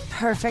 We're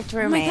perfect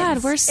roommates.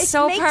 God, we're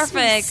so it makes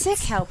perfect. Me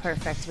sick how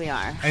perfect we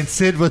are. And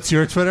Sid, what's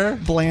your Twitter?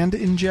 Bland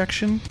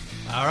injection.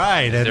 All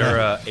right. Is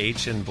there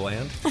H in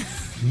bland?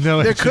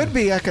 No There H. could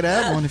be. I could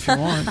add one if you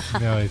want.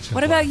 No H. in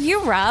What about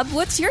you, Rob?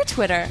 What's your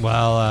Twitter?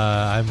 Well,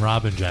 I'm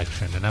Rob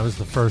Injection, and that was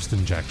the first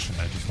injection,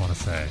 I just want to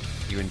say.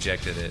 You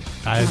injected it.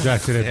 I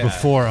injected it Yeah.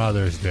 before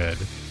others did,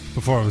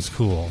 before it was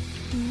cool.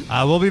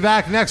 We'll be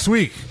back next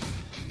week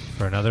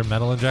for another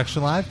Metal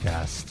Injection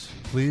Livecast.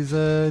 Please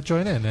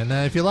join in, and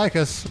if you like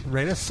us,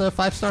 rate us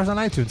 5 stars on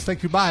iTunes.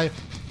 Thank you. Bye.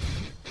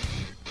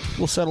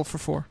 We'll settle for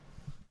 4.